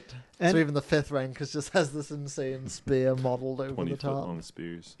 Right. And so even the 5th rank just has this insane spear modeled over the top. 20-foot long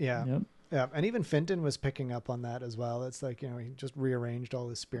spears. Yeah. Yep. Yeah, and even Finton was picking up on that as well. It's he just rearranged all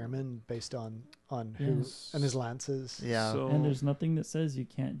his spearmen based on who and his lances. Yeah. And there's nothing that says you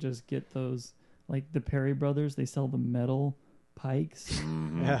can't just get those, the Perry brothers. They sell the metal pikes.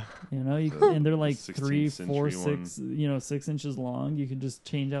 Yeah. And they're 3, 4, 6, 6 inches long. You can just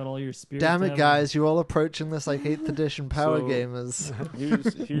change out all your spears. Damn it, guys! You're all approaching this 8th edition power gamers.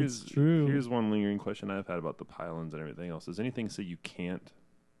 Here's one lingering question I've had about the pile-ins and everything else. Does anything say you can't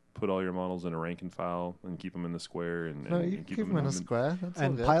put all your models in a rank and file and keep them in the square? No, you can keep them in a square. That's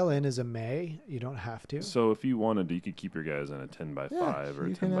and pile-in is a may. You don't have to. So if you wanted to, you could keep your guys in a 10x5 or a 10x4.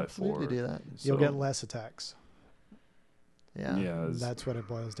 You can absolutely do that. You'll get less attacks. Yeah. That's what it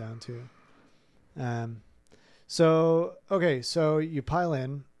boils down to. So you pile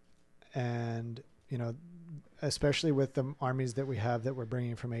in, and especially with the armies that we have that we're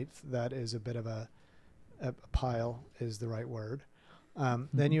bringing from 8th, that is a bit of a pile is the right word.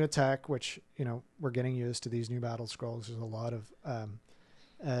 Then you attack, which we're getting used to these new battle scrolls. There's a lot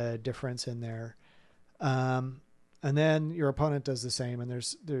of difference in there. And then your opponent does the same, and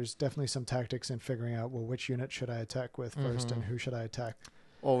there's definitely some tactics in figuring out, which unit should I attack with first, and who should I attack?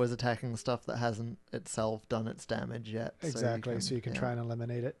 Always attacking stuff that hasn't itself done its damage yet. Exactly, so you can try and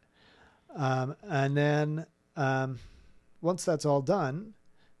eliminate it. And then once that's all done,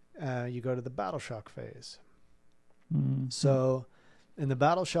 you go to the battle shock phase. So in the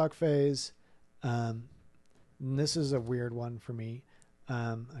battle shock phase, and this is a weird one for me.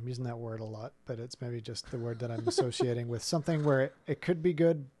 I'm using that word a lot, but it's maybe just the word that I'm associating with something where it could be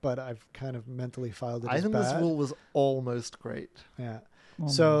good, but I've kind of mentally filed it as bad. This rule was almost great. Yeah.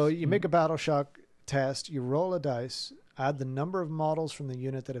 So you make a battle shock test, you roll a dice, add the number of models from the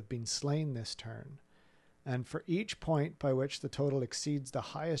unit that have been slain this turn, and for each point by which the total exceeds the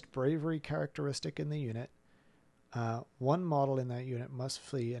highest bravery characteristic in the unit, one model in that unit must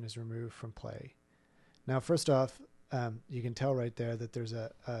flee and is removed from play. Now, first off, you can tell right there that there's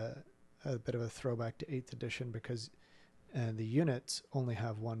a bit of a throwback to 8th edition because the units only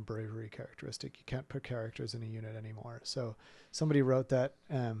have one bravery characteristic. You can't put characters in a unit anymore. So somebody wrote that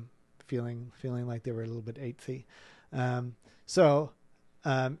feeling like they were a little bit 8th-y. And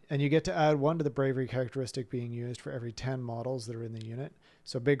you get to add 1 to the bravery characteristic being used for every 10 models that are in the unit.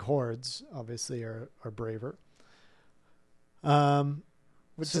 So big hordes obviously are braver.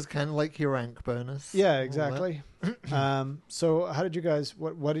 Which is kind of like your rank bonus. Yeah, all that. exactly. So how did you guys,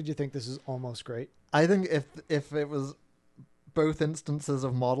 what did you think? This is almost great. I think if it was both instances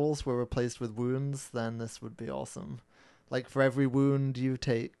of models were replaced with wounds, then this would be awesome. Like for every wound you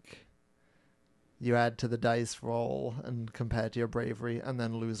take, you add to the dice roll and compare to your bravery and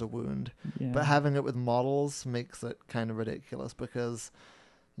then lose a wound. Yeah. But having it with models makes it kind of ridiculous because,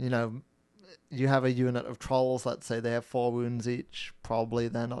 you know, you have a unit of trolls, let's say they have 4 wounds each, probably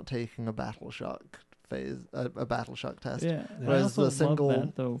they're not taking a battle shock phase, a battle shock test. Yeah, Whereas I also the single- love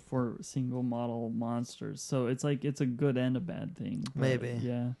that though for single model monsters. So it's like it's a good and a bad thing. But Maybe.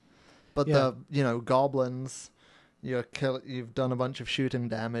 Yeah. But Yeah. goblins, you've done a bunch of shooting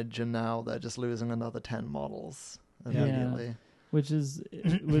damage and now they're just losing another 10 models immediately. Which was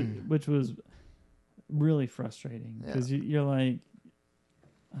really frustrating because you're like,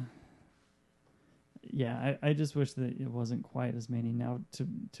 yeah, I just wish that it wasn't quite as many. Now,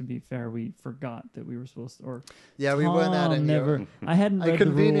 to be fair, we forgot that we were supposed to. Or Yeah, we weren't Tom adding. never. I hadn't read I the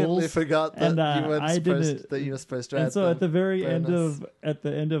conveniently rules, forgot that and, you weren't I supposed didn't- that you were supposed to add. And so at the very end bonus.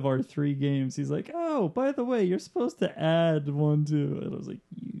 of our 3 games, he's like, "Oh, by the way, you're supposed to add 1 too." And I was like,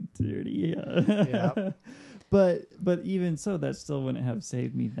 "You dirty." Yeah. But even so, that still wouldn't have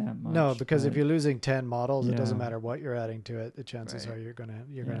saved me that much. No, because if but- you're losing 10 models, it doesn't Yeah. matter what you're adding to it. The chances Right. are you're gonna.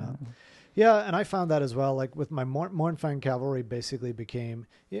 yeah. Yeah, and I found that as well. Like with my Mornfang cavalry, basically became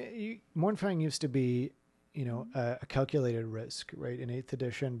Mornfang used to be, a calculated risk, right, in 8th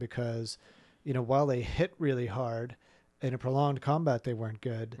edition because, while they hit really hard, in a prolonged combat they weren't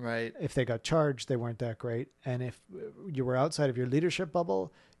good. Right. If they got charged, they weren't that great. And if you were outside of your leadership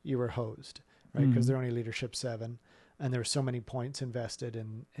bubble, you were hosed, right? Because they're only leadership 7, and there were so many points invested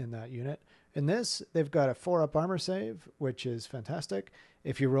in that unit. In this, they've got a 4-up armor save, which is fantastic.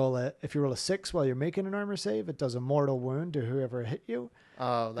 If you roll a 6 while you're making an armor save, it does a mortal wound to whoever hit you.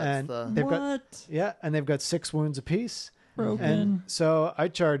 Oh, that's And the. they've got What? and they've got 6 wounds apiece. Broken. And so I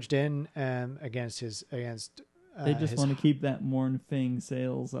charged in against They just want to keep that Mornfang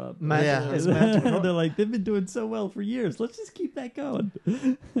sales up. his Manticore. They're like, they've been doing so well for years. Let's just keep that going.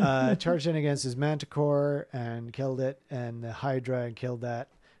 Charged in against his Manticore and killed it, and the Hydra and killed that,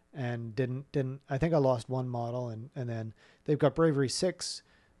 and didn't. I think I lost 1 model, and then they've got Bravery 6.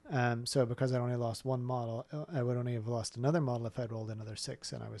 So because I only lost 1 model, I would only have lost another model if I'd rolled another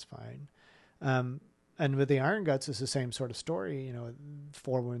 6, and I was fine. And with the Iron Guts, it's the same sort of story.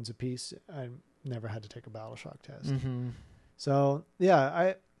 4 wounds apiece. I never had to take a battle shock test. Mm-hmm. So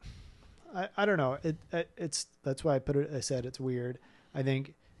yeah, I don't know. It's that's why I said it's weird. I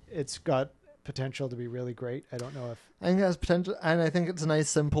think it's got potential to be really great. I don't know if I think it has potential, and I think it's a nice,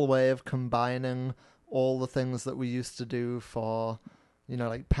 simple way of combining all the things that we used to do for,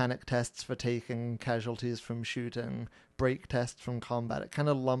 like panic tests for taking casualties from shooting, break tests from combat. It kind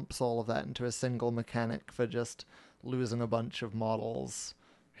of lumps all of that into a single mechanic for just losing a bunch of models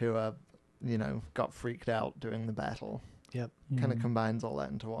who are, got freaked out during the battle. Kind of combines all that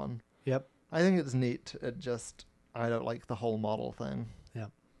into one. Yep. I think it's neat. I don't like the whole model thing.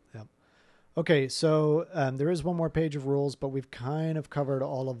 Okay, so there is one more page of rules, but we've kind of covered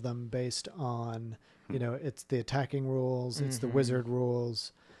all of them based on, it's the attacking rules, it's the wizard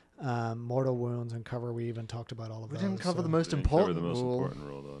rules, mortal wounds, and cover. We even talked about all of We those. didn't cover the We most didn't cover important the most rule. important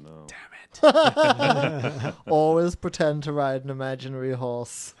rule, though. No. Always pretend to ride an imaginary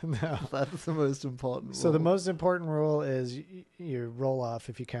horse. No. That's the most important rule. So the most important rule is you roll off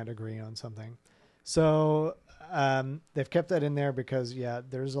if you can't agree on something. So they've kept that in there because,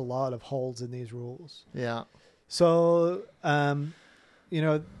 there's a lot of holes in these rules. Yeah. So,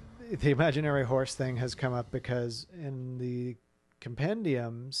 the imaginary horse thing has come up because in the compendia,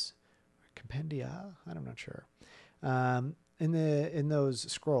 I'm not sure. In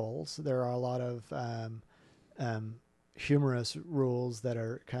those scrolls, there are a lot of humorous rules that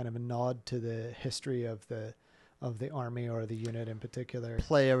are kind of a nod to the history of the army or the unit in particular.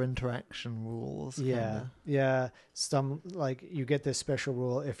 Player interaction rules. Yeah. Some, like, you get this special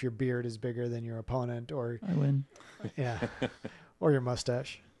rule if your beard is bigger than your opponent, or I win. or your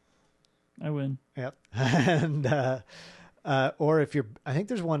mustache. I win. Yep. And Or if you're, I think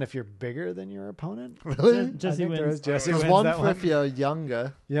there's one if you're bigger than your opponent. Really? Jesse I think there wins. is. Jesse There's wins one that for if you're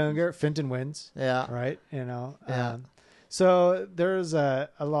younger. younger. Finton wins. Yeah. Right. You know. Yeah. So there's a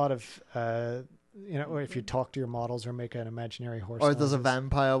lot of if you talk to your models or make an imaginary horse. Or there's a noises.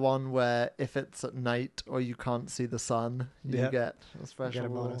 vampire one where if it's at night or you can't see the sun, you Yeah. get a You special get a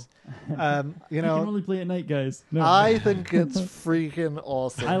rule. bonus. You I can know. only play at night, guys. No, I think it's freaking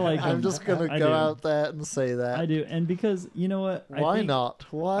awesome. I like I'm them. just gonna I go do. out there and say that. I do, and because you know what? Why I think, not?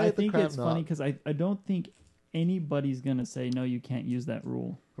 Why I the think crap it's not? funny because I don't think anybody's gonna say no, you can't use that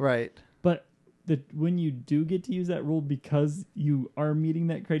rule. Right. But when you do get to use that rule because you are meeting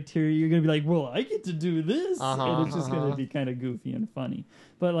that criteria, you're gonna be like, well, I get to do this, and it's just gonna be kind of goofy and funny.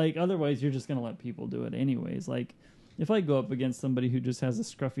 But like otherwise, you're just gonna let people do it anyways. Like if I go up against somebody who just has a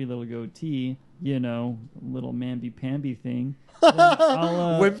scruffy little goatee, little mamby-pamby thing, then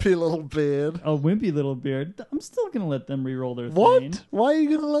I'll, Wimpy little beard. a wimpy little beard, I'm still gonna let them re-roll their What? thing. Why are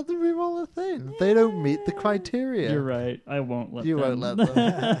you gonna let them reroll a thing? They don't meet the criteria. You're right. I won't let You them. won't let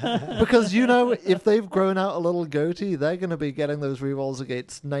them. Because if they've grown out a little goatee, they're going to be getting those rerolls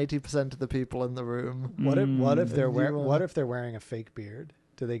against 90% of the people in the room. What if they're You wanna- what if they're wearing a fake beard?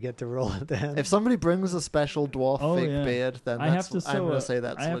 Do they get to roll it then? If somebody brings a special dwarf Oh, fake yeah. beard, then I have to I'm sew going a, to say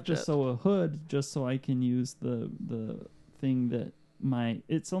that's I have legit. to sew a hood just so I can use the thing that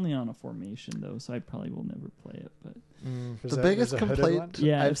it's only on a formation though, so I probably will never play it. But There's The a- biggest there's a hooded complaint one?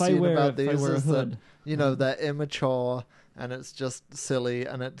 yeah, I've if I seen wear about if these I wear a is that hood, they're immature and it's just silly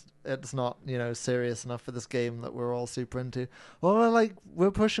and it's not serious enough for this game that we're all super into. Well, we're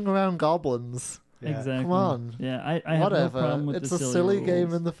pushing around goblins. Yeah. exactly. Come on. Yeah, I have Whatever. no problem with It's the a silly rules.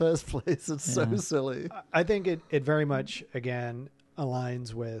 game in the first place. It's so Yeah. silly. I think it very much again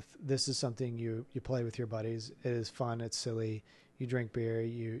aligns with this is something you play with your buddies. It is fun. It's silly. You drink beer.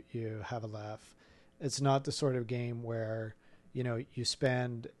 You have a laugh. It's not the sort of game where you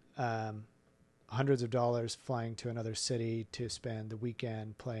spend hundreds of dollars flying to another city to spend the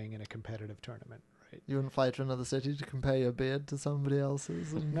weekend playing in a competitive tournament. Right? You wouldn't fly to another city to compare your beard to somebody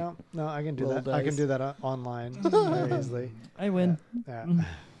else's. And No, I can do Roll that. I can dice. do that online very easily. I win. Yeah. Mm.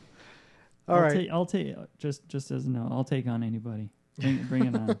 All right. I'll take just as no. I'll take on anybody. Bring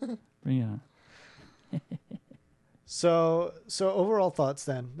it on. Bring it on. So overall thoughts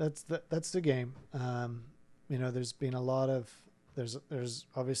then. That's the game. There's been a lot of there's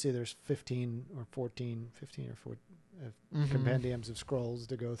obviously there's 15 or 14 compendiums of scrolls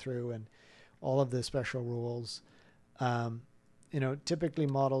to go through and all of the special rules. Typically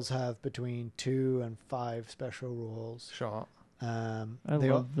models have between 2 and 5 special rules. Sure. I They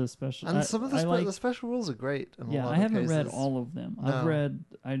all- love the special. And some of the, I like, the special rules are great. In a yeah, lot I of haven't read cases. all of them. No. I've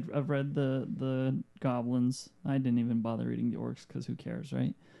read the goblins. I didn't even bother reading the orcs because who cares,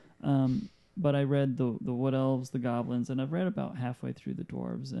 right? But I read the wood elves, the goblins, and I've read about halfway through the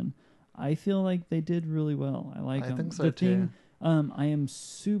dwarves, and I feel like they did really well. I like them. I think so the too. thing, I am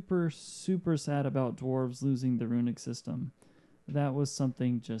super super sad about dwarves losing the runic system. That was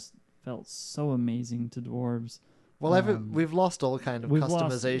something just felt so amazing to dwarves. Well, we've lost all kind of We've customization.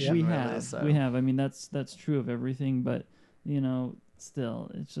 lost, we really, have, so. we have. I mean, that's true of everything, but still,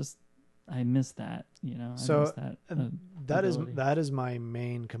 it's just I miss that. I So, miss that. ability. that is my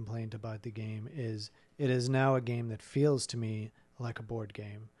main complaint about the game is it is now a game that feels to me like a board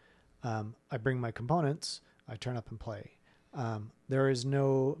game. I bring my components, I turn up and play. There is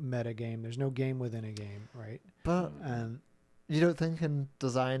no meta game. There's no game within a game, right? But And you don't think in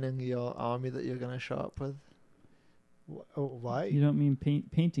designing your army that you're going to show up with? why? You don't mean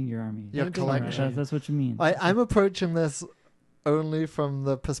painting your army. Your Painting collection. That's what you mean. I'm approaching this only from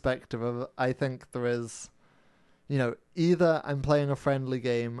the perspective of I think there is, either I'm playing a friendly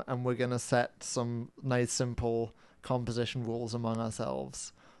game and we're going to set some nice simple composition rules among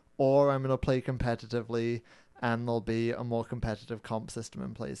ourselves, or I'm going to play competitively and there'll be a more competitive comp system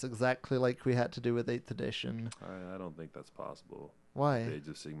in place, exactly like we had to do with 8th edition. I don't think that's possible. Why? The Age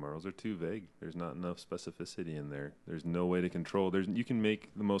of Sigmar rules are too vague. There's not enough specificity in there. There's no way to control. You can make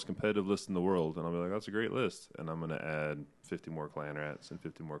the most competitive list in the world, and I'll be like, that's a great list, and I'm going to add 50 more clan rats and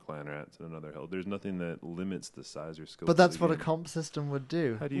 50 more clan rats and another hell. There's nothing that limits the size or scope. But that's of the what a game. comp system would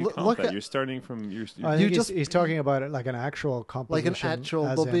do. How do you Look comp that? at- You're starting from I You think just- he's talking about it like an actual composition. like an actual,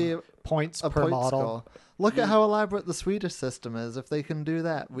 as there'll in be points a per point model. score. Look at how elaborate the Swedish system is. If they can do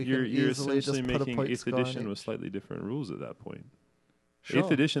that, we you're can easily essentially just put a making point 8th score on edition with each. slightly different rules at that point. Sure.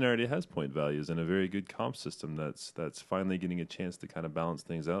 8th edition already has point values and a very good comp system that's finally getting a chance to kind of balance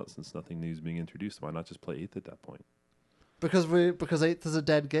things out since nothing new is being introduced. Why not just play 8th at that point? Because 8th is a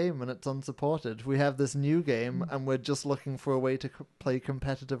dead game and it's unsupported. We have this new game and we're just looking for a way to play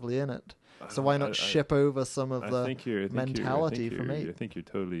competitively in it. So why not ship over some of the mentality from 8th? I think you're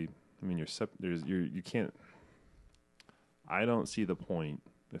totally. I mean, you can't. I don't see the point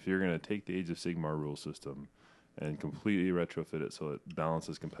if you're going to take the Age of Sigmar rule system and completely retrofit it so it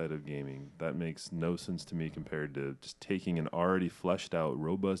balances competitive gaming. That makes no sense to me compared to just taking an already fleshed out,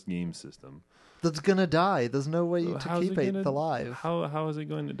 robust game system. That's gonna die. There's no way to keep 8th alive. How is it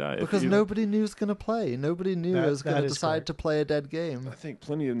going to die? Because nobody knew's gonna play. Nobody knew is gonna decide to play a dead game. I think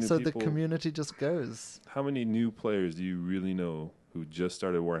plenty of new so people. The community just goes. How many new players do you really know who just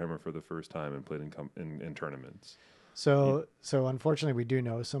started Warhammer for the first time and played in tournaments? So unfortunately, we do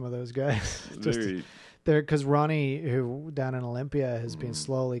know some of those guys. Because Ronnie, who down in Olympia, has been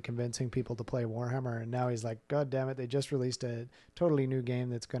slowly convincing people to play Warhammer, and now he's like, God damn it, they just released a totally new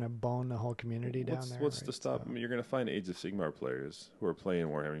game that's going to bone the whole community down there. What's to stop? I mean, you're going to find Age of Sigmar players who are playing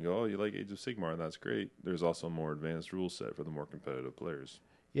Warhammer and go, oh, you like Age of Sigmar, and that's great. There's also a more advanced rule set for the more competitive players.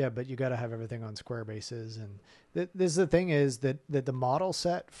 Yeah, but you got to have everything on square bases, and this is the thing is that the model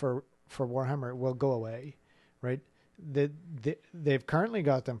set for Warhammer will go away, right? They've currently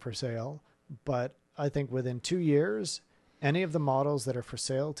got them for sale, but I think within 2 years, any of the models that are for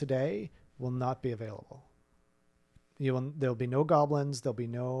sale today will not be available. There'll be no goblins, there'll be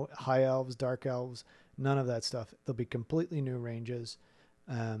no high elves, dark elves, none of that stuff. There'll be completely new ranges.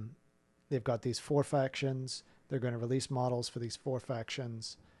 They've got these 4 factions. They're going to release models for these 4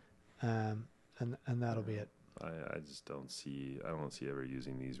 factions, and that'll be it. I just don't see ever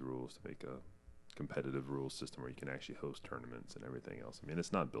using these rules to make a competitive rules system where you can actually host tournaments and everything else. I mean,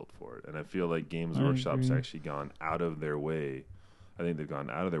 it's not built for it. And I feel like Games Workshop's actually gone out of their way. I think they've gone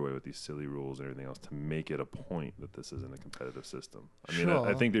out of their way with these silly rules and everything else to make it a point that this isn't a competitive system. I mean,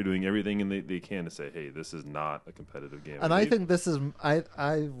 I think they're doing everything they can to say, hey, this is not a competitive game. And I think this is,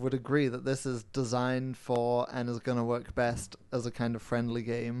 I would agree that this is designed for and is going to work best as a kind of friendly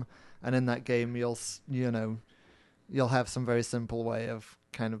game. And in that game, you'll have some very simple way of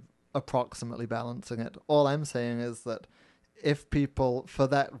kind of approximately balancing it. All I'm saying is that if people, for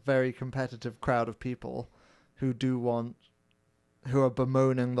that very competitive crowd of people who are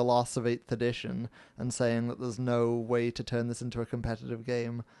bemoaning the loss of 8th edition and saying that there's no way to turn this into a competitive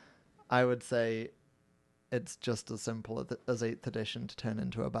game, I would say it's just as simple as 8th edition to turn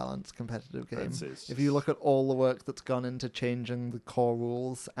into a balanced competitive game. If you look at all the work that's gone into changing the core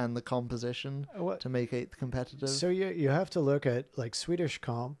rules and the composition to make 8th competitive. So you have to look at, like, Swedish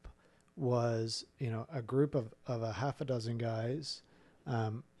Comp was, a group of a half a dozen guys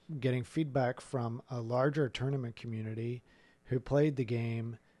getting feedback from a larger tournament community who played the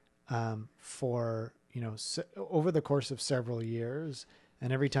game for, over the course of several years.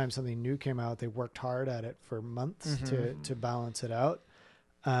 And every time something new came out, they worked hard at it for months to balance it out.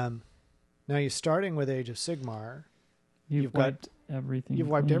 Now you're starting with Age of Sigmar. You've wiped everything. You've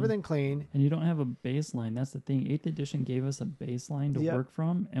wiped everything clean, and you don't have a baseline. That's the thing. 8th edition gave us a baseline to work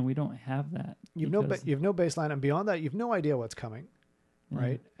from, and we don't have that. You've no baseline, and beyond that, you've no idea what's coming,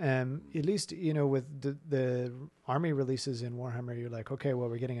 right? At least with the army releases in Warhammer, you're like, okay, well,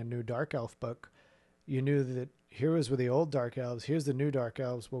 we're getting a new Dark Elf book. You knew that here was with the old Dark Elves. Here's the new Dark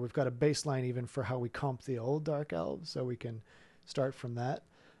Elves. Well, we've got a baseline even for how we comp the old Dark Elves, so we can start from that.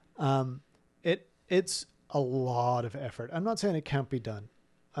 It's a lot of effort. I'm not saying it can't be done.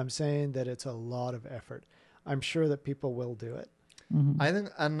 I'm saying that it's a lot of effort. I'm sure that people will do it.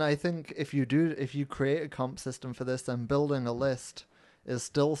 Mm-hmm. I think if you create a comp system for this, then building a list is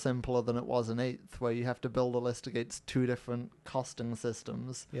still simpler than it was in 8th, where you have to build a list against 2 different costing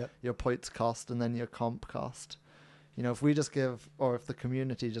systems. Yep. Your points cost and then your comp cost. If we just if the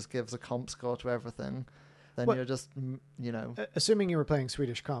community just gives a comp score to everything, then you're just, Assuming you were playing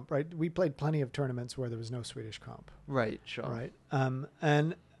Swedish comp, right? We played plenty of tournaments where there was no Swedish comp. Right, sure. Right.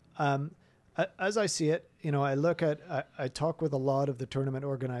 As I see it, I talk with a lot of the tournament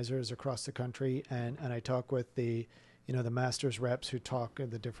organizers across the country, and I talk with the masters reps who talk in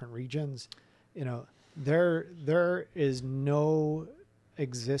the different regions. There is no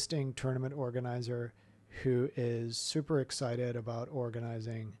existing tournament organizer who is super excited about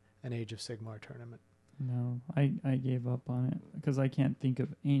organizing an Age of Sigmar tournament. No, I gave up on it because I can't think of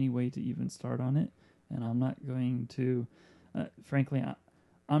any way to even start on it, and I'm not going to, frankly,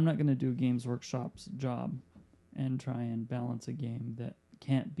 I'm not going to do Games Workshop's job and try and balance a game that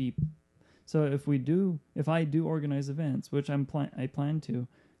can't be. So if I do organize events, which I plan to,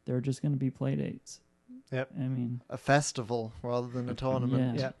 they're just going to be play dates. Yep. I mean, a festival rather than a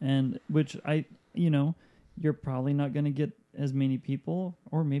tournament. Yeah. And which you're probably not going to get as many people,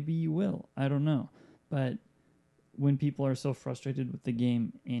 or maybe you will. I don't know. But when people are so frustrated with the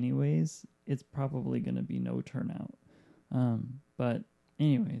game anyways, it's probably going to be no turnout. But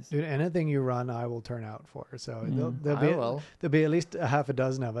anyways, Dude, anything you run, I will turn out for. So there'll will. be at least a half a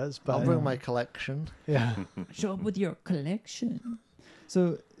dozen of us. But I'll bring my collection. yeah, show up with your collection.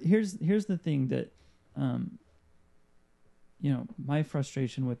 So here's the thing that, my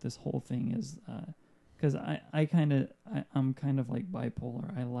frustration with this whole thing is, because I'm kind of like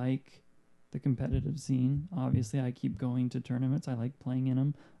bipolar. I like the competitive scene. Obviously, I keep going to tournaments. I like playing in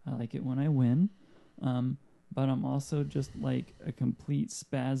them. I like it when I win. But I'm also just like a complete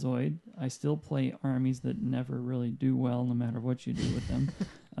spazoid. I still play armies that never really do well, no matter what you do with them.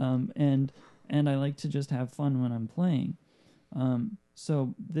 And I like to just have fun when I'm playing.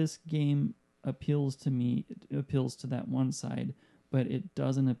 So this game appeals to me. It appeals to that one side, but it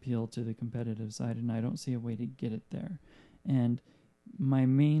doesn't appeal to the competitive side, and I don't see a way to get it there. And my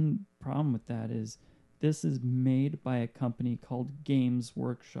main problem with that is this is made by a company called Games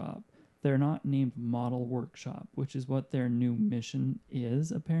Workshop. They're not named Model Workshop, which is what their new mission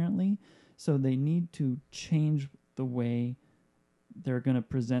is, apparently. So they need to change the way they're going to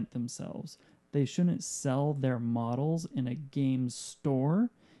present themselves. They shouldn't sell their models in a game store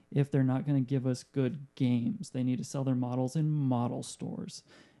if they're not going to give us good games. They need to sell their models in model stores.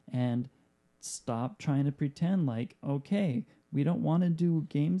 And stop trying to pretend like, okay, we don't want to do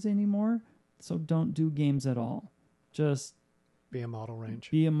games anymore, so don't do games at all. Just be a model range.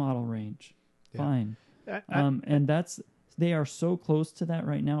 be a model range. Yeah. Fine. I- And they are so close to that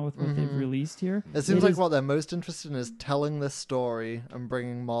right now with what they've released here. It seems like is- what they're most interested in is telling this story and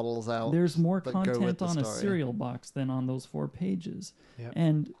bringing models out. there's more that go with content the on a story. cereal box than on those 4 pages. Yep.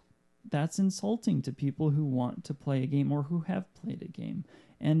 And that's insulting to people who want to play a game or who have played a game.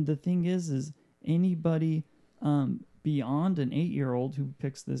 And the thing is anybody beyond an 8-year-old who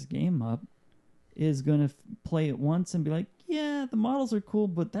picks this game up is going to play it once and be like, yeah, the models are cool,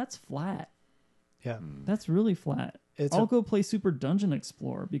 but that's flat. yeah, That's really flat. It's I'll a- go play Super Dungeon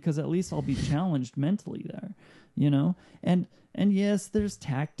Explorer because at least I'll be challenged mentally there, And yes, there's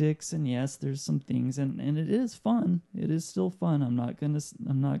tactics, and yes, there's some things, and it is fun. It is still fun. I'm not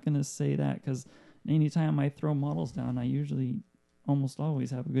gonna say that, because anytime I throw models down, I usually almost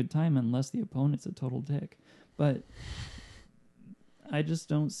always have a good time, unless the opponent's a total dick. But I just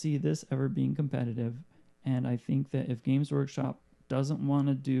don't see this ever being competitive, and I think that if Games Workshop doesn't want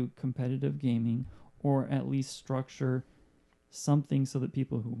to do competitive gaming, or at least structure something so that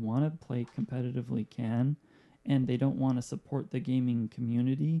people who want to play competitively can, and they don't want to support the gaming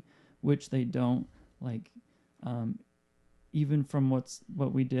community, which they don't, like, even from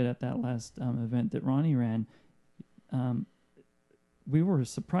what we did at that last event that Ronnie ran, we were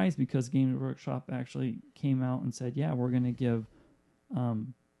surprised because Games Workshop actually came out and said, yeah, we're going to give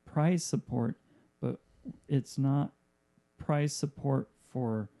prize support, but it's not prize support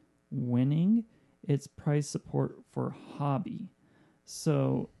for winning, it's prize support for hobby.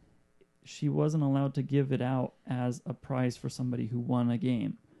 So she wasn't allowed to give it out as a prize for somebody who won a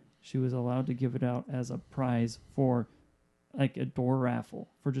game. She was allowed to give it out as a prize for, like, a door raffle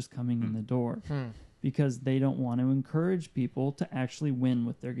for just coming in the door, because they don't want to encourage people to actually win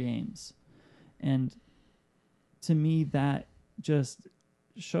with their games. And to me, that just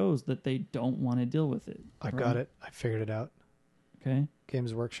shows that they don't want to deal with it. I got it. I figured it out. Okay.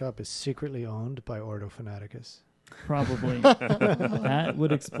 Games Workshop is secretly owned by Ordo Fanaticus. Probably. That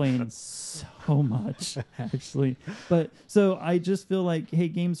would explain so much, actually. But so I just feel like, hey,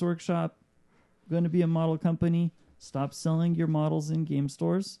 Games Workshop, going to be a model company. Stop selling your models in game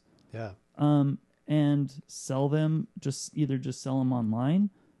stores. Yeah. And sell them, just sell them online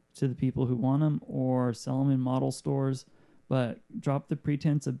to the people who want them, or sell them in model stores, but drop the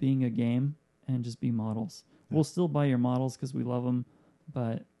pretense of being a game and just be models. Yeah. We'll still buy your models because we love them,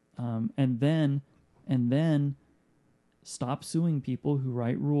 but and then stop suing people who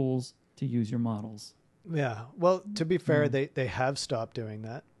write rules to use your models. Yeah. Well, to be fair, they have stopped doing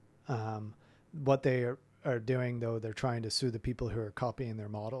that. What they are doing, though, they're trying to sue the people who are copying their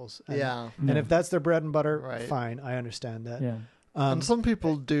models. And, Yeah. And if that's their bread and butter, Right. fine. I understand that. Yeah. And some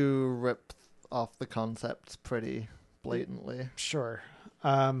people do rip off the concepts pretty blatantly. Sure.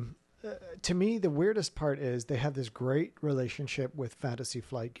 To me, the weirdest part is they have this great relationship with Fantasy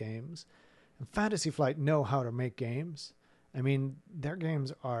Flight Games. And Fantasy Flight know how to make games. I mean, their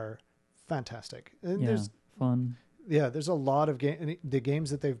games are fantastic. And Yeah. Fun. there's a lot of the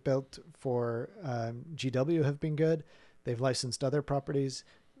games that they've built for GW have been good. They've licensed other properties.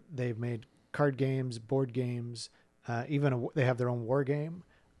 They've made card games, board games, they have their own war game.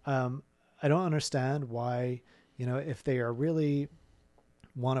 I don't understand why, if they are really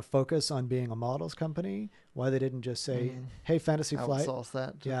want to focus on being a models company, why they didn't just say, "Hey, Fantasy Flight." Outsource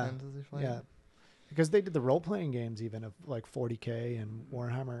that to Yeah. Fantasy Flight. Yeah, because they did the role-playing games even of like 40K and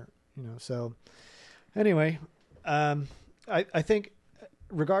Warhammer, So anyway, I think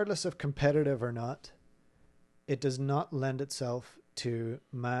regardless of competitive or not, it does not lend itself to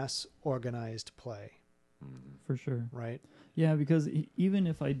mass organized play, For sure. right? Yeah, because even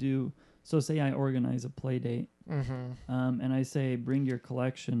if I do, so say I organize a play date, and I say bring your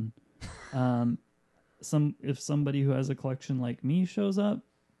collection, if somebody who has a collection like me shows up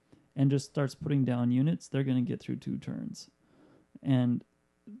and just starts putting down units, they're going to get through 2 turns, and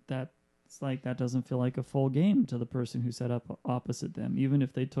that doesn't feel like a full game to the person who set up opposite them. Even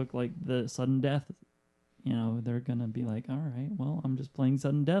if they took like the sudden death, they're gonna be like, all right, well, I'm just playing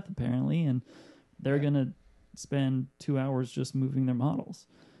sudden death apparently, and they're gonna spend 2 hours just moving their models,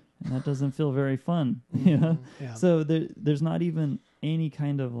 and that doesn't feel very fun. Yeah. So there's not even any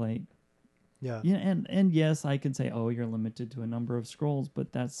kind of like, and yes, I could say, oh, you're limited to a number of scrolls,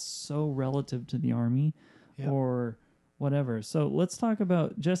 but that's so relative to the army, or whatever. So let's talk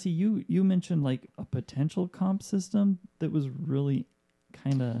about, Jesse, you mentioned like a potential comp system that was really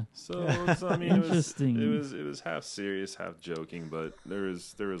kind of I mean, interesting. It was half serious, half joking, but there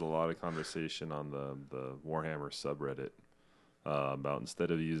was a lot of conversation on the Warhammer subreddit about, instead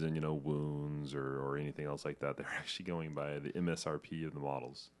of using wounds or anything else like that, they're actually going by the MSRP of the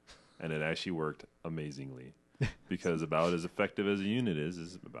models, and it actually worked amazingly. Because about as effective as a unit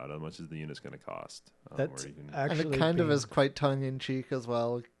is about how much is the unit's going to cost. That's And actually it kind of is quite tongue-in-cheek as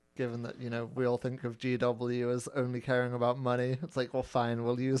well, given that, we all think of GW as only caring about money. It's like, well, fine,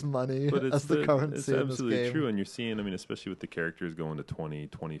 we'll use money But as the currency it's in this absolutely game. true, and you're seeing, I mean, especially with the characters going to $20,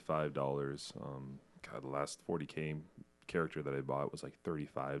 $25. The last 40K character that I bought was like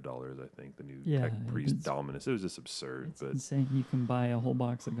 $35, I think. The new Tech Priest Dominus. It was just absurd. It's but insane. You can buy a whole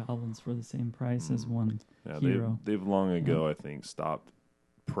box of goblins for the same price as one hero. They've long ago, I think, stopped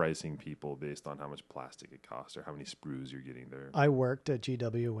pricing people based on how much plastic it costs or how many sprues you're getting there. I worked at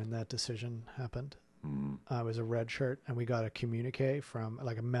GW when that decision happened. I was a red shirt, and we got a communique from,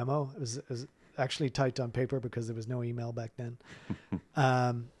 like, a memo. It was actually typed on paper because there was no email back then,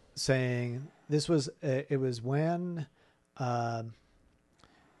 saying this was it was when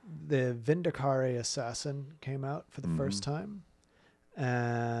the Vindicare Assassin came out for the first time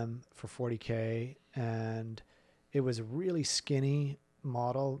for 40K, and it was a really skinny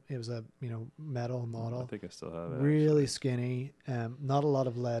model. It was a metal model. I think I still have it. Really skinny, not a lot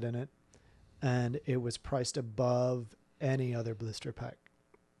of lead in it, and it was priced above any other blister pack.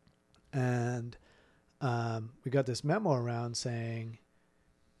 And we got this memo around saying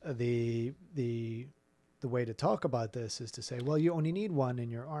the way to talk about this is to say, well, you only need one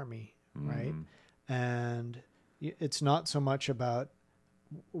in your army, right? And it's not so much about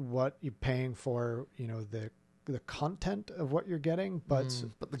what you're paying for, the content of what you're getting, but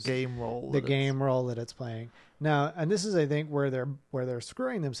the game role. Role that it's playing. Now, and this is, I think, where they're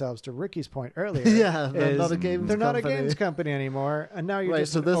screwing themselves, to Ricky's point earlier. Yeah, they're not a games They're not a company. games company anymore, and now you're Right,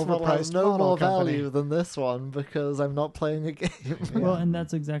 just so an this one overpriced has no model more company. value than this one because I'm not playing a game. Well, and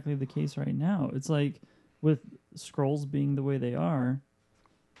that's exactly the case right now. It's like with scrolls being the way they are,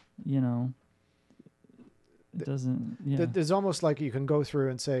 it doesn't. Yeah, There's almost like you can go through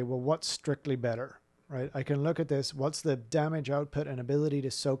and say, well, what's strictly better, right? I can look at this. What's the damage output and ability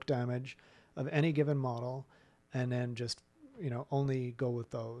to soak damage of any given model, and then just only go with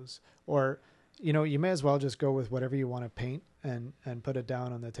those. Or you may as well just go with whatever you want to paint and put it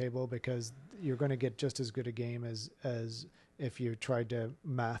down on the table, because you're going to get just as good a game as if you tried to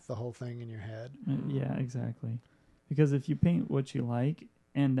math the whole thing in your head. Yeah, exactly. Because if you paint what you like,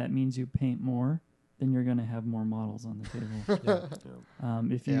 and that means you paint more, then you're going to have more models on the table.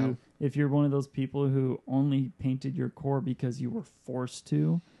 If you're one of those people who only painted your core because you were forced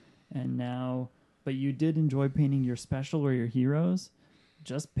to, but you did enjoy painting your special or your heroes,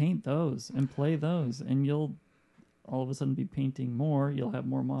 just paint those and play those, and you'll all of a sudden be painting more. You'll have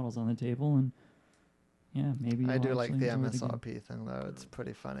more models on the table, and maybe I you'll do like actually the enjoy game. MSRP thing though. It's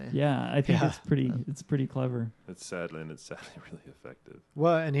pretty funny. Yeah, I think it's pretty clever. It's sadly really effective.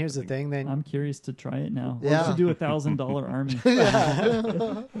 Well, and here's the thing. Then I'm curious to try it now. Yeah. We should do $1,000 army.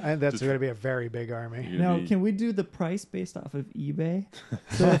 and that's going to be a very big army. Now, can we do the price based off of eBay?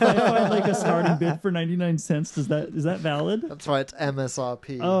 So if I find like a starting bid for 99 cents, is that valid? That's right. It's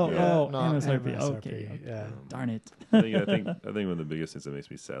MSRP. Not not MSRP. MSRP, Okay. yeah. Darn it. I think one of the biggest things that makes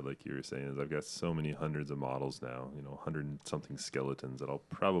me sad, like you were saying, is I've got so many hundreds of models now, 100 and something skeletons that I'll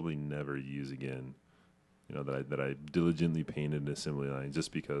probably never use again. that I diligently painted in assembly line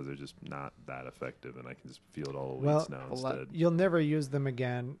just because they're just not that effective, and I can just field all the weights now instead. You'll never use them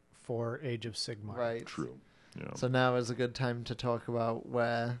again for Age of Sigmar. Right. True. Yeah. So now is a good time to talk about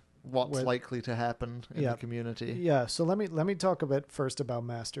what's likely to happen in the community. Yeah. So let me talk a bit first about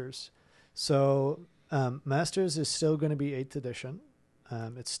Masters. So Masters is still going to be 8th edition.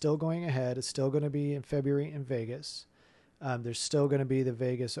 It's still going ahead. It's still going to be in February in Vegas. There's still going to be the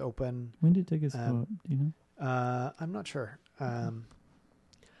Vegas Open. When did tickets go up? Do you know? I'm not sure.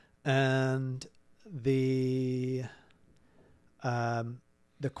 And the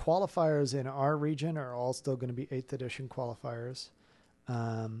qualifiers in our region are all still going to be 8th edition qualifiers.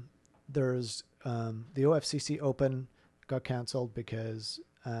 There's the OFCC Open got canceled because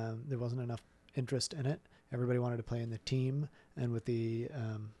there wasn't enough interest in it. Everybody wanted to play in the team, and with the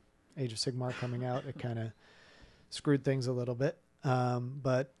Age of Sigmar coming out, it kind of screwed things a little bit.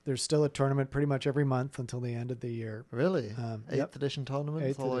 But there's still a tournament pretty much every month until the end of the year. Really? 8th edition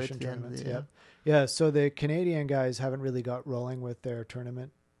tournaments? 8th edition tournaments, yeah. So the Canadian guys haven't really got rolling with their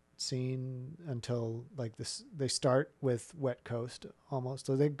tournament scene until like this. They start with Wet Coast almost.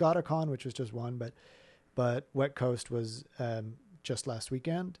 So they got a con, which was just one, but Wet Coast was just last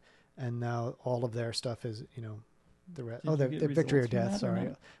weekend, and now all of their stuff is, the Victory or Death. Sorry,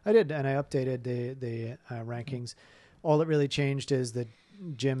 I did, and I updated the rankings. All that really changed is that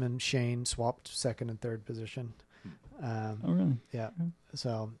Jim and Shane swapped second and third position. Oh, really? Yeah.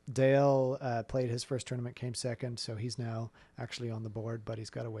 So Dale played his first tournament, came second, so he's now actually on the board, but he's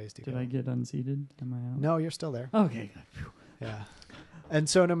got a ways to go. Did I get unseated? Am I out? No, you're still there. Okay, good. Yeah. And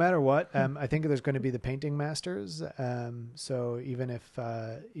so no matter what, I think there's going to be the Painting Masters. So even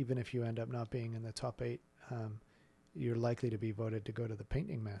if you end up not being in the top 8, you're likely to be voted to go to the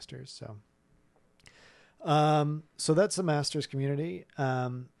Painting Masters. So that's the Masters community.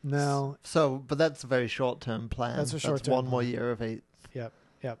 Now, but that's a very short-term plan. That's a short-term one more plan. year of 8. Yep.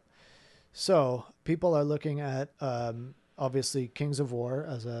 So people are looking at obviously Kings of War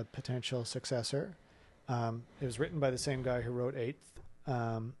as a potential successor. It was written by the same guy who wrote 8th,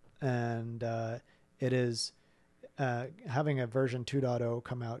 and it is having a version 2.0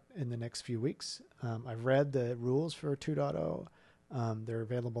 come out in the next few weeks. I've read the rules for 2.0. They're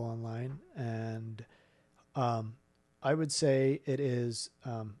available online, and I would say it is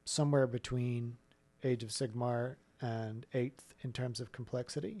somewhere between Age of Sigmar and 8th in terms of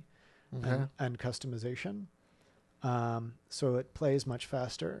complexity and customization. So it plays much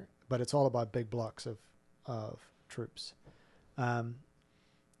faster, but it's all about big blocks of troops.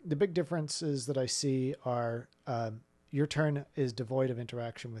 The big differences that I see are your turn is devoid of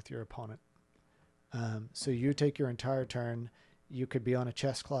interaction with your opponent. So you take your entire turn. You could be on a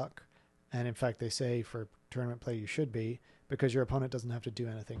chess clock. And in fact, they say for tournament play you should be, because your opponent doesn't have to do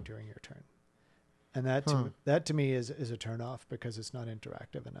anything during your turn. And that to me is a turn off, because it's not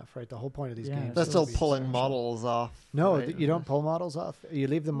interactive enough, right? The whole point of these games. They're is still to be pulling social. models off. No, right? you don't pull models off. You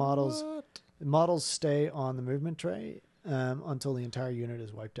leave the models. What? The models stay on the movement tray until the entire unit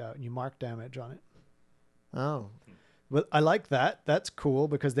is wiped out, and you mark damage on it. Oh. But I like that. That's cool,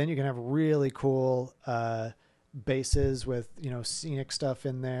 because then you can have really cool bases with scenic stuff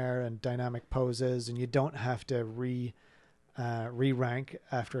in there and dynamic poses, and you don't have to re-rank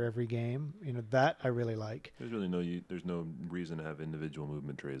after every game. That I really like. There's really no reason to have individual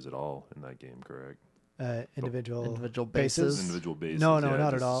movement trays at all in that game, correct? Individual bases. Individual bases. No,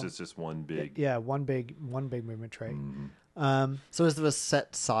 not at all. It's just one big. Yeah, one big movement tray. So is there a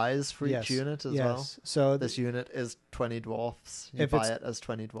set size for Yes, each unit as yes. well? So This unit is 20 dwarfs. You If buy it's- it as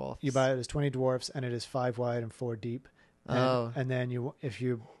 20 dwarfs. you buy it as 20 dwarfs, and it is 5 wide and 4 deep. And, and then you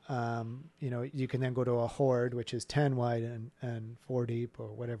can then go to a horde, which is 10 wide and 4 deep or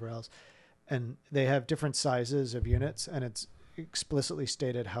whatever else. And they have different sizes of units, and it's explicitly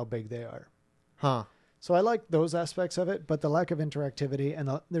stated how big they are. Huh. So I like those aspects of it, but the lack of interactivity, and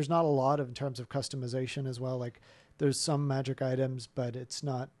there's not a lot in terms of customization as well. Like there's some magic items, but it's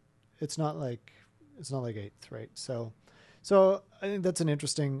not like 8th, right? So I think that's an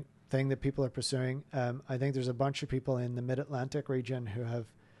interesting thing that people are pursuing. I think there's a bunch of people in the Mid-Atlantic region who have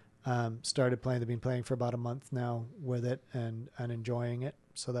started playing. They've been playing for about a month now with it and enjoying it.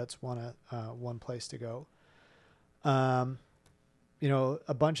 So that's one place to go. A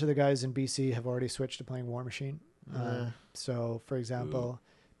bunch of the guys in BC have already switched to playing War Machine. So, for example,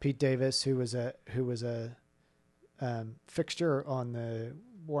 Pete Davis, who was a fixture on the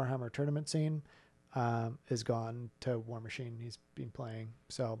Warhammer tournament scene, is gone to War Machine. He's been playing.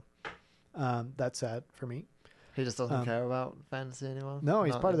 So that's sad for me. He just doesn't care about fantasy anymore? No,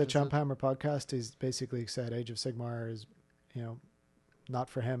 he's Not part of the interested? Chump Hammer podcast. He's basically said Age of Sigmar is, not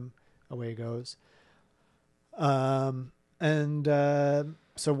for him. Away he goes. So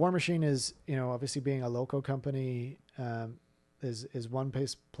War Machine is, obviously being a local company, is one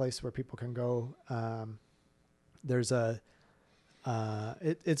place where people can go. There's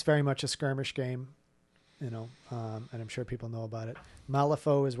it's very much a skirmish game, and I'm sure people know about it.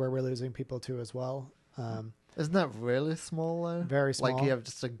 Malifaux is where we're losing people to as well. Isn't that really small though? Very small. Like you have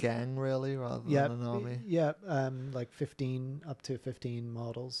just a gang really, rather than an army. Yeah, like 15 up to 15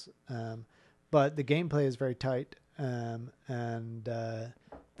 models. But the gameplay is very tight, and that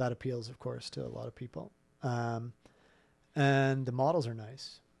appeals, of course, to a lot of people. And the models are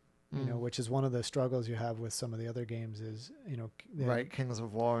nice, which is one of the struggles you have with some of the other games. Is Right, Kings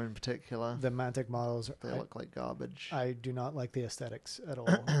of War in particular. the Mantic models. They look like garbage. I do not like the aesthetics at all.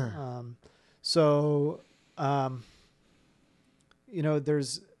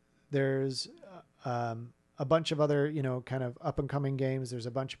 There's a bunch of other, kind of up and coming games. There's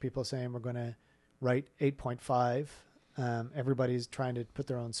a bunch of people saying we're going to write 8.5. Everybody's trying to put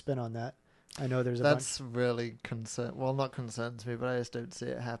their own spin on that. I know there's That's really not concerns me, but I just don't see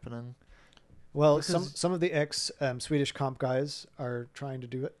it happening. Well, Because- some of the Swedish comp guys are trying to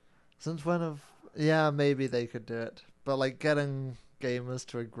do it. Since when maybe they could do it. But like getting gamers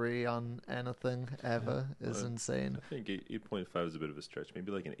to agree on anything ever is insane. I think 8.5 is a bit of a stretch.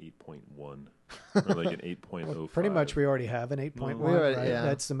 Maybe like an 8.1 or like an 8.05. Well, pretty much we already have an 8.1. We already- right? yeah.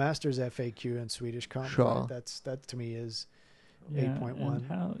 That's the Master's FAQ and Swedish comp. Sure. Right? That to me is Yeah, 8.1. and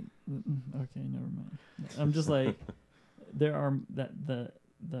how? Okay, never mind. I'm just like, there are the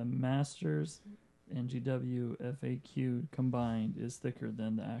Masters and GW FAQ combined is thicker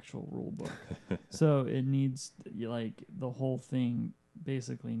than the actual rule book. So it needs, like, the whole thing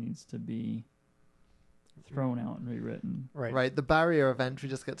basically needs to be thrown out and rewritten. Right. The barrier of entry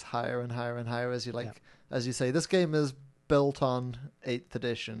just gets higher and higher and higher as you say, this game is built on 8th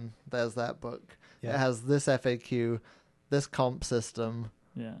edition. There's that book. Yeah. It has this FAQ, this comp system,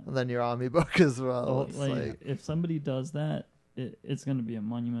 Yeah. and then your army book as well. Well, It's like, if somebody does that, it's going to be a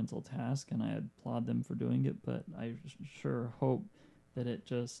monumental task, and I applaud them for doing it, but I sure hope that it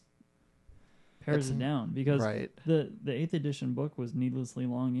just pares it down, because right. the 8th edition book was needlessly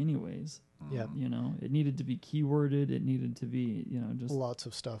long anyways. Yeah. It needed to be keyworded, it needed to be, just Lots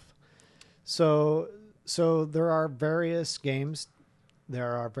of stuff. So there are various games.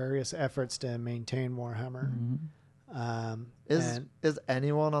 There are various efforts to maintain Warhammer. Mhm. Is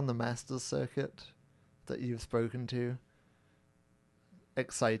anyone on the Masters circuit that you've spoken to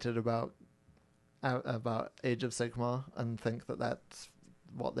excited about Age of Sigmar and think that that's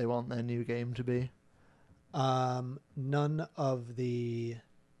what they want their new game to be? None of the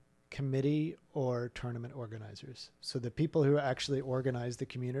committee or tournament organizers. So the people who actually organize the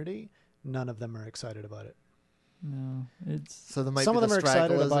community, none of them are excited about it. No, it's So there might Some be of the them are excited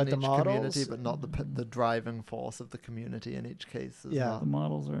stragglers about in the each models. community, but not the driving force of the community in each case. Is Yeah. not. the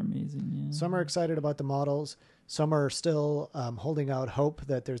models are amazing. Yeah, Some are excited about the models. Some are still holding out hope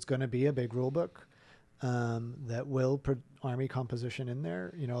that there's going to be a big rule book that will put army composition in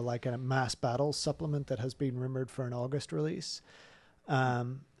there, like a mass battle supplement that has been rumored for an August release.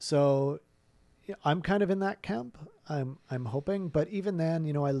 So I'm kind of in that camp. I'm hoping, but even then,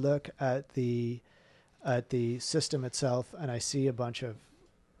 I look at the system itself and I see a bunch of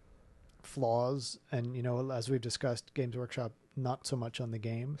flaws, and as we've discussed, Games Workshop not so much on the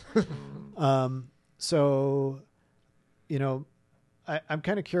game. So I'm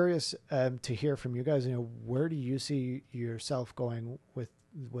kind of curious to hear from you guys. Where do you see yourself going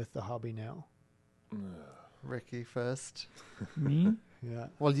with the hobby now? Ricky first. me. Yeah.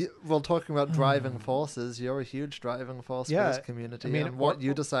 Well, talking about driving forces, you're a huge driving force for Yeah, this community, I mean, and what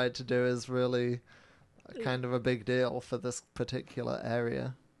you decide to do is really kind of a big deal for this particular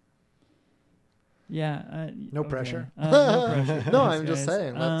area. Yeah. No okay. pressure. No pressure. No, Thanks, I'm just guys.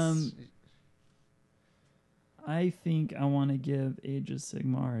 saying. That's, I think I want to give Age of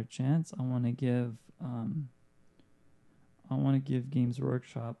Sigmar a chance. I want to give Games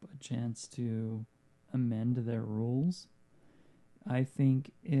Workshop a chance to amend their rules. I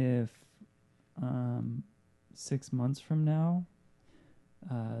think if 6 months from now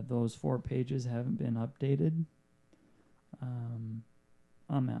those 4 pages haven't been updated, I'm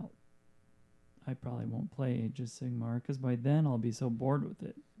out. I probably won't play Age of Sigmar because by then I'll be so bored with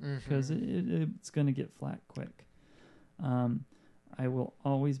it because it's going to get flat quick. I will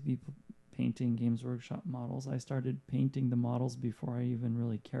always be painting Games Workshop models. I started painting the models before I even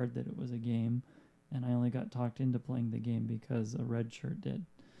really cared that it was a game, and I only got talked into playing the game because a red shirt did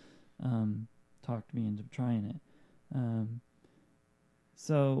talked me into trying it.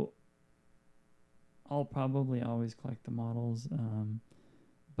 So I'll probably always collect the models,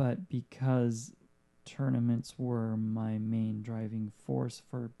 but because tournaments were my main driving force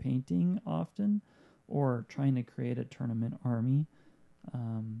for painting often, or trying to create a tournament army.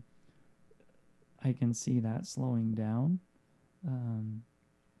 I can see that slowing down.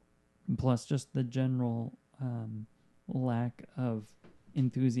 Plus just the general lack of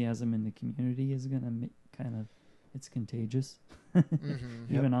enthusiasm in the community is going to kind of, it's contagious.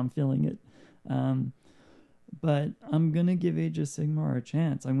 Even I'm feeling it. But I'm going to give Age of Sigmar a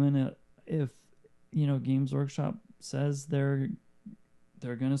chance. I'm going to, if, Games Workshop says they're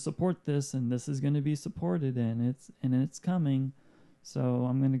going to support this and this is going to be supported and it's coming. So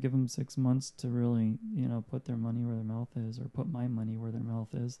I'm going to give them 6 months to really, put their money where their mouth is, or put my money where their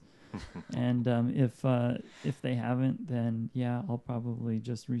mouth is. And if they haven't, then yeah, I'll probably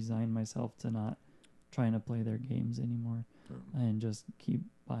just resign myself to not trying to play their games anymore, and just keep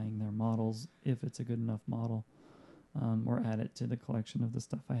buying their models if it's a good enough model, or add it to the collection of the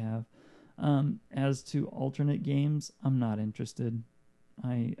stuff I have. As to alternate games, I'm not interested.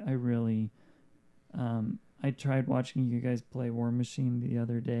 I really, I tried watching you guys play War Machine the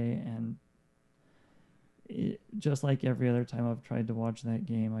other day, and just like every other time I've tried to watch that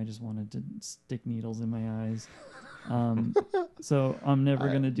game, I just wanted to stick needles in my eyes. So I'm never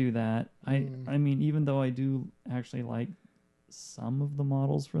going to do that. I mean, even though I do actually like some of the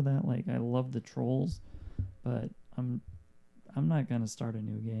models for that, like I love the trolls, but I'm not going to start a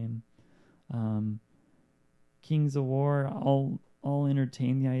new game. Kings of War, I'll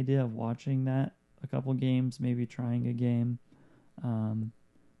entertain the idea of watching that a couple games, maybe trying a game.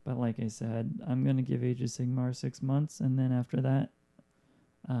 But like I said, I'm going to give Age of Sigmar 6 months, and then after that,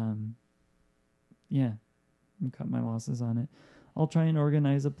 yeah, and cut my losses on it. I'll try and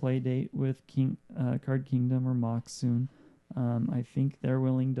organize a play date with Card Kingdom or Mox soon. I think they're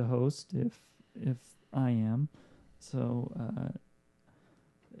willing to host if I am. So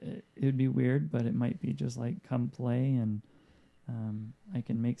it'd be weird, but it might be just like come play, and I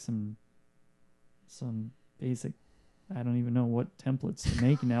can make some basic, I don't even know what templates to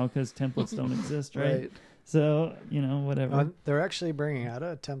make now, because templates don't exist, right? So, whatever. They're actually bringing out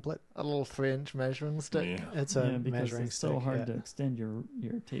a template. A little 3-inch measuring stick. Yeah. It's a because measuring it's stick. so hard to extend your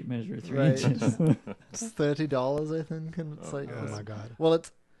tape measure 3 Right. inches. It's $30, I think, and it's Oh, Oh my god. well,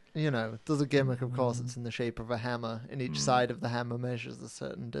 it's there's a gimmick, of course. It's in the shape of a hammer, and each side of the hammer measures a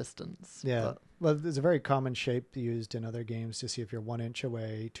certain distance. Yeah. But Well, there's a very common shape used in other games to see if you're 1 inch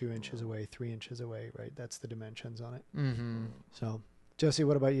away, 2 inches away, 3 inches away, right? That's the dimensions on it. So, Jesse,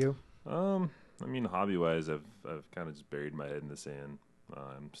 what about you? I mean, hobby-wise, I've kind of just buried my head in the sand.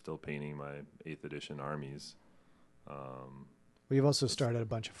 I'm still painting my 8th edition armies. Well, you've also started a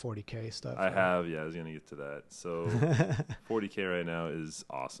bunch of 40K stuff. I right? have, yeah, I was going to get to that. So 40K right now is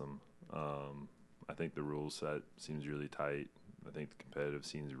awesome. I think the rule set seems really tight. I think the competitive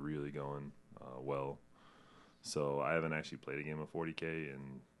scene's really going well. So I haven't actually played a game of 40K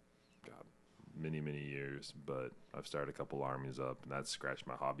in, God, many, many years, but I've started a couple armies up, and that's scratched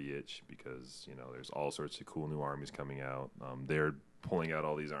my hobby itch because, there's all sorts of cool new armies coming out. They're pulling out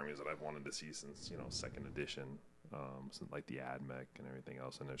all these armies that I've wanted to see since, 2nd edition. Like the AdMech and everything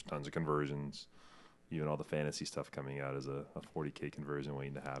else, and there's tons of conversions. Even all the fantasy stuff coming out is a 40K conversion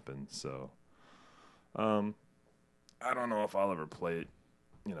waiting to happen. So, I don't know if I'll ever play it,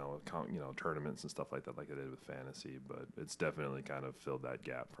 tournaments and stuff like that, like I did with fantasy. But it's definitely kind of filled that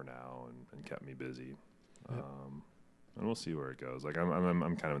gap for now and kept me busy. Yep. And we'll see where it goes. Like I'm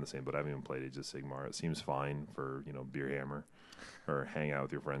kind of in the same boat. I haven't even played Age of Sigmar. It seems fine for beer hammer or hang out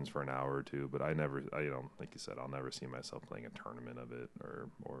with your friends for an hour or two. But I like you said, I'll never see myself playing a tournament of it or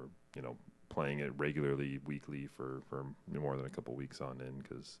playing it regularly, weekly for more than a couple weeks on end,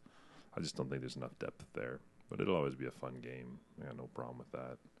 because I just don't think there's enough depth there. But it'll always be a fun game. I got no problem with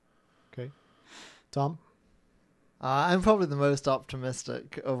that. Okay. Tom? I'm probably the most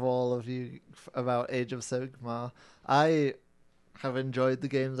optimistic of all of you about Age of Sigmar. I have enjoyed the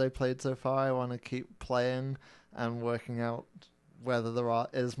games I played so far. I want to keep playing and working out whether there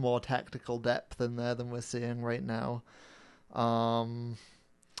is more tactical depth in there than we're seeing right now.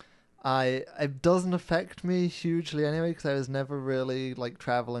 It doesn't affect me hugely anyway, because I was never really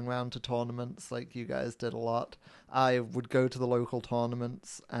traveling around to tournaments like you guys did a lot. I would go to the local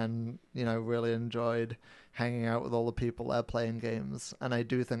tournaments and really enjoyed hanging out with all the people there playing games. And I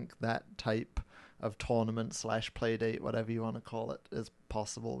do think that type of tournament / play date, whatever you want to call it, is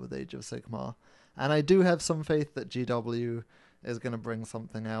possible with Age of Sigmar. And I do have some faith that GW is going to bring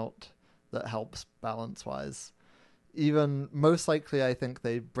something out that helps balance-wise. Even most likely, I think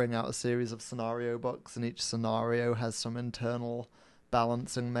they bring out a series of scenario books, and each scenario has some internal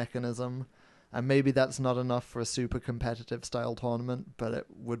balancing mechanism. And maybe that's not enough for a super competitive style tournament, but it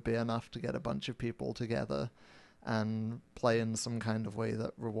would be enough to get a bunch of people together and play in some kind of way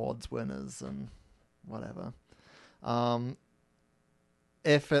that rewards winners and whatever.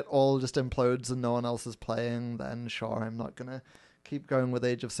 If it all just implodes and no one else is playing, then sure, I'm not going to keep going with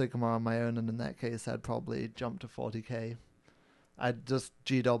Age of Sigmar on my own, and in that case, I'd probably jump to 40k. I'd just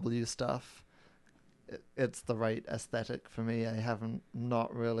GW stuff. It's the right aesthetic for me. I haven't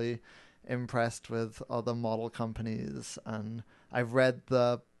not really impressed with other model companies, and I've read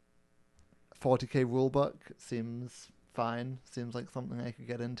the 40k rulebook. It seems fine. Seems like something I could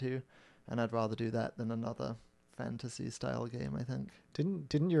get into, and I'd rather do that than another fantasy style game, I think.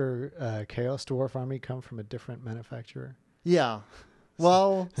 Didn't your Chaos Dwarf army come from a different manufacturer? Yeah.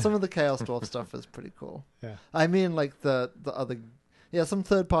 Well, some of the Chaos Dwarf stuff is pretty cool. Yeah. I mean, like the other... Yeah, some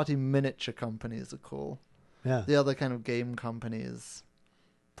third-party miniature companies are cool. Yeah. The other kind of game companies,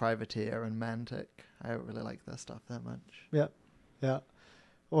 Privateer and Mantic, I don't really like their stuff that much. Yeah.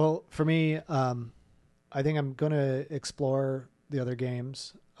 Well, for me, I think I'm going to explore the other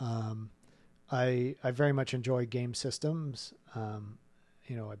games. I very much enjoy game systems.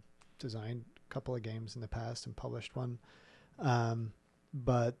 I've designed a couple of games in the past and published one.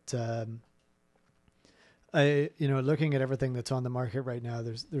 But looking at everything that's on the market right now,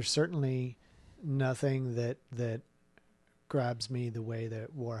 there's certainly nothing that grabs me the way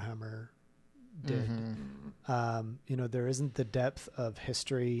that Warhammer did. Mm-hmm. There isn't the depth of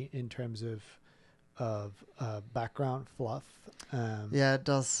history in terms of background fluff. Yeah, it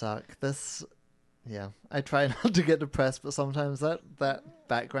does suck. I try not to get depressed, but sometimes that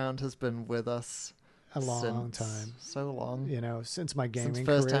background has been with us a long since time. So long. Since my gaming Since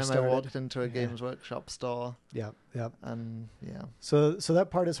first career time started. I walked into a Games Workshop store. Yep. And yeah. So that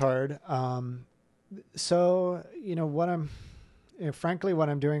part is hard. Frankly, what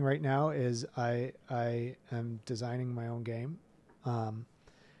I'm doing right now is I am designing my own game.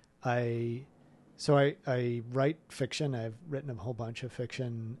 I write fiction. I've written a whole bunch of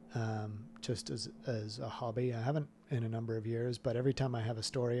fiction just as a hobby. I haven't in a number of years, but every time I have a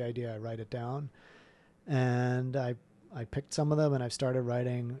story idea, I write it down. And I picked some of them, and I've started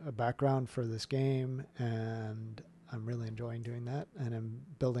writing a background for this game, and I'm really enjoying doing that. And I'm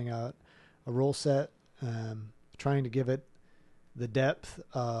building out a rule set, trying to give it the depth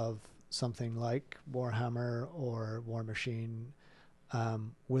of something like Warhammer or War Machine,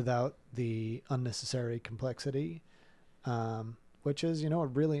 without the unnecessary complexity, which is, a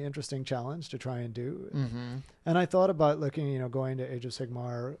really interesting challenge to try and do. Mm-hmm. And I thought about looking, going to Age of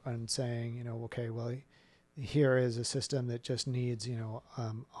Sigmar and saying, okay, well, here is a system that just needs, a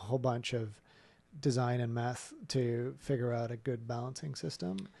whole bunch of design and math to figure out a good balancing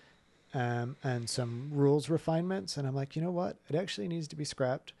system, and some rules refinements. And I'm like, you know what? It actually needs to be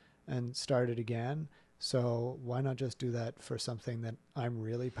scrapped and started again. So why not just do that for something that I'm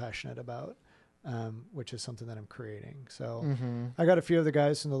really passionate about, which is something that I'm creating. So I got a few of the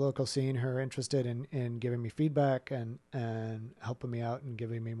guys from the local scene who are interested in giving me feedback and helping me out and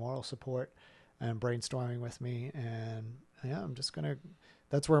giving me moral support and brainstorming with me. And yeah,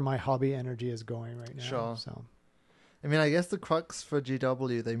 that's where my hobby energy is going right now. Sure. So, I mean, I guess the crux for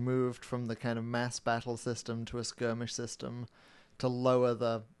GW, they moved from the kind of mass battle system to a skirmish system to lower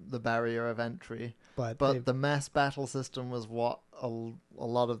the barrier of entry. But the mass battle system was what a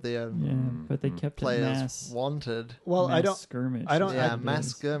lot of the but they kept it players mass wanted. well, mass skirmish. Mass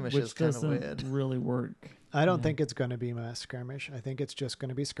skirmish which is kind of doesn't weird. really work. I don't think it's going to be mass skirmish. I think it's just going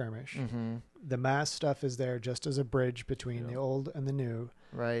to be skirmish. Mm-hmm. The mass stuff is there just as a bridge between the old and the new.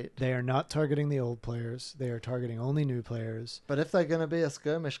 Right. They are not targeting the old players. They are targeting only new players. But if they're going to be a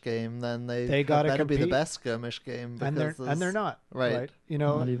skirmish game, then they gotta better be the compete. best skirmish game. And they're not. Right.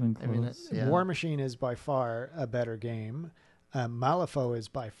 Not even close. I mean, yeah. War Machine is by far a better game. Malifaux is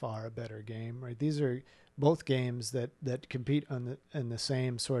by far a better game. Right. These are both games that compete in the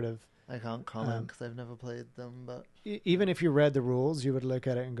same sort of. I can't comment because I've never played them. But even if you read the rules, you would look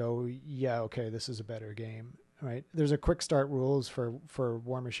at it and go, "Yeah, okay, this is a better game." Right? There's a quick start rules for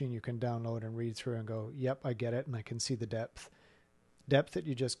War Machine you can download and read through and go, "Yep, I get it," and I can see the depth that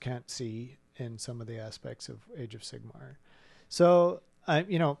you just can't see in some of the aspects of Age of Sigmar. So,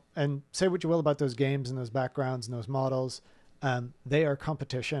 and say what you will about those games and those backgrounds and those models. They are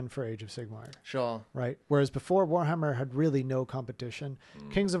competition for Age of Sigmar. sure. Right. Whereas before, Warhammer had really no competition.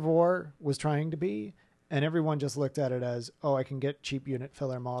 Kings of War was trying to be, and everyone just looked at it as, oh, I can get cheap unit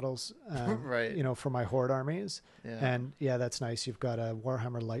filler models, Right. for my horde armies. Yeah. And yeah, that's nice. You've got a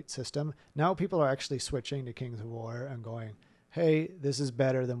Warhammer Light system. Now people are actually switching to Kings of War and going, hey, this is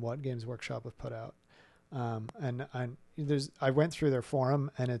better than what Games Workshop have put out. And I went through their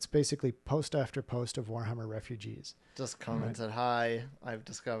forum, and it's basically post after post of Warhammer refugees. Just commented, "Hi, I've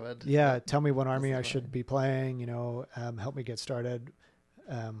discovered." Yeah, tell me what army is I should be playing. Help me get started.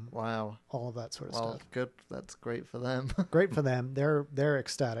 Wow. All of that sort of Well, stuff. good. That's great for them. Great for them. They're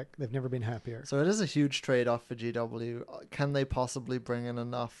ecstatic. They've never been happier. So it is a huge trade-off for GW. Can they possibly bring in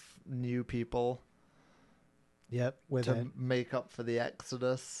enough new people Yep, with to it. make up for the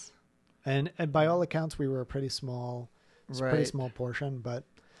exodus? And by all accounts, we were a pretty small, pretty small portion, but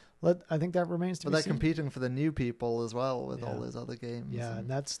I think that remains to But be they're seen. competing for the new people as well with all Yeah. those other games. Yeah, and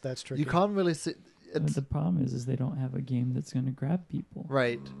that's tricky. you can't really see. But It's, the problem is they don't have a game that's going to grab people.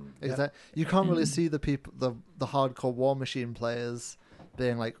 right, Yep. exactly. You can't really And- see the people, the hardcore War Machine players,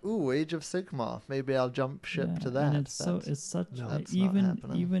 being like, "Ooh, Age of Sigmar. Maybe I'll jump ship Yeah, to that." And it's such No. That's not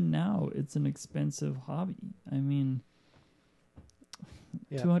happening. even now it's an expensive hobby. I mean,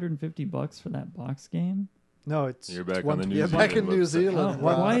 Yeah. $250 for that box game. No, it's You're back it's on the New You're Zealand back in New website. Zealand. Oh,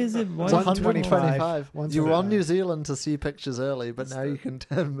 Wow. why is it? Why It's is it 125. You were on 125. New Zealand to see pictures early, but It's now the- you can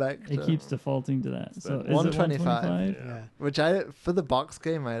turn back to It keeps defaulting to that. It's So that is it 125? 125? Yeah. Yeah. which for the box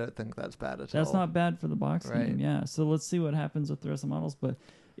game, I don't think that's bad at all. That's not bad for the box Right. game. Yeah. So let's see what happens with the rest of the models. But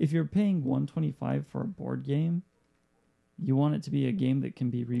if you're paying 125 for a board game, you want it to be a game that can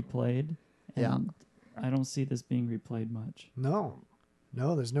be replayed. Yeah. And I don't see this being replayed much.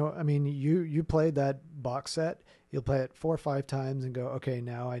 No, there's no. I mean, you played that box set. You'll play it 4 or 5 times and go, okay,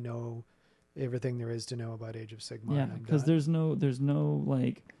 now I know everything there is to know about Age of Sigmar. Yeah, and I'm because done. there's no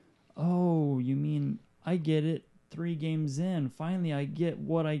like, oh, you mean I get it 3 games in. Finally, I get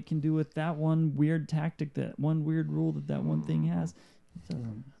what I can do with that one weird tactic, that one weird rule that one thing has. It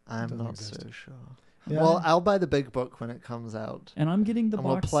doesn't. I'm Doesn't not exist. so sure. Yeah. Well, I'll buy the big book when it comes out. And I'm getting the And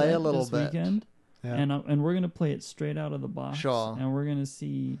we'll box play a set little this bit. weekend, Yeah. and we're gonna play it straight out of the box. Sure. And we're gonna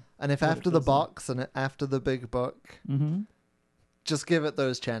see. And if What it after the feels like. box and after the big book, Mm-hmm. just give it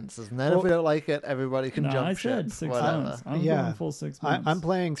those chances. And then Well- if we don't like it, everybody can No, jump I ship. said 6 whatever. months. I'm Yeah. going full 6 months. I'm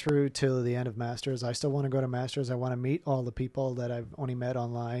playing through till the end of Masters. I still want to go to Masters. I want to meet all the people that I've only met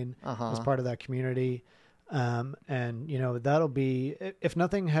online Uh-huh. as part of that community. And, that'll be, if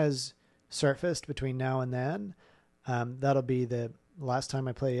nothing has surfaced between now and then, that'll be the last time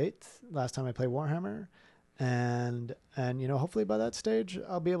I play 8th, last time I play Warhammer. And hopefully by that stage,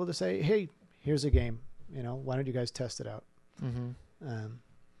 I'll be able to say, hey, here's a game. Why don't you guys test it out? Mm-hmm.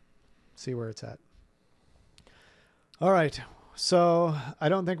 See where it's at. All right. So I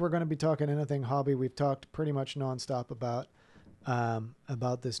don't think we're going to be talking anything hobby. We've talked pretty much nonstop about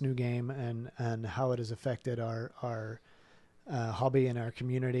this new game and how it has affected our hobby and our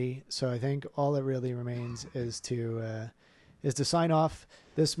community. So I think all that really remains is to sign off.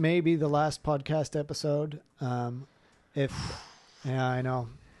 This may be the last podcast episode. Yeah, I know.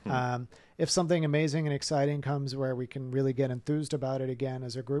 If something amazing and exciting comes where we can really get enthused about it again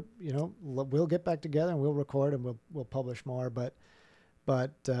as a group, we'll get back together and we'll record and we'll publish more. But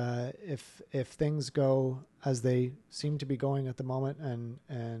if things go as they seem to be going at the moment,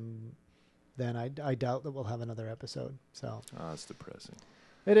 and then I doubt that we'll have another episode. So It's depressing.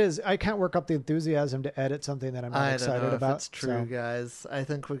 it is. I can't work up the enthusiasm to edit something that I'm not I don't excited know about. if it's true, so. guys. I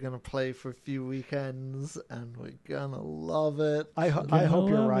think we're going to play for a few weekends, and we're going to love it. I Gonna hope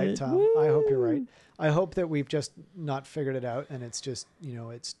you're love right, it. Tom. I hope you're right. I hope that we've just not figured it out, and it's just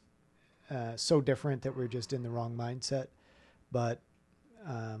it's so different that we're just in the wrong mindset. But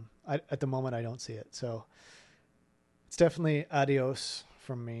at the moment, I don't see it. So it's definitely adios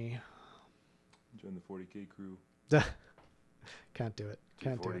from me. Join the 40K crew. Can't do it.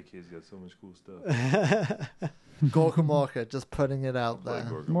 Can't do it. 40K's got so much cool stuff. Gorkamorka, just putting it out there.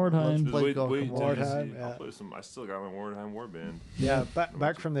 More time. Just Play wait till you Wartime, see. yeah. I'll play some. I still got my Wartime Warband. Yeah,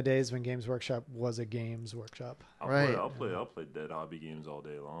 back from the days when Games Workshop was a Games Workshop. Right. I'll play dead hobby games all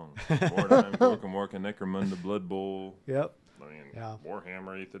day long. Wartime, Gorkamorka, Necromunda, Blood Bowl. Yep. I mean, Yeah.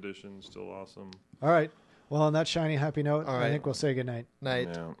 Warhammer 8th edition, still awesome. All right. Well, on that shiny, happy note, All I right. think we'll say goodnight. Night.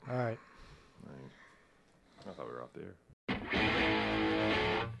 Yeah. All right. I thought we were out there.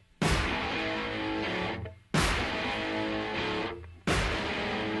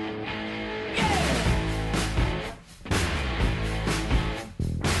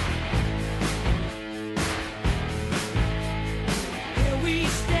 Here we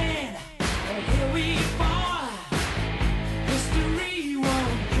stand, and here we fall. History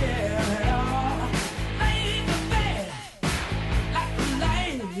won't care at all. Lay the bed like a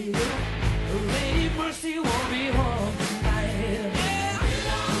light. Lady Mercy won't be home tonight. Yeah, we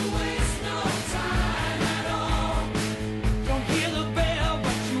don't waste no time at all. Don't hear the bell,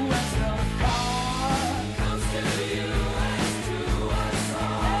 but you answer the call. Comes to you as to us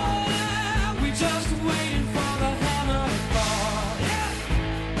all. Yeah, we just wait.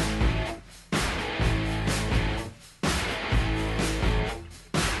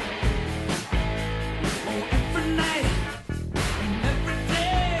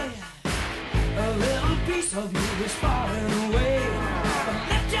 of you is falling away. But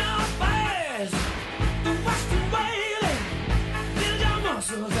lift your face, the western wailing. Build your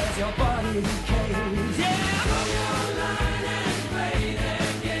muscles as your body decays. Yeah.